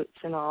quotes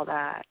and all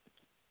that.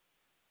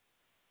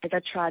 Like I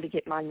try to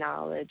get my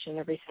knowledge and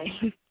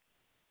everything.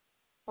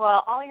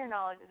 Well, all your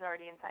knowledge is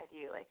already inside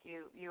you. Like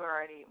you are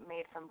already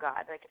made from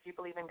God. Like if you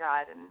believe in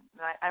God, and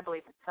I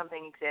believe that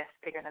something exists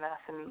bigger than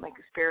us and like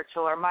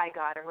spiritual or my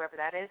God or whoever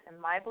that is,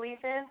 and my belief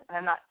is, and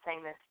I'm not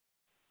saying this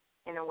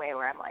in a way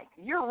where I'm like,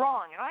 you're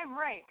wrong and I'm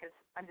right, because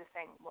I'm just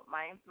saying what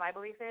my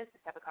belief is,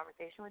 just have a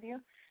conversation with you.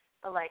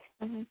 But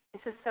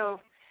it's just so,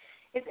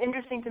 it's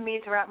interesting to me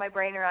to wrap my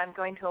brain around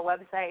going to a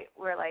website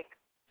where, like,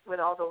 with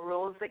all the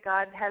rules that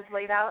God has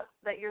laid out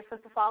that you're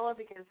supposed to follow,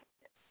 because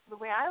the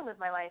way I live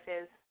my life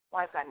is,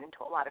 well, I've gotten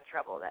into a lot of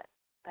trouble that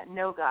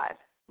no God,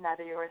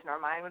 neither yours nor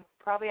mine, would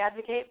probably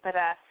advocate, but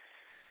I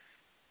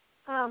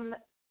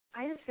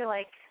just feel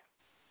like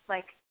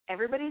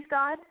everybody's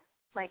God,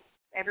 like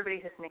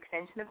everybody's just an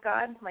extension of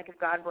God. Like if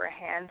God were a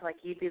hand, like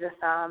you'd be the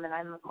thumb and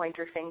I'm the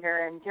pointer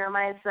finger and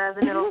Jeremiah's the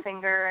middle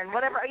finger and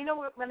whatever. You know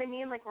what I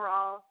mean? Like we're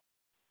all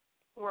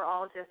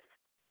just,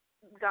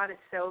 God is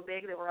so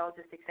big that we're all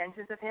just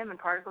extensions of him and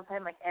particles of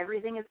him. Like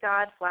everything is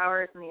God,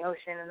 flowers and the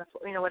ocean and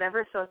the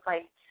whatever. So it's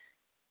like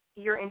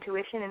your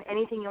intuition and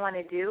anything you want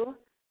to do,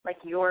 like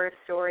your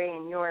story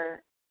and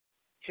your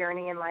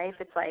journey in life,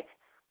 it's like,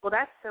 well,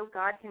 that's so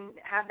God can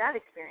have that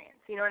experience.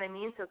 You know what I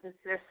mean? So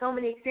there's so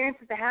many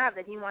experiences to have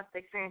that he wants to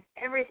experience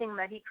everything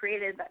that he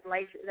created, that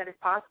life that is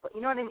possible.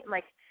 You know what I mean?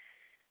 Like,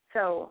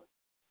 so,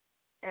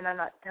 and I'm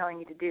not telling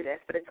you to do this,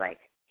 but it's like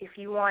if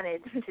you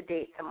wanted to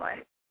date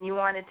someone, you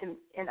wanted to,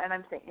 and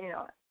I'm saying, you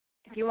know,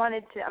 if you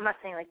wanted to, I'm not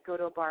saying like go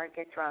to a bar,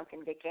 get drunk,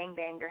 and get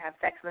gangbanged or have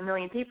sex with a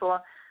million people.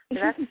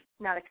 That's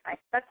not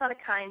a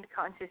kind,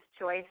 conscious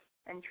choice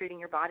and treating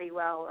your body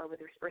well or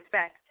with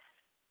respect.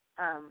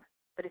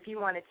 But if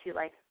you wanted to,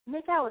 like,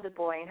 make out with a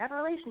boy and have a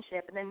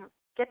relationship and then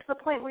get to the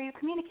point where you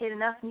communicate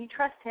enough and you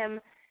trust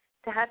him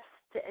to have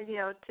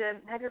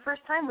your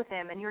first time with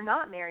him and you're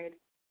not married,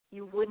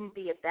 you wouldn't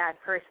be a bad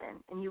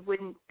person and you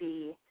wouldn't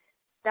be,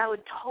 that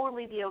would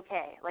totally be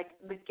okay. Like,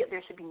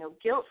 there should be no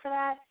guilt for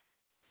that.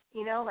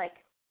 You know, like,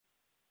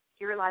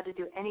 you're allowed to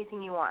do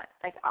anything you want.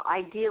 Like,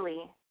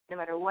 ideally, no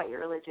matter what your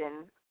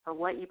religion or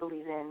what you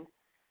believe in,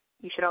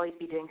 you should always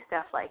be doing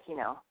stuff like, you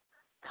know,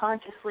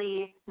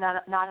 consciously,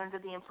 not under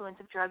the influence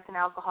of drugs and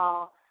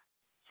alcohol,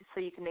 just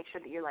so you can make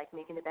sure that you're like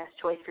making the best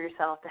choice for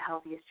yourself, the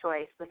healthiest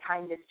choice, the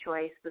kindest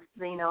choice, the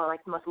like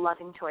the most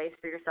loving choice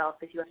for yourself,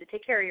 because you have to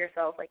take care of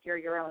yourself like you're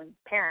your own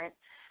parent.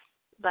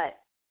 But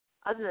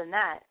other than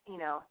that, you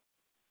know,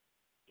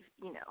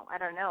 I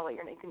don't know.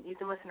 You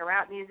can listen to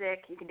rap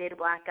music, you can date a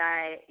black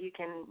guy, you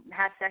can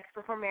have sex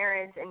before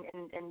marriage,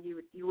 and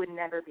you would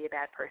never be a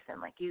bad person.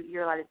 Like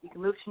you're allowed to, you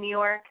can move to New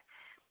York,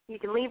 you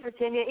can leave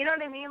Virginia. You know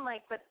what I mean?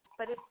 Like,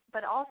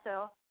 but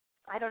also,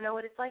 I don't know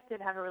what it's like to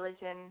have a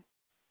religion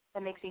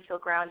that makes me feel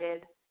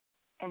grounded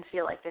and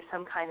feel like there's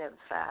some kind of,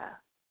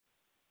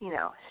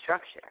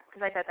 structure.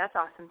 Because I thought that's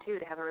awesome too,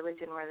 to have a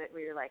religion where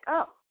you're like,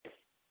 oh,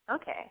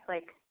 okay,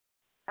 like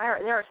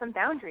there are some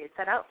boundaries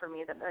set up for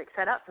me that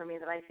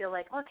I feel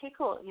like, okay,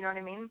 cool. You know what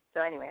I mean?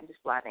 So anyway, I'm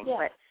just blabbing.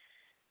 Yeah.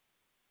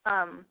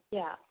 But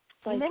yeah,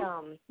 like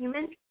you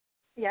mentioned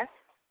yes.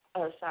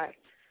 Oh, sorry.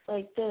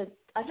 Like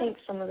I think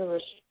some of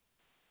the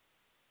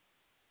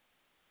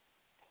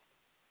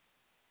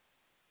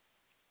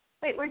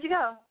Wait, where'd you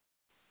go?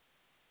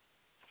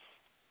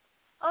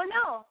 Oh,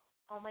 no.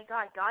 Oh, my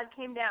God. God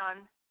came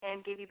down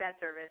and gave you bad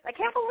service. I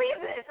can't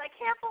believe this.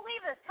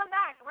 Come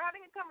back. We're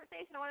having a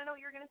conversation. I want to know what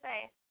you're going to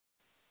say.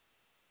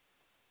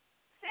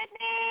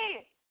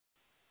 Sydney!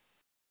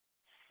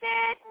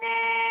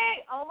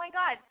 Oh, my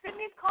God.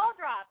 Sydney's call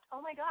dropped.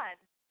 Oh, my God.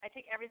 I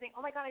take everything.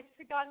 Oh, my God. I just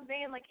forgotten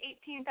Zane like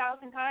 18,000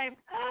 times.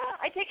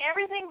 I take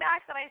everything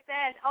back that I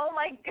said. Oh,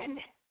 my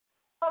goodness.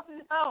 Oh,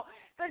 no.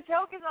 The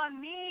joke is on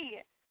me.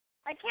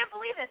 I can't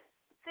believe this.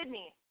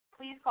 Sydney,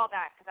 please call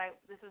back, because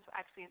this is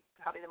actually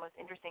probably the most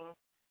interesting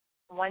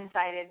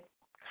one-sided,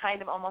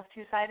 kind of almost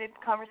two-sided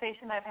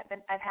conversation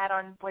I've had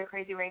on Boy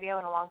Crazy Radio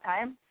in a long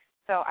time.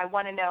 So I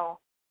want to know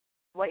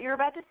what you're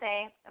about to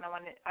say, and I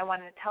want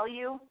to tell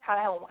you how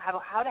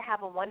to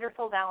have a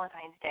wonderful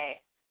Valentine's Day,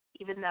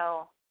 even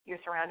though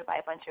you're surrounded by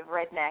a bunch of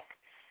redneck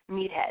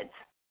meatheads.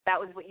 That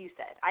was what you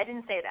said. I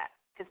didn't say that,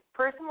 because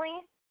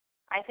personally,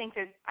 I think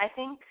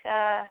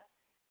that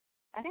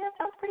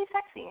sounds pretty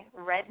sexy.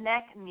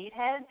 Redneck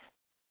meatheads.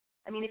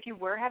 I mean, if you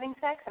were having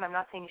sex, and I'm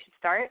not saying you should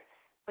start,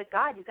 but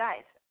God, you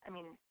guys, I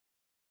mean,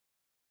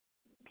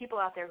 people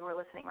out there who are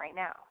listening right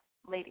now,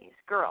 ladies,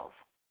 girls,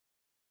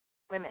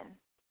 women,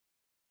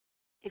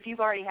 if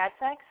you've already had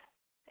sex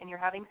and you're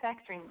having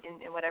sex or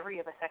in whatever, you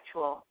have a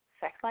sexual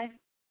sex life,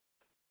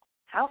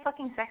 how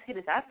fucking sexy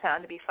does that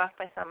sound to be fucked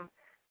by some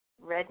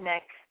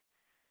redneck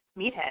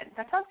meathead?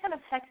 That sounds kind of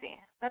sexy.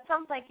 That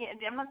sounds like,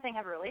 I'm not saying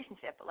have a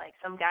relationship, but like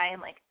some guy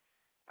in like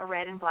a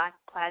red and black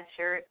plaid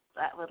shirt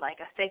with like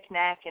a fake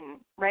neck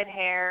and red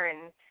hair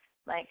and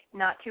like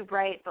not too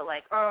bright, but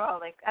like,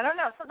 I don't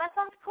know. So that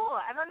sounds cool.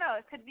 I don't know.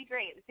 It could be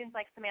great. It seems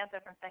like Samantha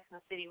from Sex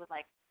and the City would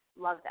like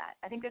love that.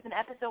 I think there's an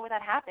episode where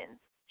that happens.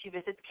 She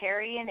visits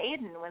Carrie and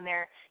Aiden when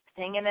they're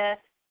staying in a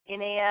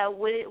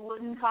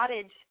wooden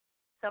cottage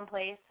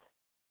someplace,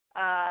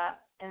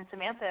 and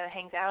Samantha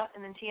hangs out,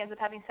 and then she ends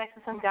up having sex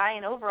with some guy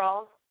in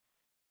overalls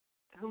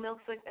who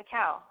milks a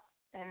cow.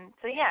 And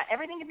so yeah,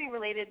 everything can be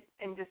related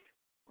and just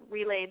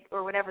relayed,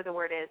 or whatever the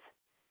word is.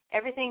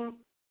 Everything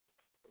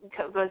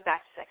goes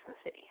back to Sex and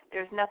the City.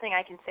 There's nothing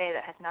I can say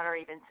that has not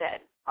already been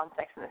said on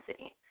Sex and the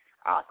City.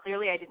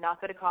 Clearly, I did not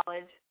go to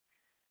college.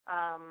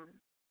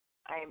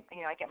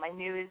 I get my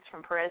news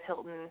from Perez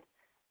Hilton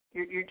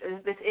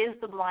This is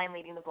the blind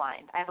leading the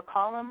blind. I have a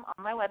column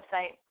on my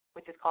website,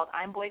 which is called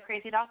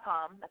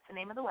I'mBoyCrazy.com. That's the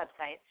name of the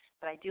website.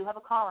 But I do have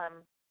a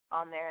column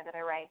on there that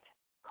I write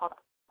called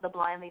The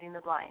Blind Leading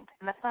the Blind.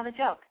 And that's not a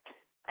joke.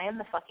 I am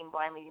the fucking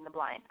blind leading the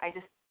blind. I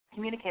just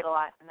communicate a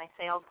lot, and I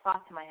say all the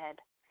thoughts in my head.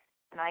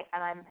 And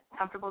I'm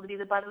comfortable to be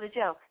the butt of the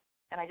joke.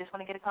 And I just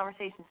want to get a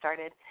conversation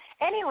started.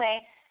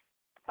 Anyway,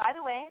 by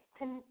the way,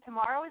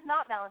 tomorrow is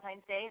not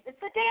Valentine's Day. It's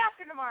the day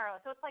after tomorrow.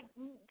 So it's like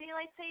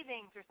daylight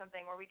savings or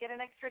something, where we get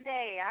an extra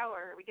day,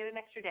 we get an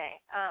extra day.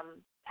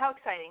 How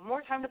exciting.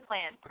 More time to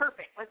plan.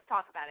 Perfect. Let's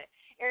talk about it.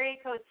 Area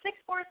code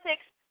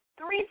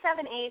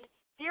 646-378-0649.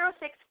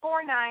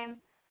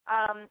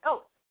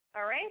 All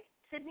right.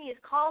 Sydney is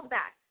called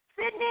back.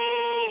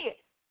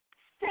 Sydney!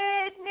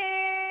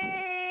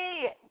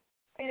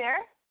 Are you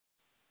there?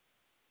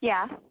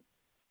 Yeah.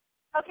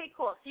 Okay,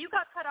 cool. So you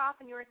got cut off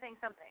and you were saying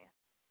something.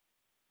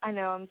 I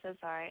know, I'm so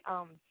sorry.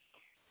 Oh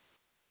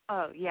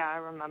yeah, I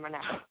remember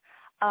now.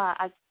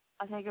 I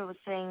think I was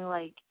saying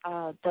like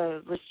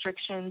the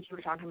restrictions, you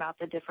were talking about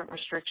the different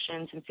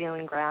restrictions and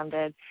feeling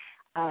grounded.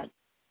 I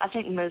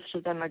think most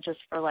of them are just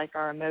for like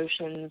our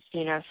emotions,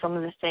 you know, some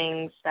of the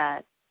things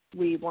that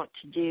we want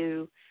to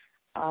do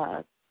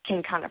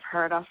can kind of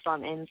hurt us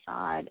on the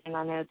inside, and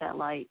I know that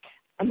like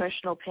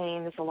emotional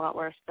pain is a lot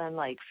worse than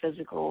like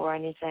physical or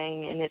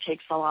anything, and it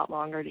takes a lot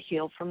longer to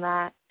heal from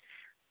that.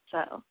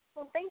 So.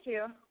 Well, thank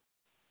you.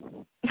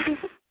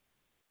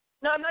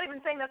 No, I'm not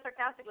even saying that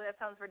sarcastically. That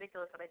sounds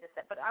ridiculous what I just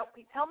said. But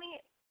tell me,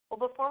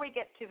 before we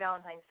get to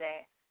Valentine's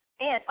Day,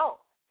 and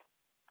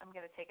I'm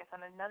going to take us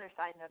on another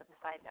side note of the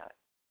side note.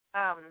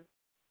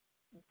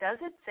 Does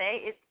it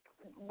say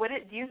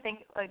do you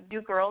think, like,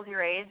 do girls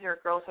your age or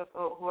girls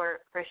who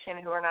are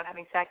Christian who are not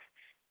having sex,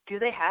 do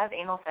they have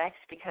anal sex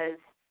because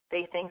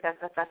they think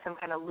that's some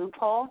kind of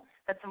loophole?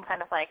 That's some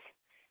kind of like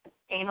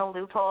anal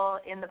loophole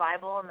in the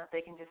Bible, and that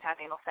they can just have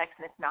anal sex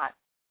and it's not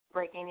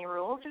breaking any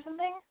rules or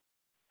something?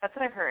 That's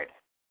what I've heard.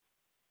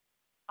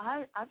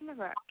 I've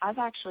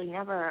actually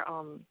never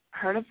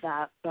heard of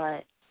that,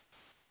 but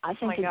I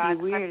think it'd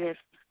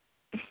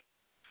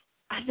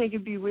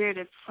be weird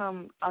if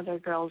some other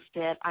girls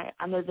did. I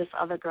know this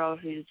other girl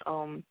who's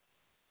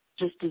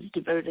just as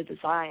devoted as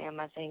I am,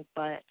 I think,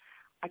 but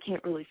I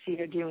can't really see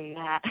her doing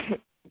that.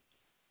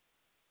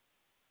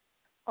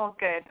 Oh,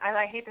 good.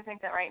 I hate to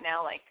think that right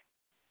now, like,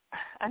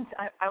 I'm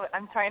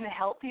trying to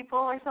help people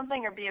or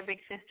something, or be a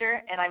big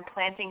sister, and I'm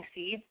planting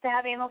seeds to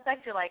have anal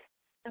sex. You're like,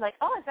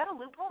 oh, is that a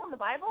loophole in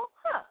the Bible?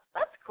 Huh,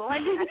 that's cool.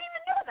 I didn't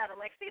even know that,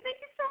 Alexi. Thank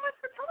you so much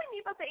for telling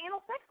me about the anal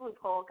sex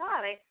loophole.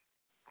 God,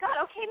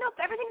 okay, no,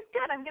 everything's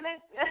good. I'm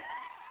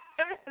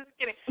just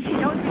kidding.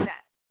 Don't do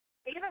that.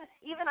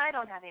 Even I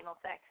don't have anal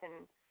sex,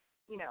 and,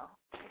 you know,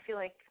 I feel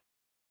like,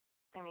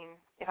 I mean,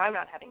 if I'm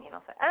not having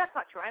anal sex, and that's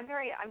not true. I'm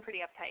pretty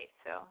uptight,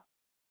 so.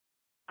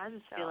 I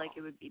just feel like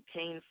it would be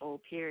painful,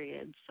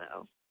 period,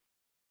 so.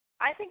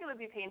 I think it would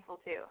be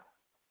painful, too.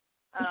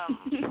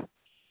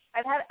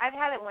 I've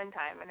had it one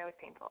time, and it was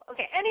painful.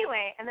 Okay,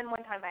 anyway, and then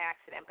one time by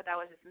accident, but that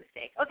was just a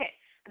mistake. Okay,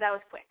 but that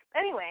was quick.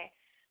 Anyway,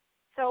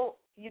 so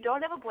you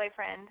don't have a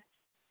boyfriend,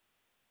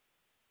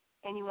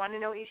 and you want to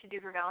know what you should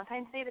do for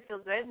Valentine's Day to feel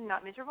good and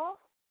not miserable?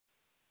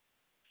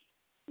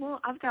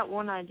 Well, I've got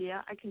one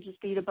idea. I can just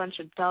eat a bunch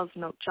of Dove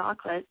milk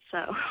chocolate,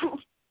 so.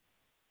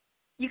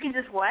 You can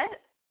just what?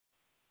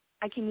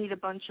 I can eat a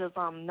bunch of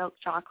milk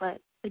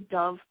chocolate, the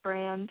Dove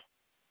brand.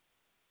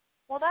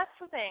 Well, that's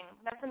the thing.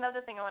 That's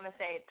another thing I want to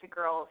say to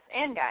girls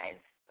and guys,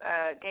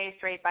 gay,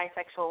 straight,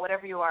 bisexual,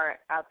 whatever you are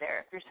out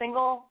there. If you're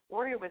single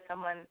or you're with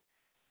someone,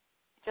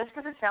 just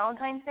because it's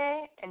Valentine's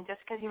Day and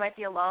just because you might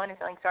be alone and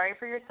feeling sorry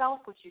for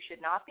yourself, which you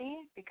should not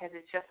be because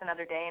it's just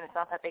another day and it's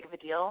not that big of a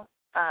deal,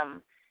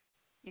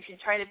 you should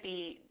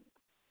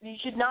you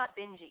should not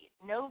binge eat.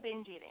 No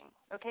binge eating,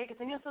 okay? Because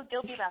then you'll feel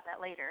guilty about that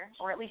later,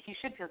 or at least you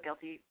should feel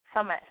guilty,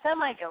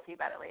 semi-guilty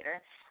about it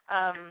later.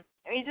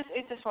 It's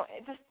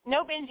just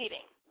no binge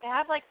eating.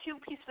 Have like 2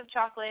 pieces of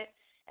chocolate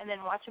and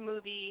then watch a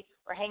movie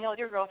or hang out with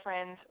your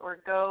girlfriends or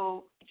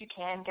go, if you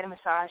can, get a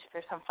massage if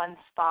there's some fun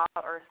spa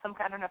or some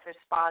kind. I don't know if there's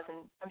spas,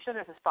 and I'm sure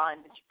there's a spa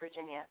in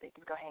Virginia that you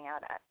can go hang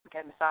out at and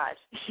get a massage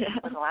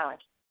with allowance,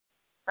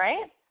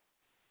 right?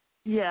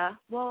 Yeah.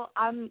 Well,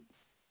 I'm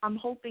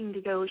hoping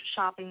to go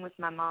shopping with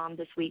my mom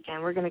this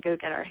weekend. We're going to go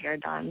get our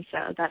hair done,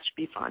 so that should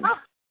be fun.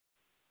 Oh,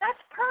 that's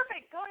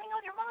perfect. Go hang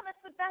out with your mom.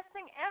 That's the best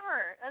thing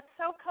ever. That's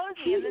so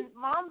cozy. And then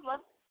moms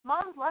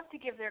love to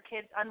give their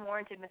kids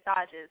unwarranted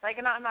massages. Like,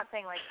 I'm not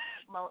saying, like,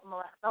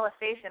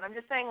 molestation. I'm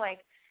just saying,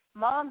 like,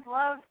 moms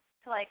love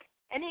to, like,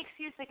 any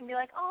excuse they can be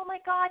like, oh, my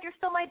God, you're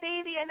still my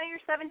baby. I know you're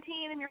 17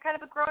 and you're kind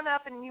of a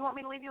grown-up and you want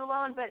me to leave you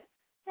alone, but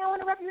I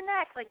want to rub your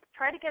neck. Like,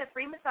 try to get a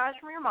free massage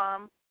from your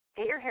mom,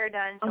 get your hair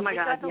done. Oh, my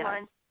God, yeah.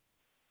 Lunch.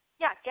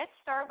 Yeah, get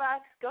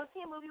Starbucks, go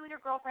see a movie with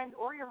your girlfriend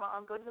or your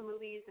mom, go to the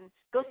movies, and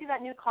go see that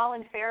new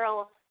Colin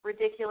Farrell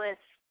ridiculous,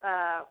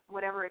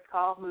 whatever it's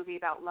called, movie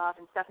about love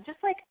and stuff. And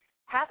just, like,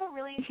 have a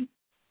really,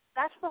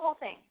 that's the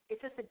whole thing. It's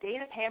just a day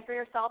to pamper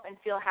yourself and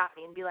feel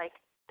happy and be like,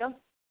 don't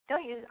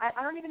use, I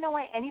don't even know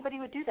why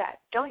anybody would do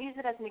that. Don't use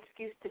it as an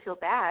excuse to feel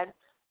bad.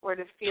 or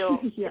to feel.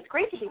 It's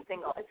great to be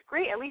single. It's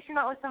great. At least you're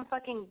not with some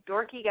fucking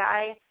dorky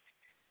guy.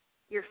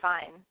 You're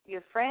fine. You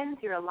have friends.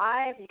 You're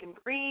alive. You can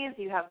breathe.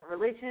 You have a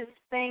religious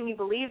thing you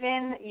believe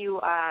in.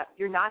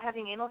 You're not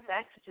having anal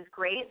sex, which is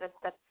great.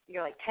 That's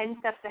you're like 10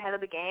 steps ahead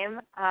of the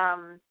game.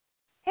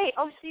 Hey,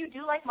 so you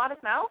do like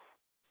Modest Mouse?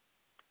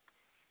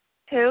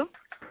 Who?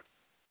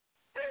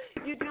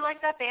 You do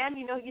like that band?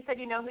 You said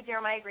you know who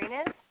Jeremiah Green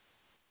is?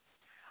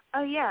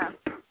 Oh, yeah.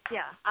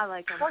 Yeah, I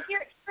like him. Well, here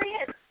he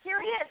is. Here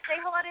he is. Say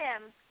hello to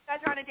him. You guys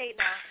are on a date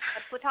now.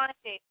 A platonic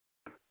date.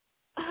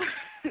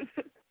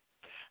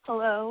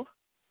 Hello.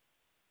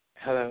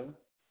 Hello.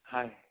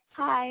 Hi.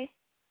 Hi.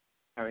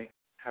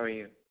 How are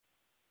you?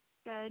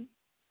 Good.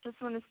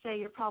 Just want to say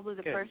you're probably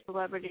the Good. first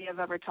celebrity I've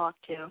ever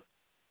talked to.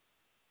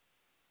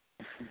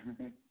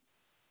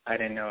 I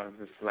didn't know I was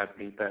a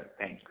celebrity, but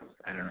thanks.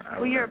 I don't know.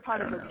 Well, you're a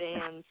part of a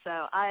band,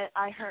 so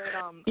I heard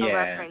a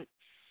reference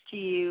to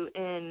you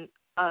in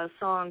a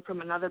song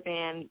from another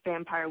band,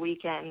 Vampire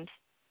Weekend,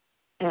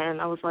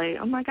 and I was like,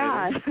 oh my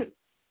God. Really?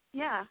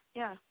 Yeah.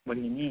 What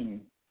do you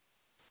mean?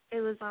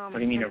 It was What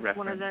do you mean a reference?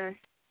 one of their.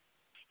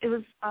 It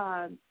was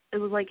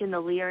like in the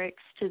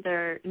lyrics to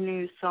their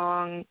new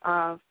song.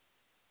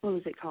 What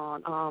was it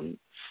called?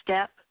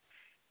 Step.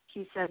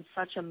 He said,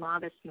 "Such a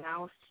modest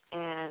mouse,"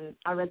 and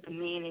I read the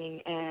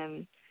meaning,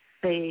 and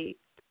they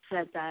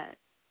said that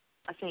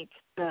I think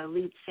the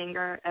lead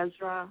singer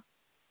Ezra,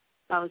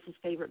 that was his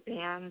favorite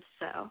band.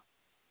 So.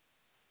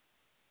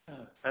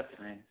 Oh, that's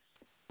nice.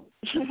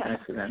 Yeah.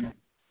 Nice of them.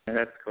 Yeah,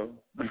 that's cool.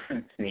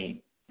 It's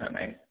neat. Not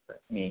nice,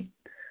 but neat.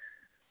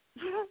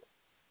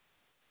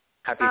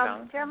 Happy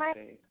Valentine's Jeremiah?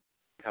 Day.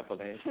 Couple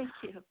days. Thank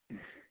you.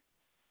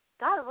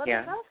 God, that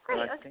was great.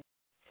 Alexi?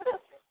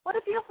 What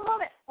a beautiful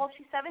moment. Well,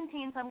 she's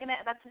 17, so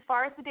that's as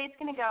far as the date's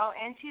gonna go,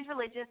 and she's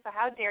religious. So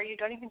how dare you?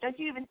 Don't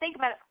you even think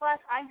about it. Plus,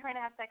 I'm trying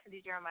to have sex with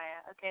you,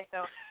 Jeremiah. Okay,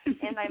 so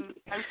and I'm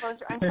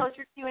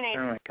closer to you in age.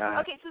 Oh my God.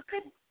 Okay, so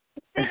Sydney,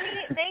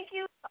 thank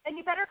you, and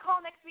you better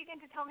call next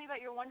weekend to tell me about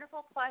your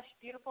wonderful, plush,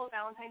 beautiful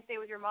Valentine's Day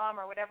with your mom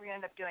or whatever you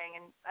end up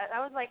doing. And I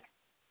was like,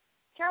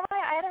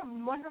 Jeremiah, I had a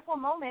wonderful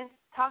moment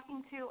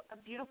talking to a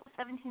beautiful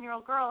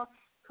 17-year-old girl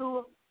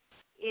who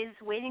is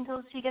waiting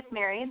till she gets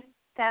married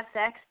to have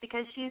sex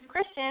because she's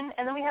Christian,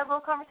 and then we had a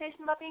little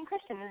conversation about being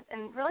Christian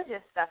and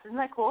religious stuff. Isn't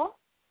that cool?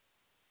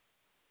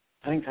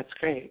 I think that's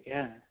great,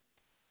 yeah.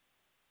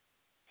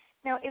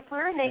 Now, if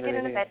we were naked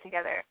in a bed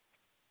together,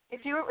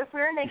 if we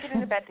were naked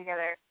in a bed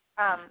together,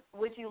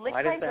 would you lick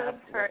my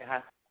boobs first?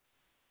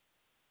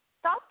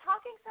 Stop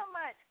talking so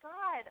much.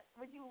 God,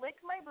 would you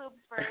lick my boobs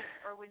first,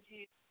 or would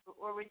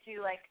you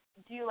like?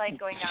 Do you like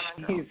going down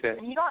on girls? Jesus.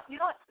 And you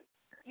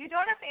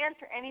don't have to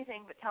answer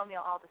anything, but tell me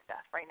all the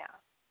stuff right now.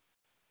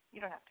 You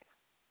don't have to.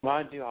 Well,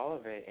 I'd do all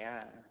of it,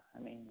 yeah. I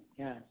mean,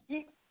 yeah.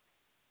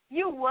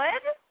 You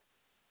would?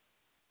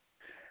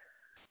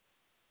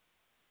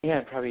 Yeah,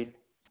 I'd probably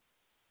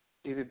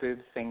do the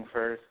boobs thing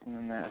first and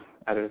then the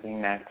other thing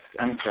next.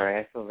 I'm sorry,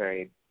 I feel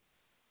very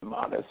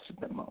modest at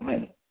the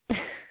moment.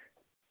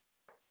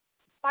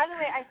 By the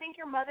way, I think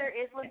your mother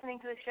is listening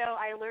to the show.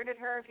 I alerted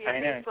her via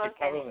Facebook.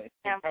 I know,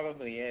 she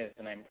probably is,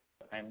 and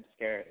I'm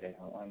scared that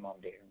my mom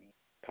dare me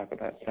talk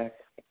about sex.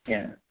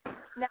 Yeah.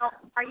 Now,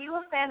 are you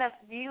a fan of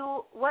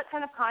what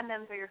kind of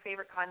condoms are your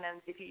favorite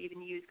condoms if you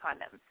even use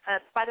condoms?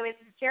 By the way,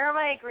 this is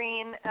Jeremiah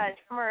Green,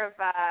 drummer of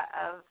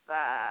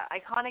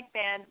iconic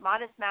band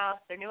Modest Mouse.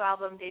 Their new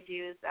album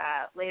debuts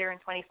later in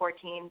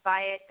 2014.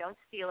 Buy it, don't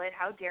steal it.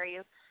 How dare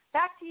you?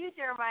 Back to you,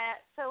 Jeremiah.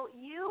 So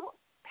you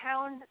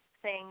pound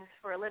things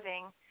for a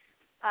living.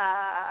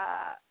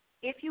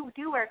 If you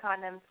do wear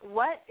condoms,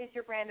 what is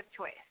your brand of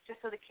choice?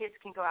 Just so the kids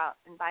can go out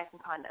and buy some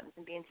condoms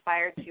and be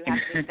inspired to have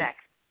good sex.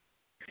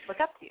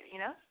 Look up to you, you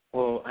know?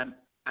 Well,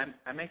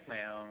 I make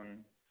my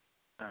own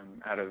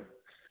out of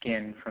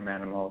skin from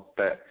animals,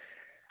 but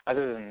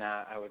other than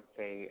that, I would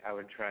say I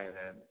would try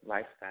the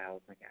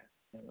lifestyles, I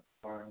guess.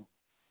 Or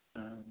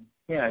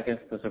yeah, I guess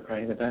those are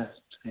probably the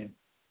best.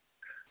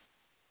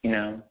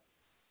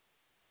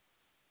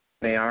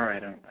 They are.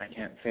 I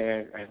can't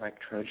say I like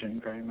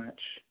Trojan very much.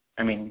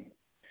 I mean,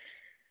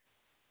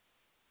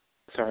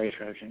 sorry,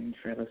 Trojan,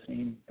 if you're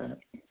listening, but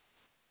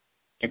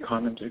your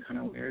condoms are kind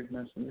of weird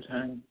most of the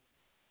time.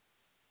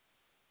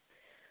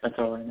 That's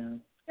all I know.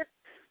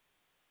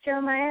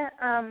 Jeremiah,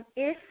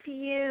 if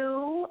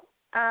you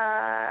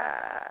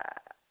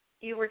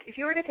were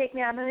to take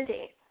me out on a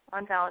date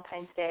on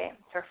Valentine's Day,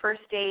 it's our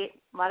first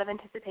date, a lot of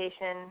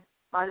anticipation,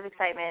 a lot of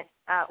excitement,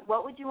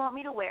 what would you want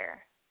me to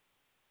wear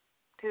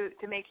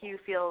to make you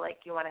feel like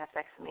you want to have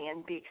sex with me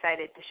and be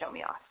excited to show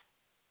me off?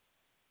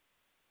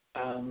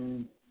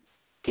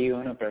 Do you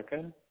own a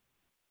burqa?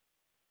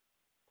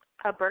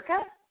 A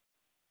burqa?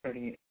 Or do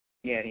you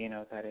know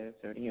what that is,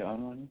 or do you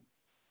own one?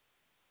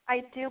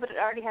 I do, but it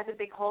already has a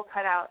big hole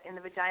cut out in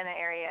the vagina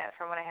area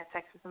from when I had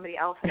sex with somebody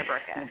else in a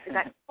burqa. Is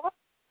that cool?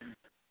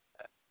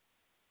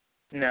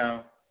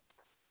 No.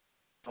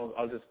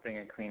 I'll just bring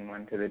a clean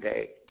one to the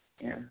date.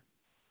 Yeah.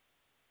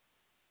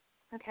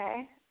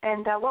 Okay.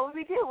 And what would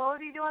we do? What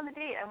would we do on the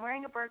date? I'm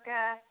wearing a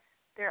burqa.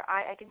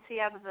 I can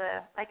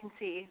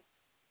see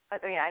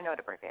yeah, I know what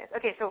a birthday is.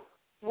 Okay, so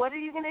what are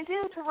you going to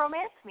do to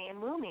romance me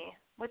and woo me?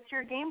 What's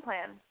your game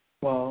plan?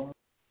 Well,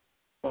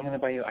 I'm going to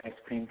buy you ice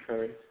cream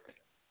first,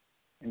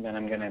 and then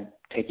I'm going to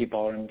take you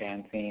ballroom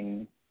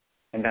dancing,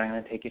 and then I'm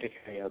going to take you to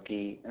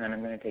karaoke, and then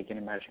I'm going to take you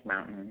to Magic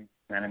Mountain, and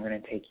then I'm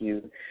going to take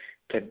you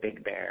to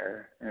Big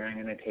Bear, and then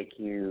I'm going to take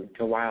you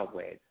to Wild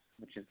Waves,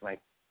 which is like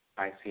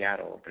by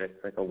Seattle, but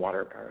it's like a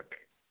water park.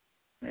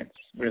 And it's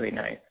really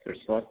nice. There's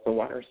lots of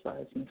water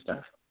slides and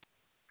stuff.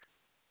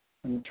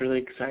 And it's really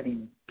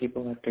exciting.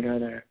 People have to go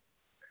there.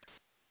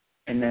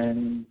 And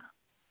then,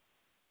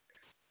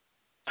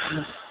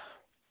 I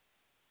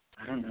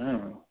don't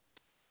know.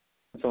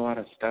 It's a lot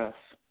of stuff.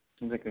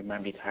 Seems like we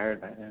might be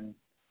tired by then.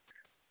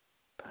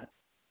 But,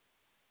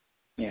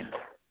 yeah.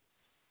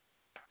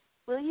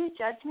 Will you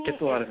judge me?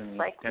 It's a lot of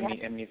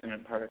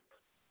amusement parks.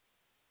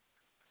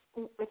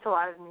 It's a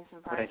lot of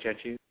amusement parks. Would I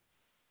judge you?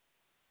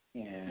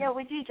 Yeah. Yeah,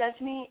 would you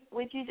judge me?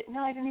 No,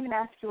 I didn't even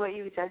ask you what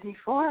you would judge me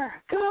for.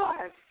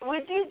 God.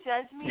 Would you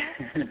judge me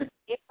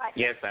if I...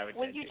 Yes, I would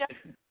judge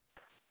you.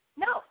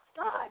 No,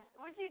 God.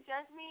 Would you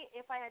judge me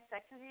if I had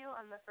sex with you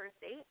on the first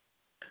date?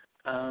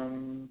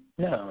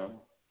 No.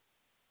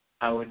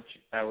 I would,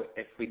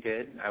 if we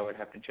did, I would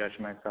have to judge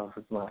myself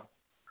as well.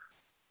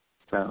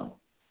 So,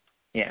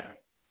 yeah.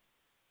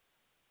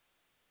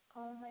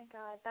 Oh, my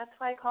God. That's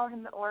why I call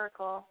him the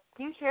Oracle.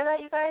 Do you hear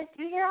that, you guys?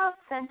 Do you hear how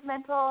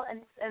sentimental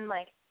and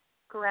like,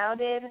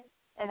 grounded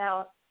and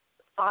how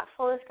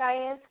thoughtful this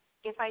guy is?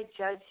 If I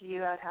judge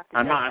you, I would have to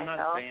judge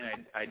myself.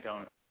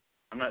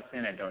 I'm not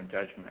saying I don't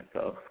judge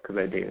myself, because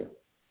I do.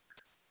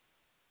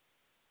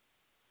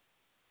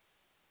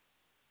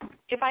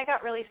 If I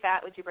got really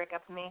fat, would you break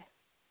up with me?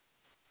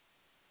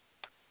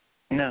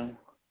 No.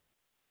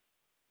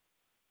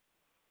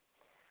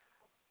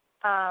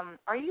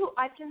 Are you?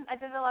 I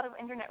did a lot of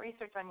internet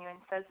research on you, and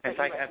says that if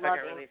I got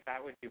really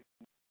fat, would you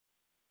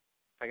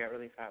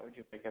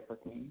break up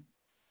with me?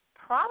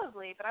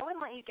 Probably, but I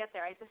wouldn't let you get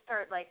there. I'd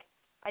start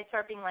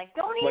being like,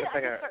 don't eat.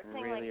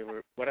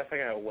 What if I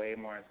got way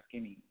more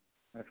skinny?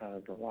 What if I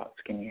was a lot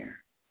skinnier?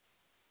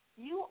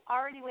 You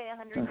already weigh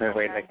 199 I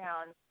weighed like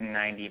pounds.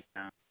 90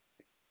 pounds.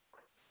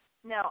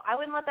 No, I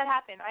wouldn't let that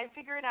happen. I'd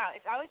figure it out.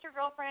 If I was your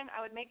girlfriend,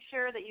 I would make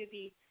sure that you'd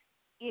be,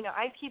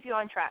 I'd keep you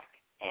on track.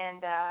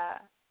 And,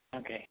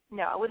 okay.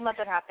 No, I wouldn't let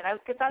that happen.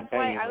 Because that's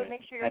why I would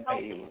make sure you're healthy.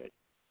 I bet you would.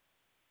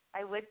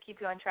 I would keep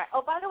you on track.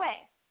 Oh, by the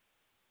way,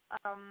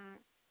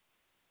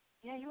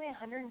 you weigh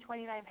 129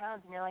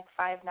 pounds, and you're like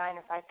 5'9"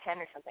 or 5'10"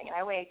 or something, and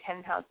I weigh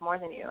 10 pounds more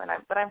than you,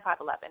 but I'm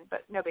 5'11",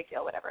 but no big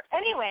deal, whatever.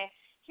 Anyway,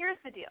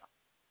 here's the deal.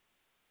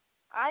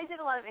 I did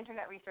a lot of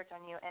internet research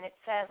on you, and it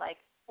said,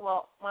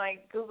 when I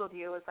Googled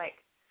you, it was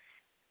like,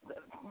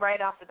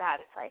 right off the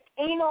bat, it's like,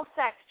 anal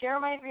sex.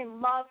 Jeremiah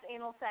Green loves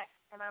anal sex.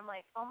 And I'm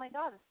like, oh, my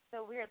God, it's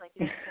so weird.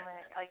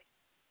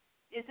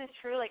 Is this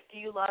true? Do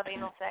you love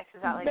anal sex?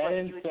 Is that what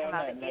you would come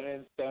out and That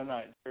is so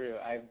not true.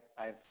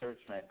 I've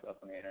searched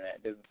myself on the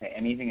internet. It doesn't say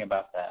anything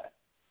about that.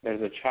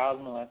 There's a child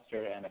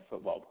molester and a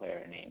football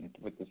player named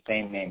with the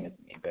same name as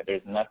me, but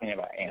there's nothing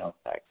about anal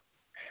sex.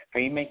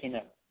 Are you making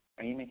rumors?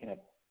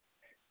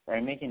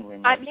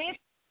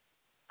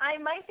 I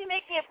might be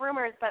making up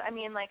rumors, but I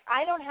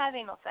don't have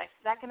anal sex.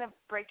 Is that going to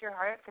break your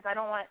heart? Because I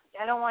don't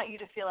want you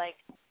to feel like,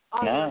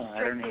 oh, no,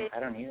 I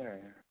don't either.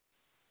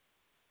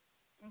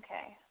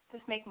 Okay.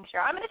 Just making sure.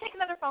 I'm going to take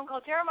another phone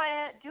call.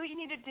 Jeremiah, do what you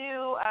need to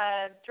do.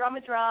 Drum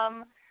a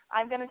drum.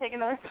 I'm going to take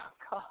another phone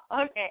call.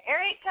 Okay.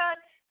 Area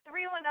code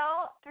 310.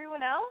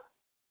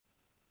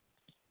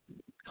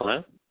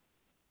 Hello?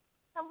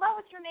 Hello.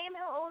 What's your name?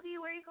 How old are you?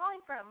 Where are you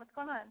calling from? What's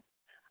going on?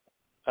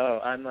 Oh,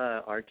 I'm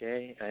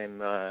RJ. I'm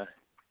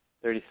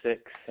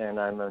 36, and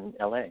I'm in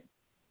LA.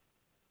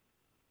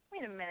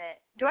 Wait a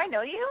minute. Do I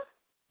know you?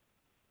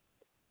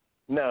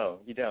 No,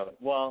 you don't.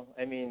 Well,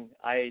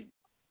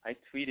 I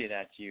tweeted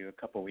at you a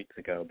couple weeks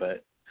ago,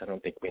 but I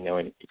don't think we know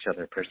each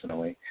other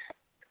personally.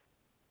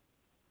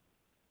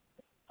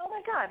 Oh,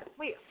 my God.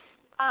 Wait.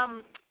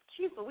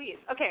 Jeez Louise.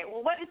 Okay,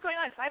 well, what is going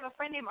on? So I have a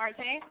friend named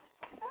RJ.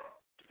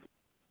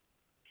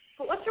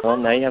 But what's your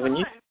problem? Now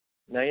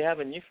you have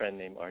a new friend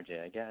named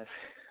RJ, I guess.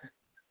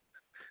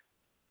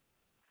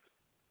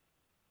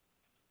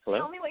 Hello?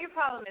 Tell me what your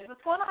problem is.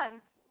 What's going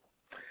on?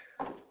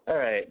 All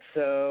right.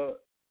 So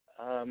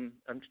I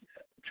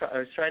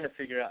was trying to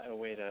figure out a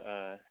way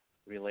to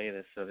relay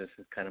this, so this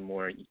is kind of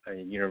more a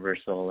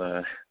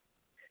universal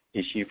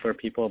issue for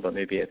people, but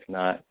maybe it's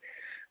not.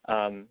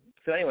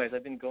 So anyways,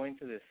 I've been going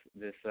to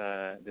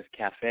this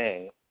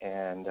cafe,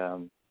 and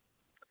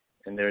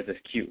there's this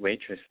cute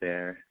waitress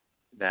there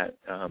that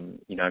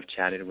I've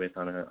chatted with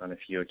on a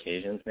few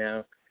occasions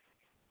now,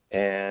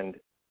 and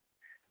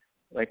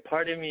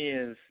part of me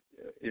is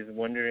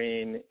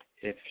wondering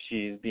if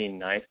she's being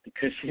nice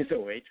because she's a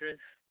waitress,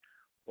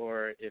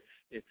 or if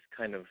it's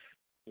kind of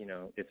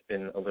it's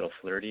been a little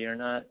flirty or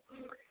not.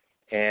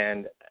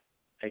 And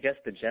I guess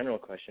the general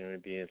question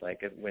would be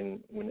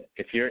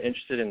if you're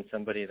interested in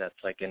somebody that's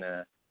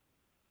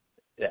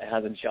that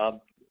has a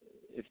job,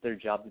 it's their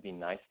job to be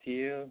nice to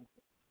you,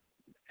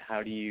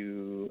 how do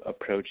you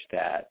approach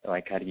that?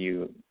 How do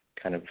you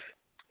kind of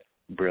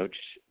broach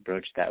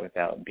that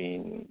without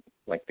being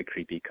like the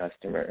creepy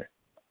customer.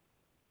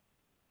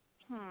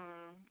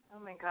 Oh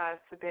my God,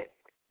 it's a bit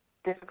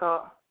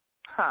difficult.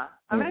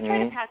 I'm going to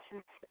try to patch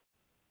in.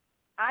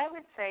 I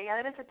would say,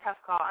 yeah, that is a tough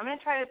call. I'm going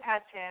to try to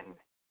patch in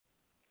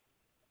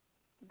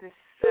this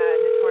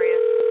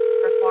notorious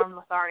Reformed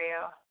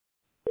Lothario.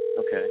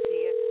 Okay.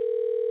 See if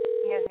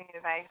he has any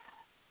advice.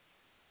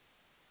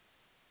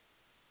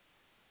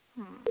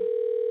 Do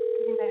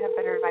you think they have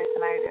better advice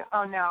than I do?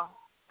 Oh, no.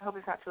 I hope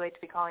it's not too late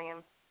to be calling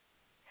him.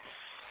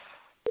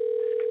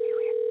 This could be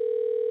weird.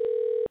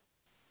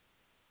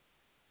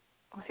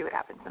 We'll see what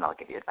happens, and I'll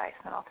give you advice,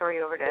 and I'll throw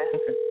you over to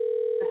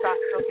the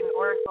soft-spoken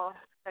oracle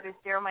that is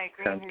Jeremiah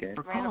Green.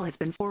 Your call has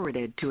been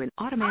forwarded to an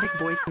automatic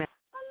voice message.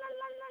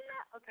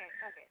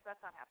 Okay, so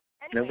that's not happening.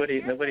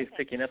 Anyway, nobody's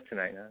picking up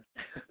tonight, huh?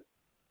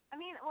 I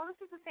mean, well, this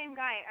is the same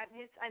guy.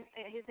 His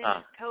name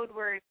is code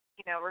word,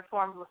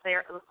 Reformed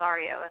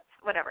Lothario. It's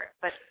whatever,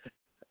 but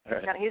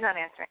right. He's not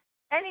answering.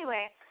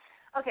 Anyway,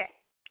 okay,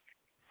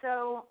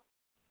 so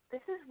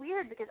this is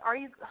weird because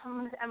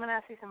I'm going to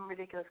ask you some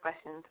ridiculous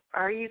questions.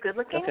 Are you good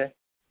looking? Okay.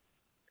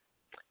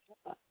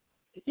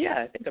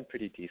 Yeah, I think I'm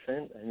pretty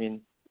decent. I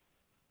mean,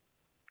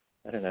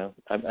 I don't know.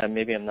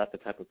 Maybe I'm not the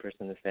type of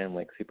person to say I'm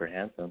like super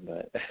handsome,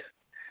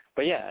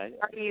 but yeah,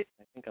 I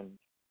think I'm.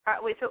 All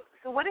right, wait.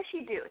 So what does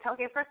she do?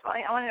 Okay, first of all,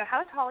 I want to know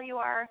how tall you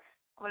are.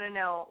 I want to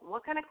know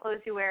what kind of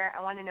clothes you wear.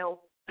 I want to know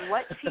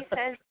what she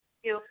says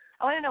to you.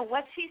 I want to know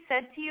what she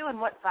said to you and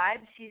what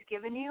vibes she's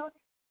given you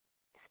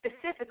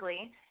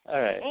specifically.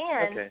 All right.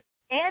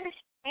 And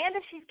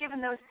if she's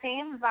given those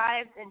same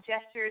vibes and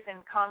gestures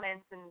and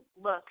comments and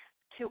looks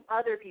to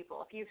other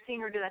people, if you've seen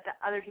her do that to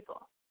other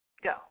people,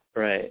 go.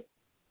 Right.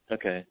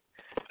 Okay.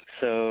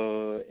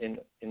 So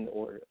in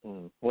order,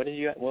 what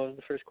was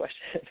the first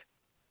question?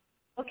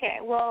 Okay.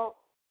 Well,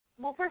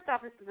 first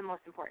off, this is the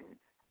most important.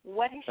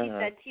 What has she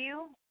said to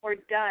you or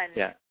done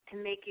to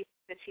make you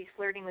think that she's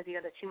flirting with you,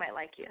 that she might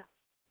like you?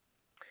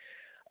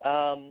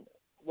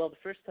 Well, the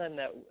first time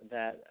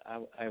that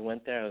I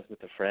went there, I was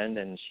with a friend,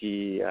 and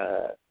she.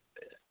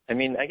 I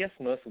mean, I guess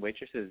most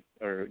waitresses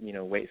or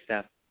wait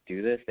staff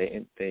do this.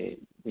 They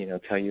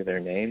tell you their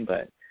name,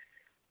 but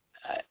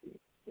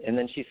and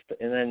then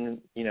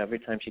every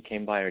time she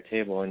came by our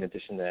table, in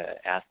addition to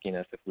asking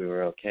us if we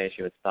were okay,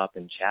 she would stop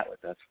and chat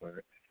with us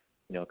for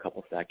a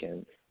couple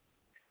seconds,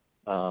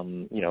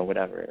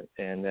 whatever.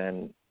 And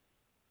then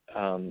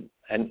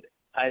and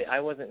I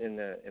wasn't in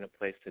a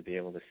place to be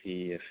able to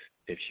see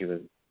if she was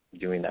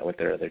doing that with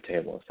their other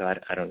table, so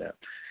I don't know.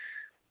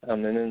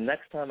 And then the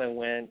next time I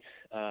went,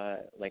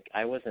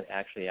 I wasn't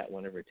actually at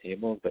one of her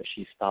tables, but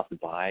she stopped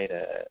by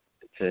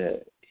to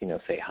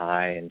say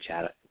hi and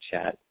chat.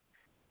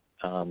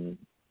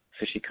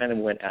 So she kind of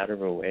went out of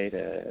her way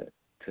to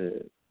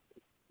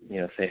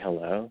say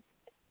hello.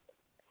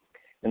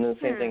 And then the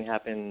same thing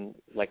happened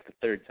the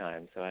third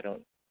time. So I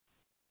don't.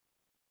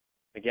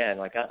 Again,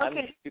 I'm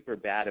super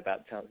bad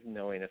about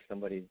knowing if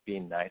somebody's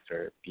being nice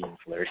or being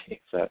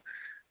flirty. So.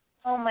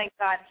 Oh, my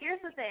God. Here's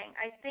the thing.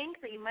 I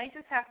think that you might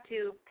just have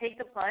to take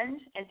the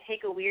plunge and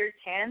take a weird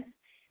chance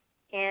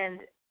and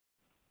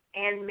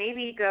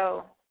maybe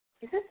go,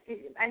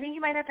 I think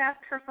you might have to ask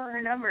her for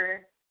her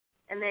number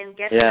and then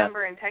get the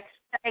number and text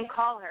and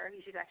call her.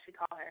 You should actually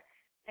call her.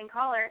 And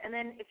call her, and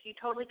then if you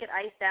totally get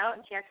iced out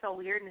and she acts all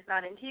weird and is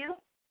not into you,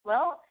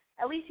 well,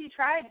 at least you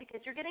tried,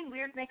 because you're getting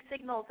weird mixed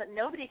signals that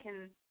nobody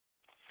can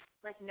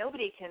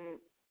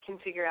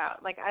figure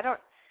out.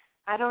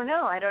 I don't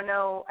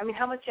know. I mean,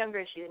 how much younger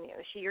is she than you?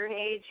 Is she your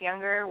age,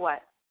 younger,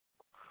 what?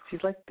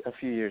 She's a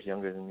few years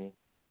younger than me.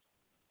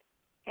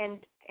 And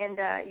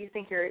you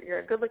think you're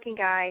a good-looking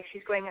guy.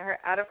 She's going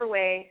out of her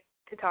way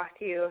to talk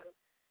to you.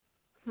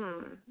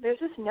 There's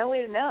just no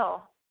way to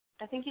know.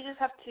 I think you just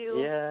have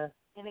to. Yeah.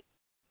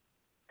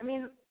 I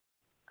mean,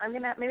 I'm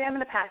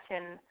gonna patch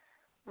in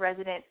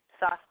resident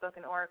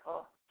soft-spoken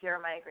oracle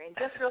Jeremiah Green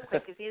just real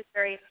quick, because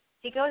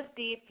he goes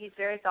deep. He's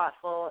very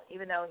thoughtful,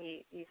 even though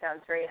he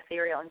sounds very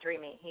ethereal and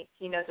dreamy.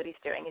 He knows what he's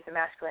doing. He's a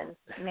masculine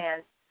man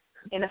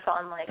in a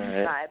fawn-like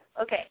vibe.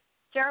 Okay,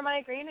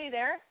 Jeremiah Green, are you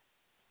there?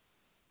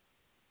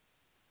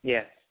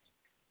 Yes.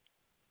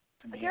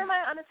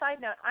 Jeremiah, on a side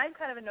note, I'm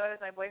kind of annoyed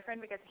with my boyfriend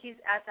because he's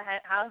at the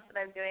house that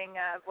I'm doing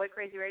Boy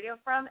Crazy Radio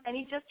from, and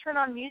he just turned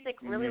on music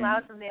really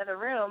loud from the other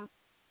room.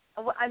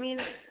 I mean,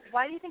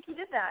 why do you think he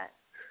did that?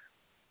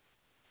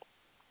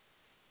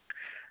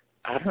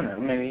 I don't know.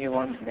 Maybe he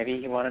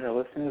wanted to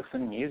listen to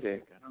some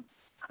music.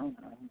 I don't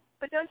know.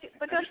 But don't you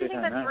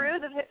think that's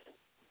rude?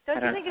 Don't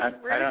you think it's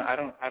rude? I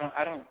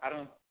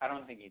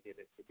don't think he did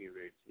it to be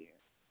rude to you.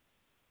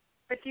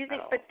 But do you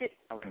think?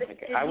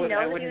 I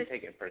wouldn't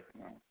take it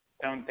personal.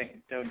 Don't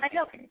take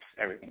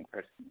everything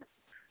personal.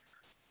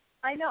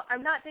 I know.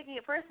 I'm not taking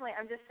it personally.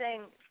 I'm just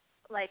saying,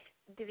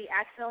 did he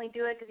accidentally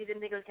do it because he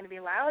didn't think it was going to be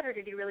loud, or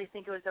did he really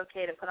think it was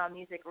okay to put on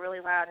music really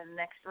loud in the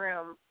next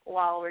room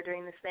while we're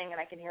doing this thing and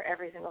I can hear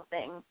every single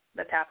thing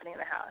that's happening in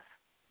the house?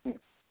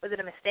 Was it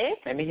a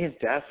mistake? Maybe he's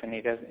deaf and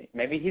he doesn't.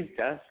 Maybe he's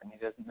deaf and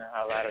he doesn't know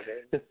how loud it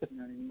is. You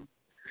know what I mean?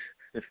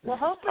 Well,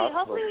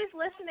 hopefully he's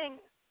listening.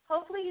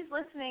 hopefully he's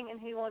listening and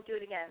he won't do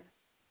it again.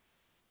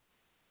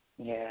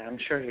 Yeah, I'm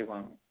sure he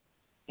won't.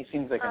 He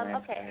seems like a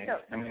nice guy. So,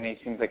 I mean, he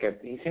seems like a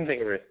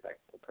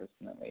respectful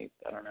person at least.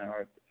 I don't know,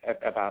 or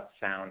about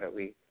sound at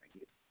least.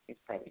 He's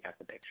probably got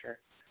the picture.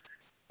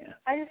 Yeah.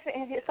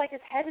 It's like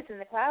his head is in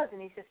the clouds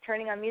and he's just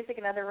turning on music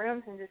in other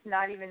rooms and just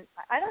not even.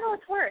 I don't know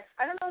what's worse.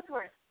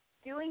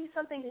 Doing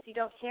something because you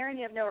don't care and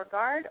you have no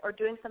regard, or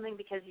doing something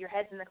because your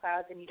head's in the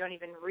clouds and you don't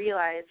even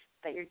realize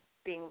that you're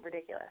being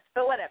ridiculous.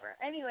 But whatever.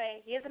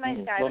 Anyway, he is a nice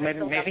guy. Well,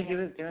 maybe he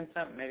was doing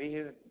something. Maybe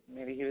he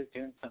was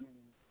doing something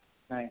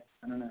nice.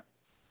 I don't know.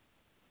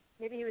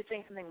 Maybe he was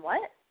doing something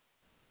what?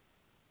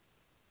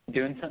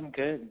 Doing something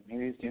good.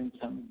 Maybe he was doing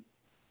something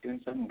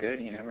good.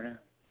 You never know.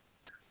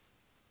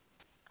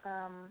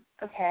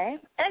 Okay.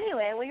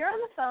 Anyway, well, you're on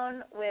the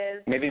phone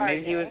with Maybe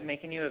RJ. he was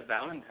making you a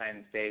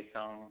Valentine's Day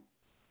song.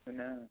 Who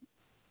knows?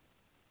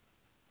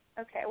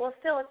 Okay. Well,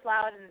 still, it's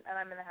loud, and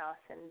I'm in the house,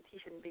 and he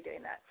shouldn't be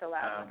doing that so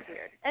loud. It's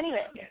weird.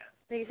 Anyway. Yeah.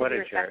 Maybe What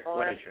a jerk.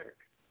 What a jerk.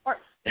 Or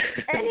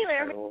anyway,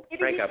 we'll maybe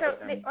break he's up so.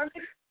 with him. Or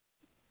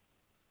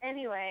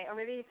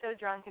maybe he's so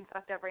drunk and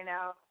fucked up right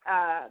now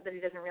that he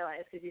doesn't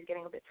realize because he's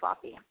getting a bit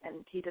sloppy,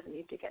 and he doesn't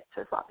need to get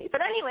so sloppy.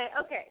 But anyway,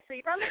 okay, so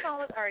you're on the phone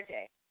with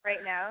RJ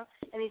right now,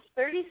 and he's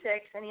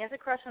 36, and he has a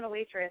crush on a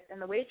waitress, and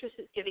the waitress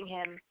is giving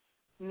him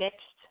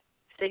mixed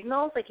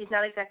signals. Like, he's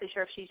not exactly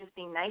sure if she's just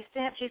being nice to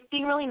him. She's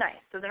being really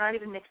nice, so they're not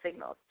even mixed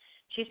signals.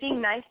 She's being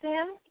nice to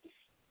him,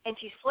 and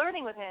she's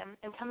flirting with him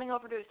and coming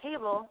over to his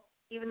table,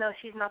 even though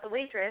she's not the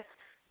waitress.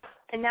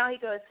 And now he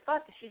goes,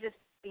 fuck, is she just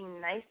being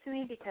nice to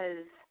me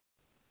because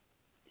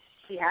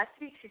she has to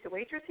be, she's a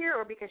waitress here,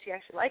 or because she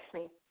actually likes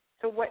me?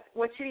 So what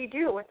should he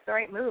do? What's the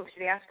right move?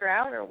 Should he ask her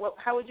out, or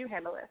how would you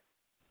handle this?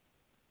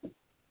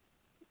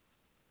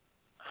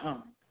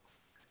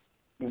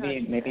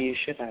 Maybe you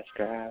should ask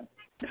her out.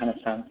 Kind of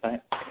sounds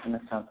like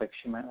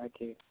she might like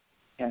you.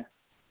 Yeah.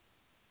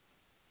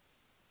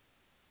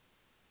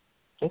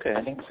 Okay.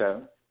 I think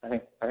so. I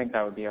think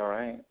that would be all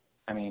right.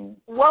 I mean,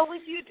 what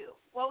would you do?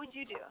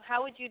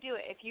 How would you do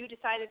it if you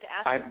decided to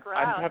ask her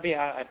out?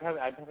 I'd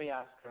probably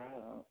ask her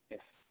out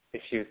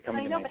if she was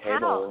coming to my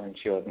table and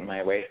she wasn't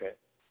my waitress.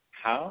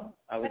 How?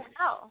 I would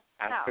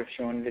ask her if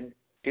she wanted to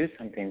do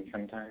something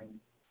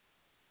sometime,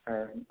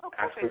 or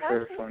ask her for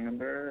her phone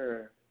number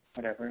or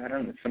whatever. I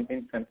don't know,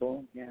 something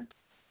simple. Yeah.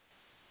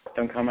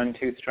 Don't come on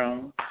too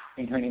strong.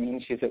 You know what I mean?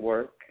 She's at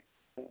work.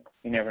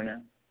 You never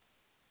know.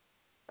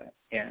 But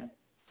yeah.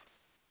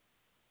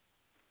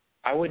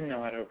 I wouldn't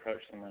know how to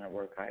approach someone at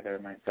work either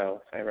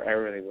myself. I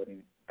really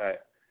wouldn't.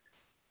 But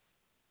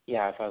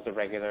yeah, if I was a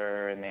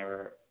regular and they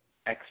were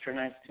extra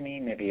nice to me,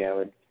 maybe I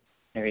would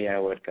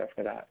go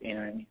for that. You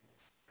know what I mean?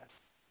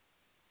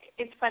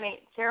 It's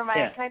funny, Jeremiah.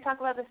 Yeah. Can I talk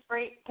about the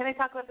story? Can I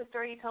talk about the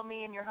story you told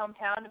me in your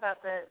hometown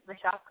about the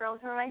shop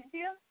girls who were nice to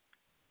you?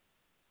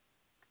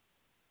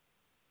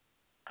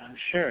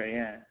 Sure.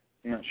 Yeah.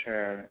 I'm not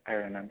sure I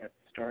remember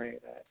the story,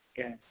 but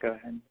yeah, go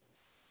ahead.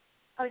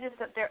 Oh, just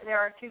that there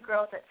are two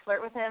girls that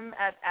flirt with him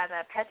at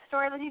a pet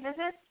store that he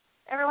visits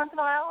every once in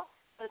a while.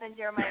 So then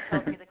Jeremiah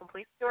tells me the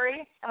complete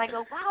story, and I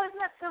go, "Wow, isn't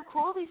that so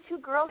cool? These two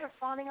girls are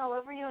fawning all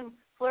over you and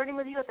flirting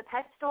with you at the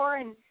pet store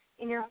and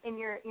in your in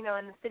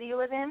the city you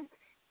live in."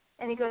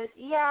 And he goes,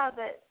 "Yeah,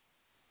 but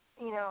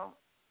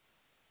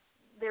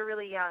they're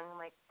really young.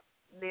 Like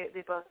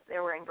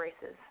they're wearing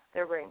braces.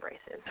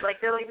 Like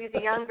they're like these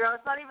young girls.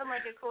 It's not even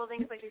like a cool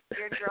thing. It's like these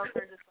weird girls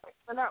are just like,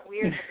 they're not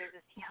weird, but they're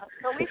just young.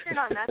 So at least you're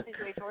not in that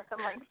situation where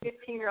some like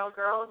 15-year-old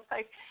girl is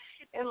like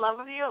in love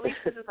with you. At least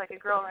this is like a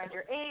girl around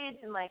your age,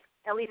 and like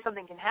at least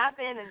something can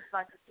happen, and it's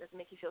not just doesn't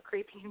make you feel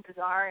creepy and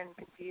bizarre and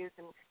confused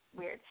and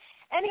weird."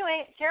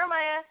 Anyway,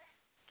 Jeremiah,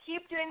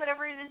 keep doing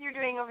whatever it is you're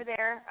doing over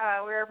there,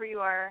 wherever you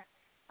are.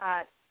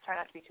 Try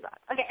not to be too loud.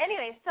 Okay.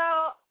 Anyway,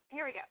 so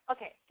here we go.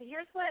 Okay, so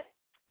here's what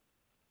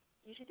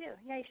you should do.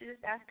 Yeah, you should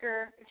just ask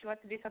her if she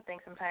wants to do something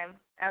sometime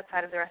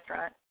outside of the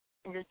restaurant,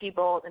 and just be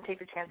bold and take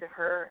the chance of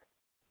her,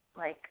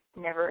 like,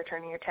 never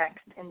returning your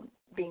text and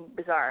being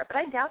bizarre. But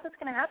I doubt that's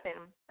going to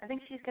happen. I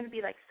think she's going to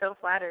be, like, so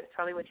flattered. It's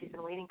probably what she's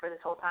been waiting for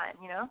this whole time,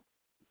 you know?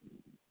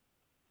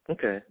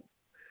 Okay.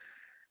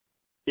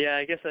 Yeah,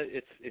 I guess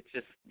it's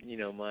just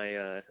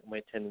my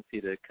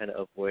tendency to kind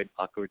of avoid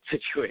awkward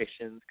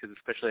situations, because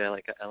especially I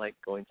like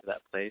going to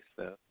that place,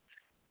 so.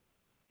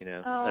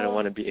 I don't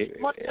want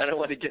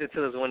to get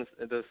into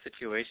those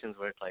situations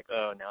where it's like,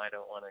 oh, now I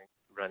don't want to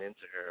run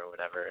into her or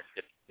whatever.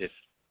 If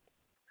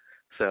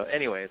so,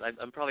 anyways,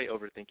 I'm probably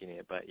overthinking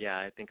it, but yeah,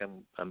 I think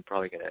I'm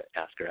probably gonna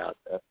ask her out.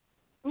 So.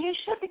 You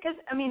should, because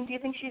do you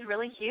think she's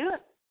really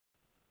cute?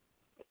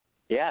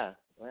 Yeah,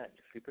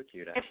 super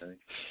cute actually.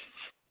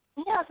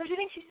 Yeah, so if you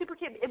think she's super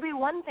cute, it'd be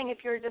one thing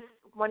if you're just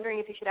wondering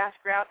if you should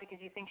ask her out because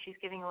you think she's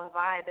giving you a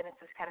vibe, and it's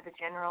just kind of a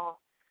general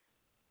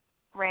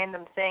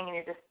random thing, and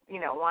you're just,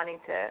 wanting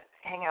to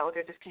hang out with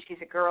her just because she's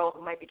a girl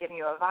who might be giving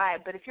you a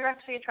vibe. But if you're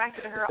actually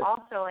attracted to her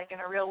also, like, in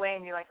a real way,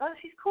 and you're like, oh,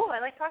 she's cool, I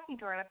like talking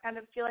to her, and I kind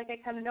of feel like I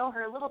kind of know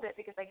her a little bit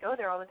because I go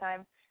there all the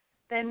time,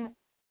 then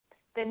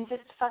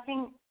just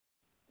fucking,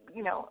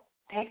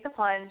 take the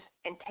plunge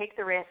and take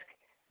the risk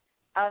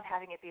of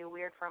having it be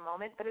weird for a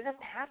moment, but it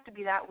doesn't have to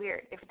be that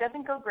weird. If it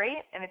doesn't go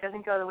great and it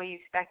doesn't go the way you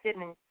expected,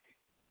 and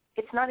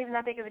it's not even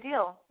that big of a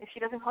deal. If she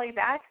doesn't call you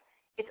back,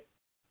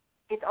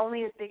 it's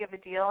only as big of a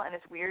deal and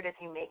as weird as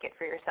you make it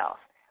for yourself.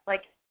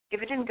 Like,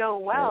 if it didn't go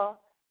well,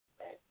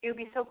 it would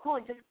be so cool.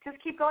 Just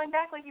keep going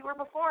back like you were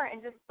before,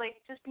 and just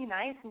be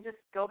nice and just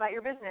go about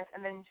your business. And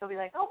then she'll be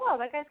like, oh, wow,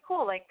 that guy's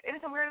cool. Like, it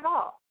isn't weird at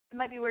all. It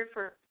might be weird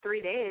for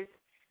 3 days,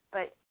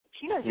 but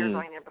she knows you were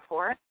going there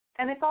before.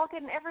 And it's all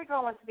good, and every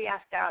girl wants to be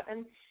asked out.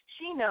 And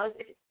she knows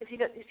if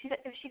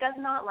she does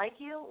not like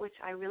you, which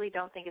I really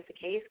don't think is the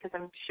case, because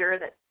I'm sure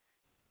that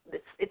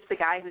it's the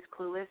guy who's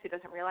clueless, who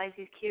doesn't realize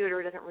he's cute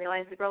or doesn't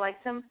realize the girl likes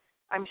him.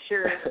 I'm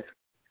sure,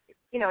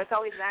 it's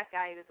always that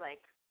guy who's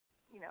like,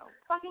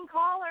 fucking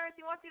call her if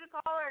he wants you to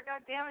call her.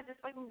 God damn it,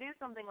 just fucking do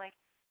something. Like,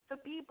 so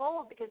be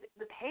bold, because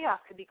the payoff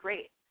could be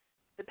great.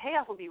 The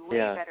payoff will be way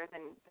better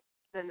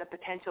than the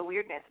potential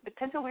weirdness.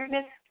 Potential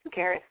weirdness, who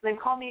cares? Then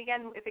call me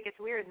again if it gets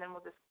weird, and then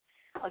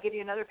I'll give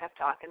you another pep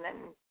talk, and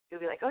then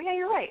you'll be like, oh yeah,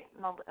 you're right,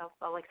 and I'll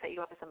like set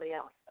you up with somebody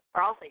else,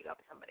 or I'll set you up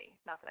with somebody.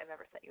 Not that I've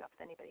ever set you up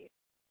with anybody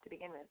to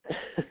begin with, but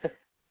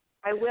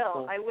I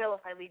will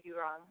if I lead you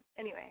wrong.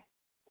 Anyway,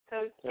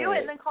 so do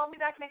it, and then call me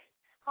back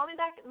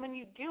when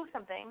you do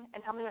something,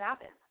 and tell me what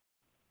happens.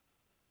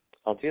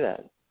 I'll do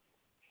that.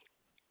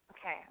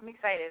 Okay, I'm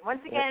excited.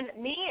 Once again,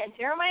 me and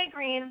Jeremiah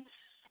Green,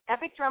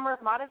 epic drummer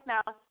of Modest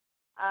Mouse,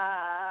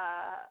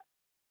 are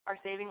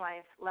saving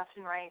life left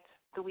and right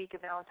the week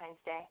of Valentine's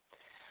Day.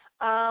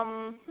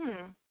 All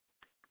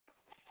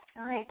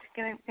right,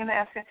 gonna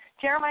ask you,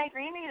 Jeremiah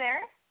Green, are you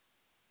there?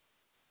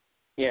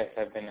 Yes,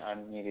 I've been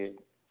unmuted.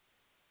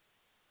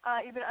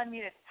 You've been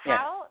unmuted.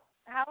 Yeah.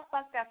 How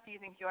fucked up do you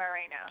think you are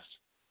right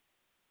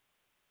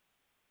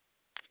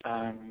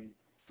now?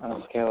 On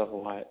a scale of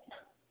what?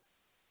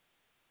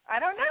 I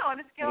don't know. On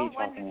a scale of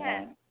 1 to 10.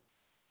 About?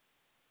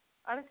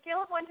 On a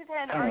scale of 1 to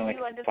 10, are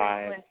you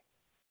undisciplined?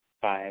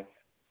 5.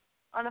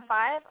 On a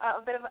 5,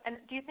 a bit of. And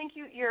do you think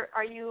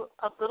are you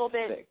a little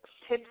bit 6.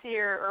 tipsy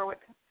or what?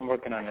 I'm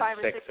working on a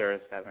 6 or a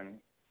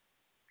 7.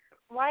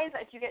 Why is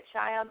that? Do you get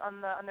shy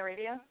on the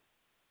radio?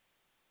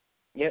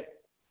 Yep.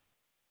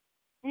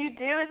 You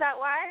do? Is that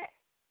why?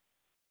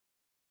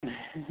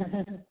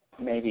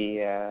 Maybe.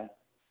 Well,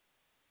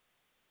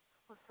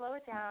 slow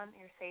it down.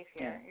 You're safe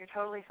here. Yeah. You're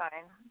totally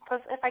fine.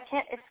 Plus,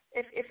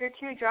 if you're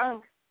too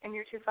drunk and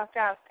you're too fucked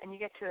up and you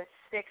get to a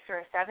 6 or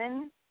a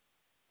 7,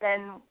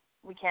 then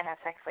we can't have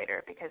sex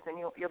later, because then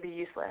you'll be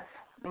useless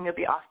and you'll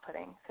be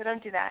off-putting. So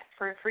don't do that.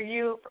 For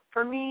you,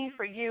 for me,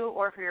 for you,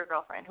 or for your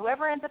girlfriend.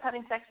 Whoever ends up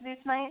having sex with you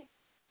tonight,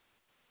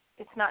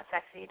 it's not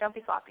sexy. Don't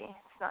be sloppy.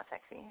 It's not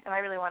sexy. And I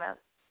really want to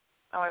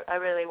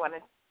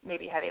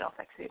maybe have anal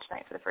sex with you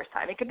tonight for the first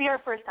time. It could be our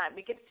first time.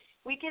 We could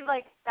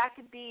like that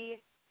could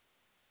be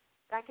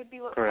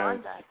what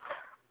Ron does.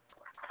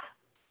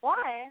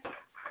 Why?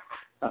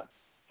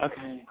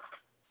 Okay.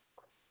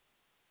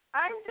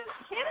 I'm just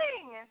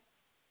kidding.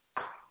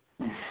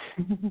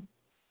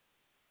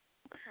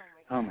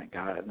 Oh my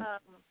God.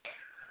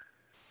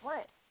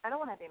 What? I don't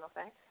want to have anal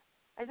sex.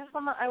 I just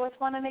want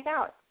to make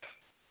out.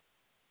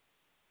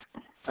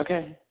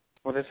 Okay.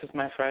 Well, this is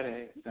my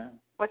Friday. So.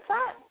 What's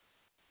that?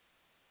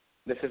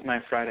 This is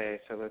my Friday,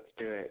 so let's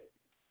do it.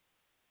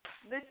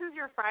 This is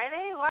your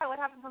Friday? Why? What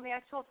happens on the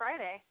actual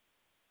Friday?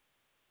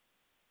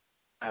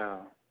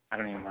 Oh, I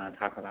don't even want to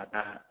talk about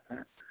that.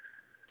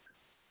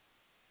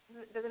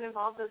 Does it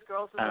involve those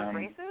girls with those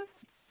braces?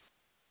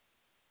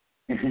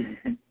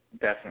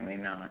 Definitely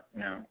not.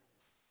 No.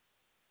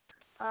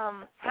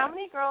 How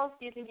many girls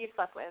do you think you've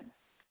slept with?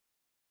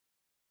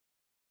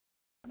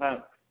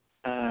 About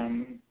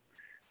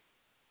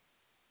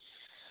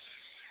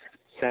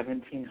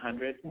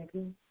 1,700,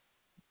 maybe.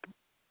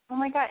 Oh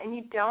my God! And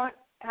you don't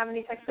have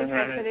any sexually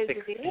transmitted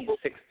disease?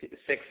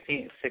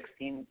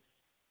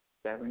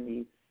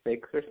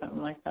 1676 or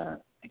something like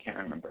that. I can't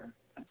remember.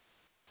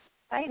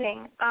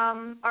 Exciting.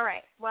 All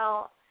right.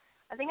 Well,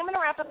 I think I'm going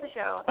to wrap up the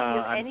show.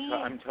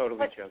 I'm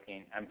totally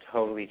joking. I'm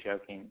totally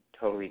joking.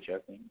 Totally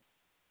joking.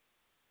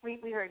 We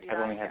heard you.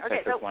 I've only had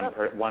sex with one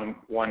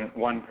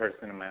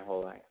person in my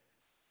whole life.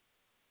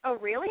 Oh,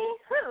 really?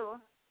 Who?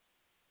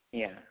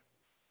 Yeah.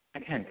 I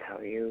can't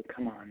tell you.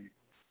 Come on.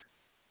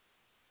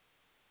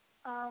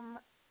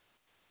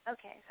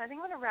 Okay, so I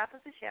think I'm going to wrap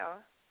up the show.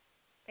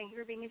 Thank you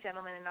for being a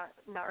gentleman and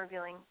not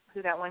revealing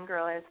who that one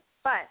girl is.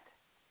 But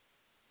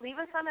give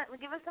us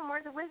some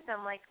words of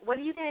wisdom. Like, what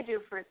are you doing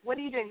for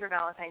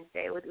Valentine's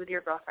Day with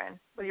your girlfriend,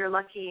 with your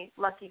lucky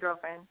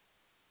girlfriend?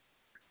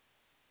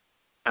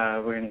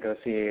 We're going to go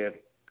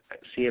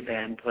see a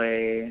band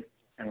play,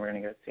 and we're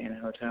going to go stay in a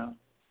hotel.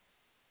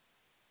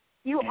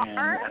 You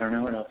are? I don't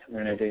know what else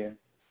we're going to do.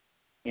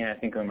 Yeah, I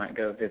think we might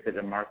go visit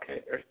a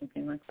market or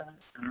something like that.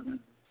 I don't know.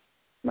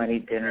 Might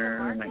eat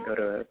dinner. We might go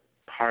to a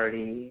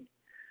party.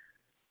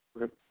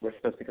 We're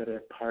supposed to go to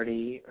a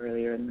party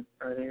earlier in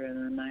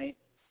the night,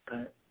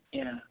 but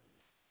yeah,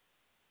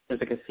 there's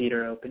like a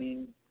theater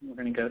opening. We're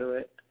gonna go to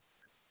it.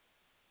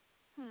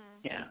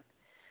 Yeah.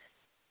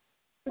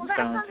 Well, that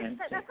sounds like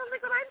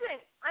what I'm doing.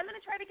 I'm gonna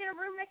try to get a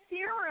room next to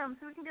your room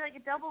so we can do like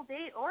a double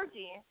date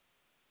orgy.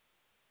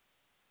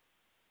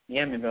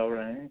 Yeah, maybe I'll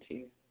run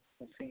into you.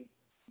 We'll see.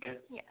 Okay.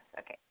 Yes.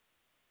 Okay.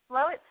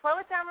 Slow it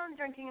down on the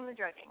drinking and the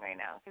drugging right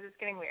now because it's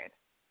getting weird.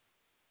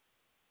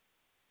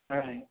 All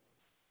right.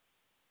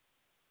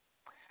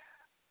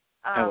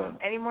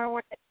 Any more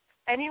words?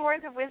 Any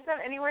words of wisdom?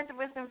 Any words of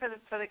wisdom for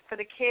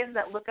the kids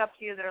that look up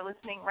to you that are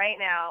listening right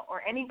now,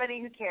 or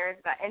anybody who cares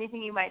about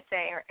anything you might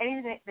say or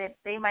anything that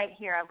they might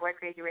hear on Boy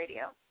Crazy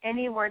Radio?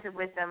 Any words of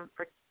wisdom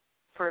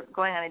for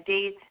going on a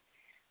date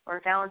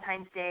or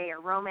Valentine's Day or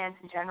romance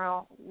in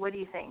general? What do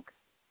you think?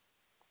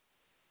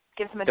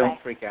 Give some advice.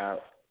 Don't freak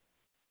out.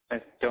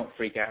 Don't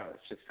freak out.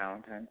 It's just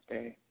Valentine's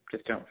Day.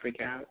 Just don't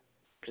freak out.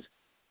 Just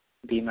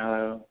be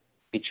mellow.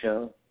 Be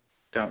chill.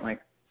 Don't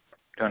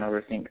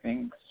overthink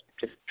things.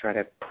 Just try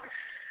to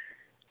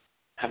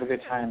have a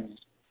good time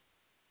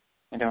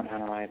and don't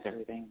analyze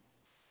everything.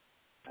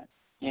 But,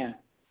 yeah.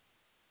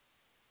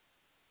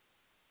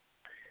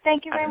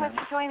 Thank you very much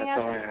for joining us.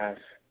 That's all I have.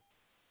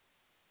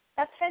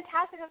 That's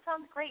fantastic. That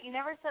sounds great. You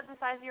never said the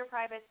size of your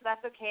private, so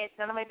that's okay. It's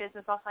none of my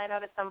business. I'll find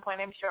out at some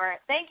point, I'm sure.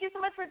 Thank you so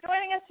much for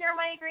joining us,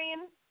 Jeremiah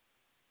Green.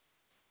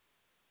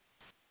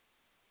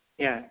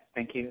 Yeah,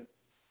 thank you.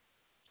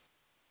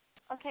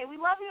 Okay, we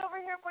love you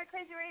over here at Boy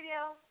Crazy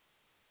Radio.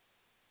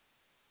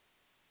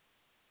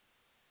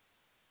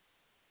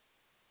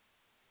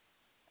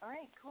 All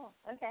right, cool.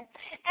 Okay.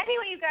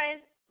 Anyway, you guys,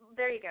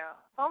 there you go.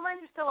 Phone lines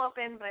are still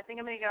open, but I think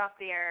I'm going to get off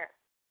the air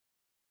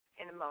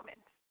in a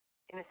moment,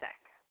 in a sec.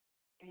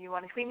 If you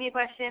want to tweet me a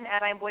question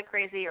at I'm Boy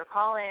Crazy or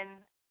call in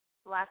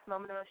the last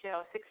moment of the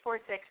show,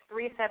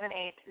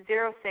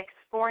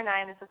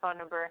 646-378-0649 is the phone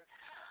number.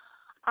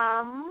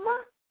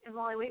 And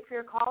while I wait for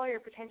your call or your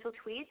potential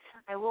tweets,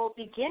 I will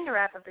begin to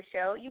wrap up the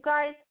show. You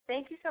guys,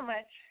 thank you so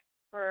much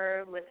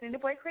for listening to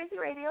Boy Crazy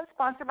Radio,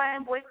 sponsored by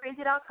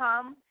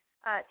I'mBoyCrazy.com.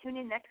 Tune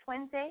in next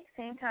Wednesday,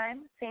 same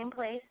time, same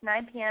place,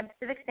 9 p.m.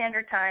 Pacific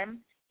Standard Time.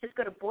 Just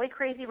go to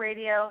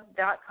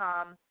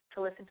BoyCrazyRadio.com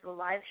to listen to the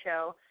live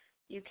show.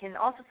 You can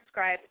also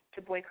subscribe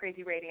to Boy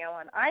Crazy Radio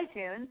on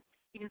iTunes.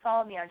 You can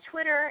follow me on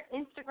Twitter,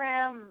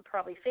 Instagram,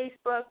 probably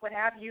Facebook, what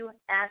have you,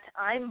 at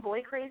I'm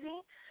Boy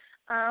Crazy.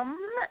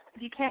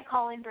 If you can't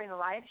call in during the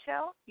live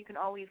show, you can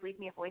always leave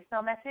me a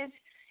voicemail message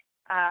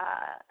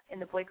in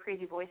the Boy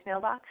Crazy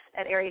voicemail box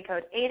at area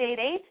code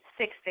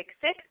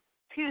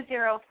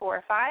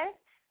 888-666-2045.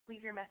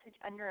 Leave your message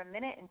under a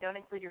minute and don't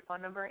include your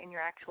phone number in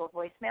your actual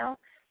voicemail.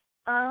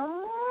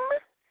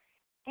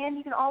 And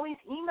you can always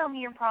email me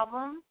your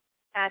problem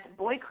at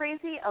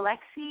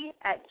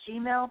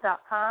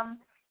boycrazyalexi@gmail.com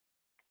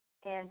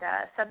and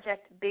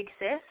subject Big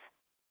Sis.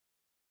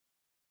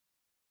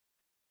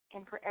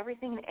 And for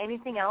everything and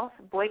anything else,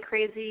 Boy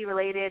Crazy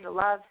related,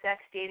 love,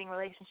 sex, dating,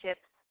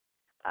 relationships,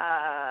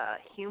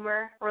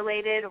 humor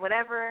related,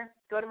 whatever,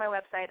 go to my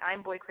website,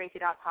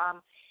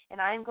 I'mBoyCrazy.com, and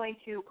I'm going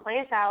to play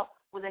us out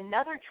with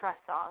another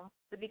Trust song.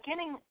 The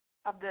beginning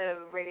of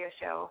the radio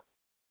show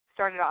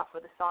started off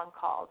with a song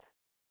called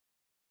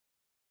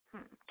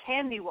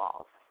Candy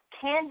Walls.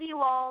 Candy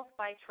Walls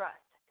by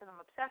Trust, because I'm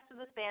obsessed with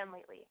this band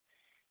lately.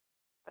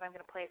 But I'm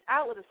going to play us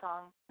out with a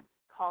song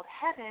called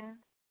Heaven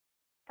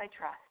by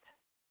Trust.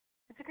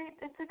 It's a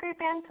great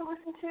band to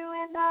listen to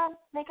and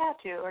make out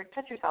to, or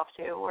touch yourself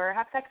to, or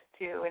have sex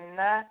to, and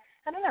I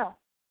don't know.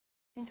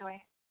 Enjoy.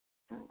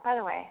 And by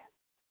the way,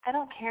 I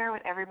don't care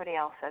what everybody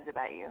else says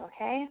about you,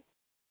 okay?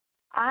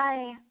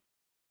 I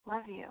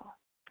love you.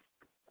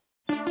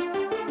 Take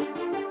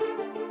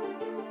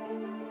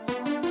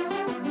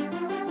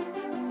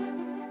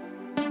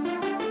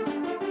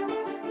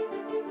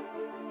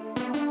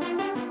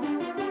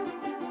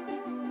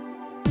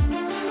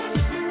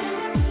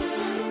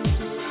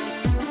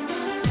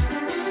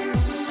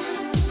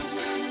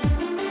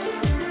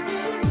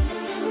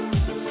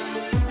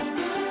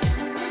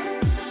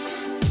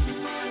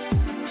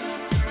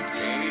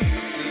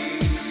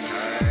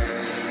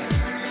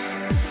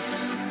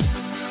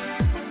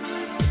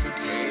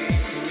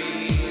me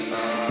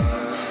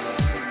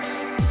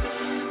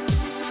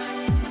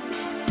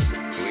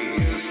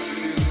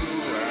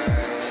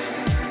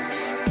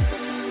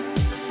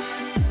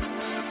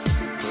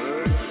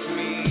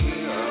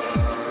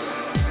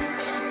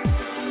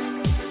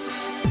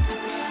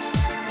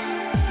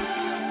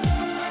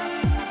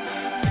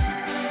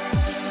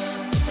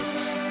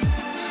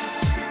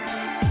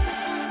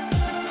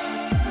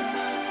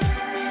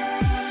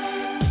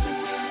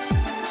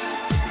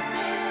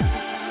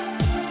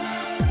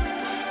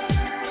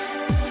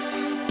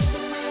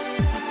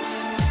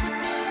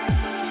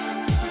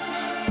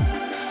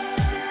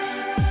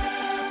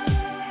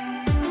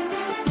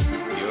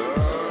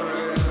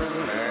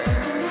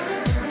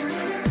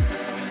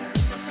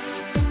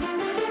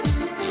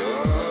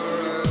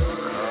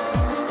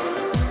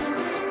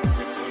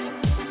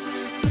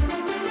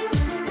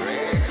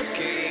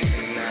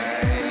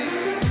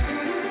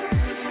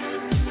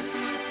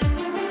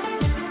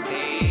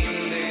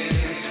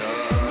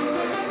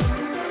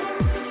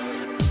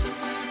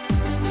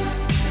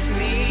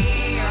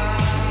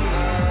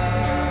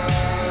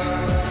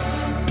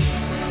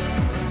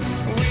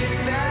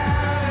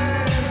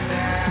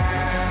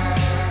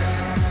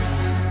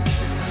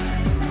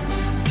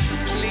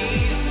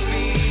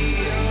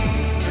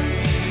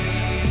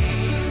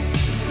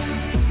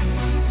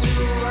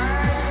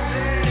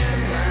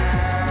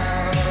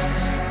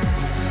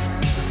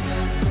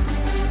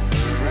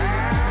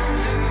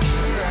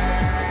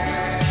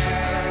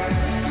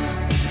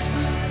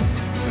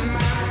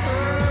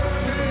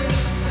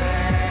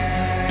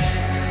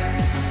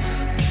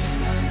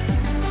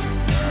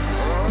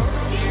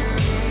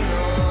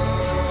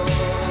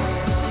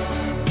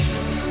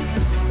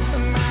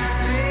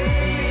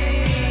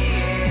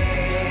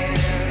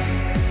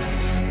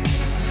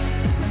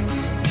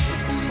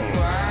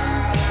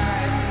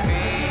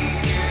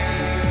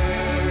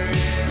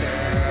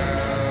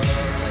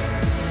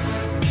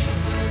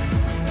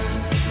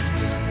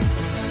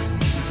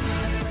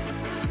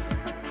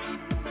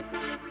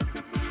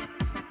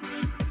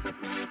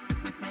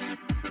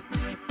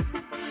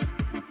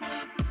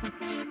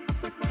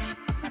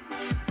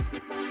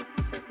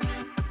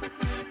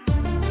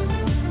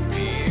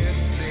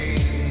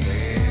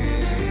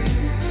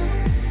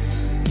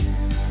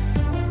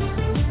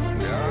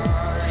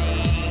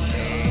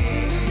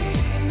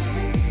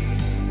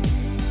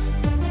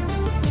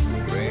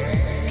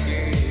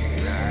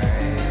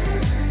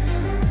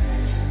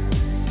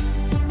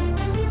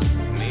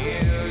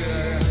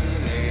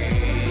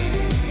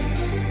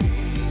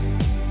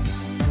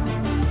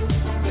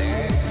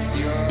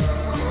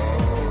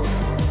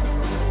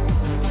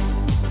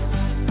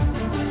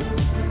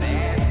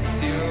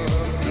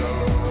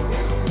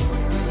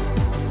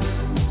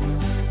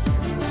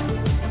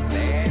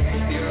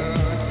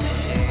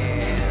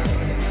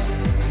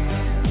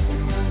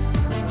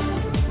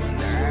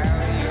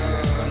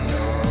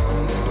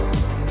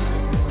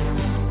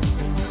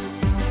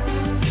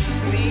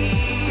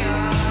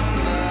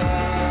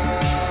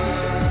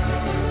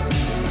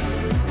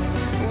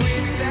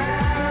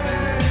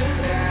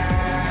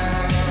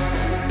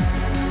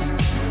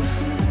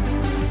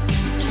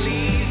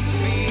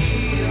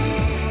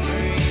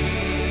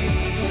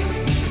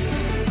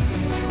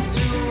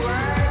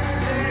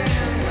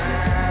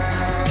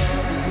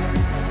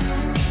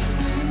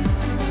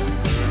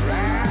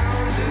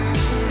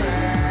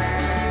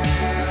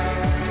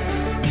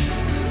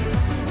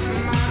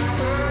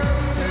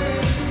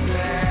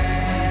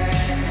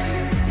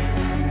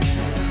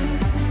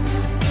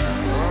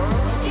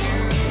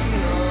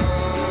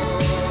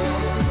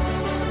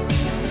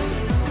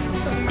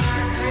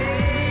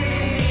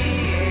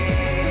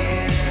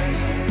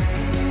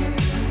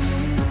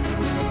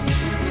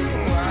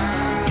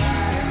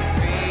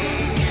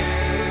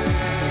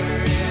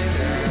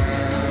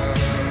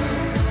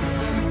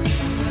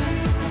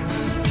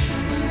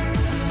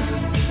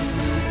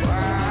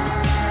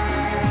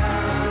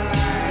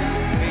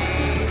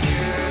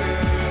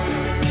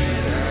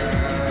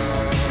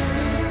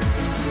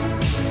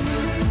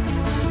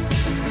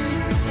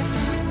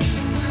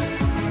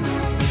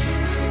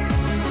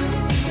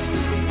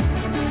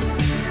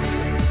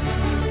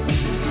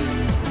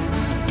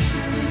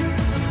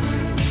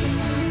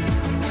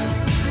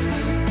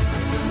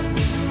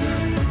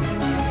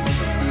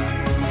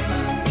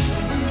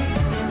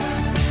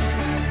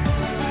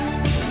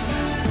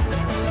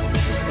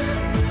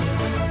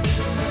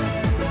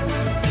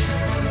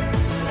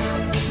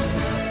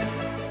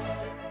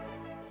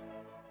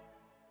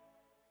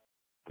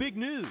Big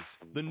news!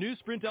 The new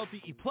Sprint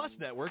LTE Plus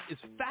network is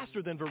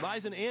faster than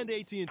Verizon and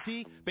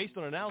AT&T based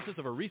on analysis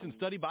of a recent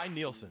study by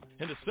Nielsen.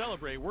 And to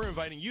celebrate, we're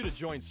inviting you to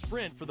join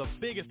Sprint for the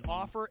biggest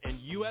offer in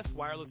U.S.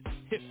 wireless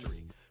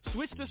history.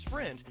 Switch to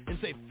Sprint and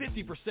save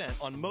 50%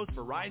 on most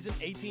Verizon,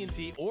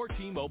 AT&T, or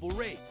T-Mobile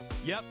rates.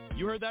 Yep,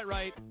 you heard that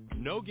right.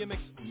 No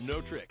gimmicks, no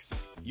tricks.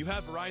 You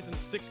have Verizon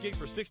 6 gigs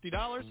for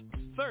 $60,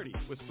 30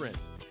 with Sprint.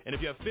 And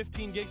if you have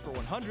 15 gigs for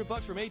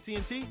 $100 from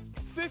AT&T,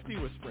 50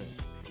 with Sprint.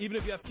 Even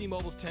if you have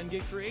T-Mobile's 10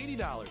 gigs for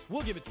 $80,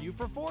 we'll give it to you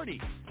for $40.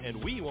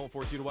 And we won't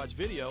force you to watch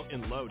video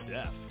in low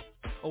def.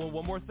 Oh, and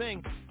one more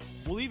thing.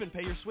 We'll even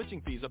pay your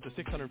switching fees up to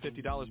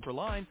 $650 per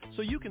line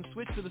so you can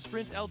switch to the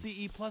Sprint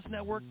LTE Plus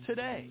network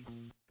today.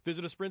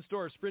 Visit a Sprint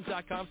store or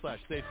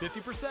sprint.com/save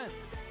 50%.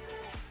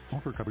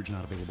 Offer coverage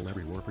not available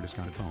everywhere for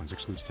discounted phones.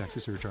 Excludes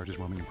taxes, surcharges,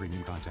 roaming, and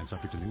premium content.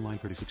 Subject to new line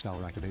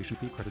 $36 activation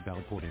fee. Credit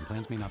valid port-in.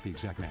 Plans may not be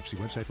exact match. See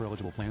website for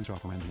eligible plans.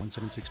 Offer ends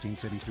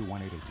 1/7/16. Savings through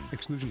 1/8/18.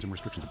 Exclusions and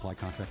restrictions apply.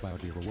 Contract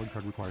valid via reward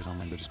card requires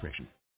online registration.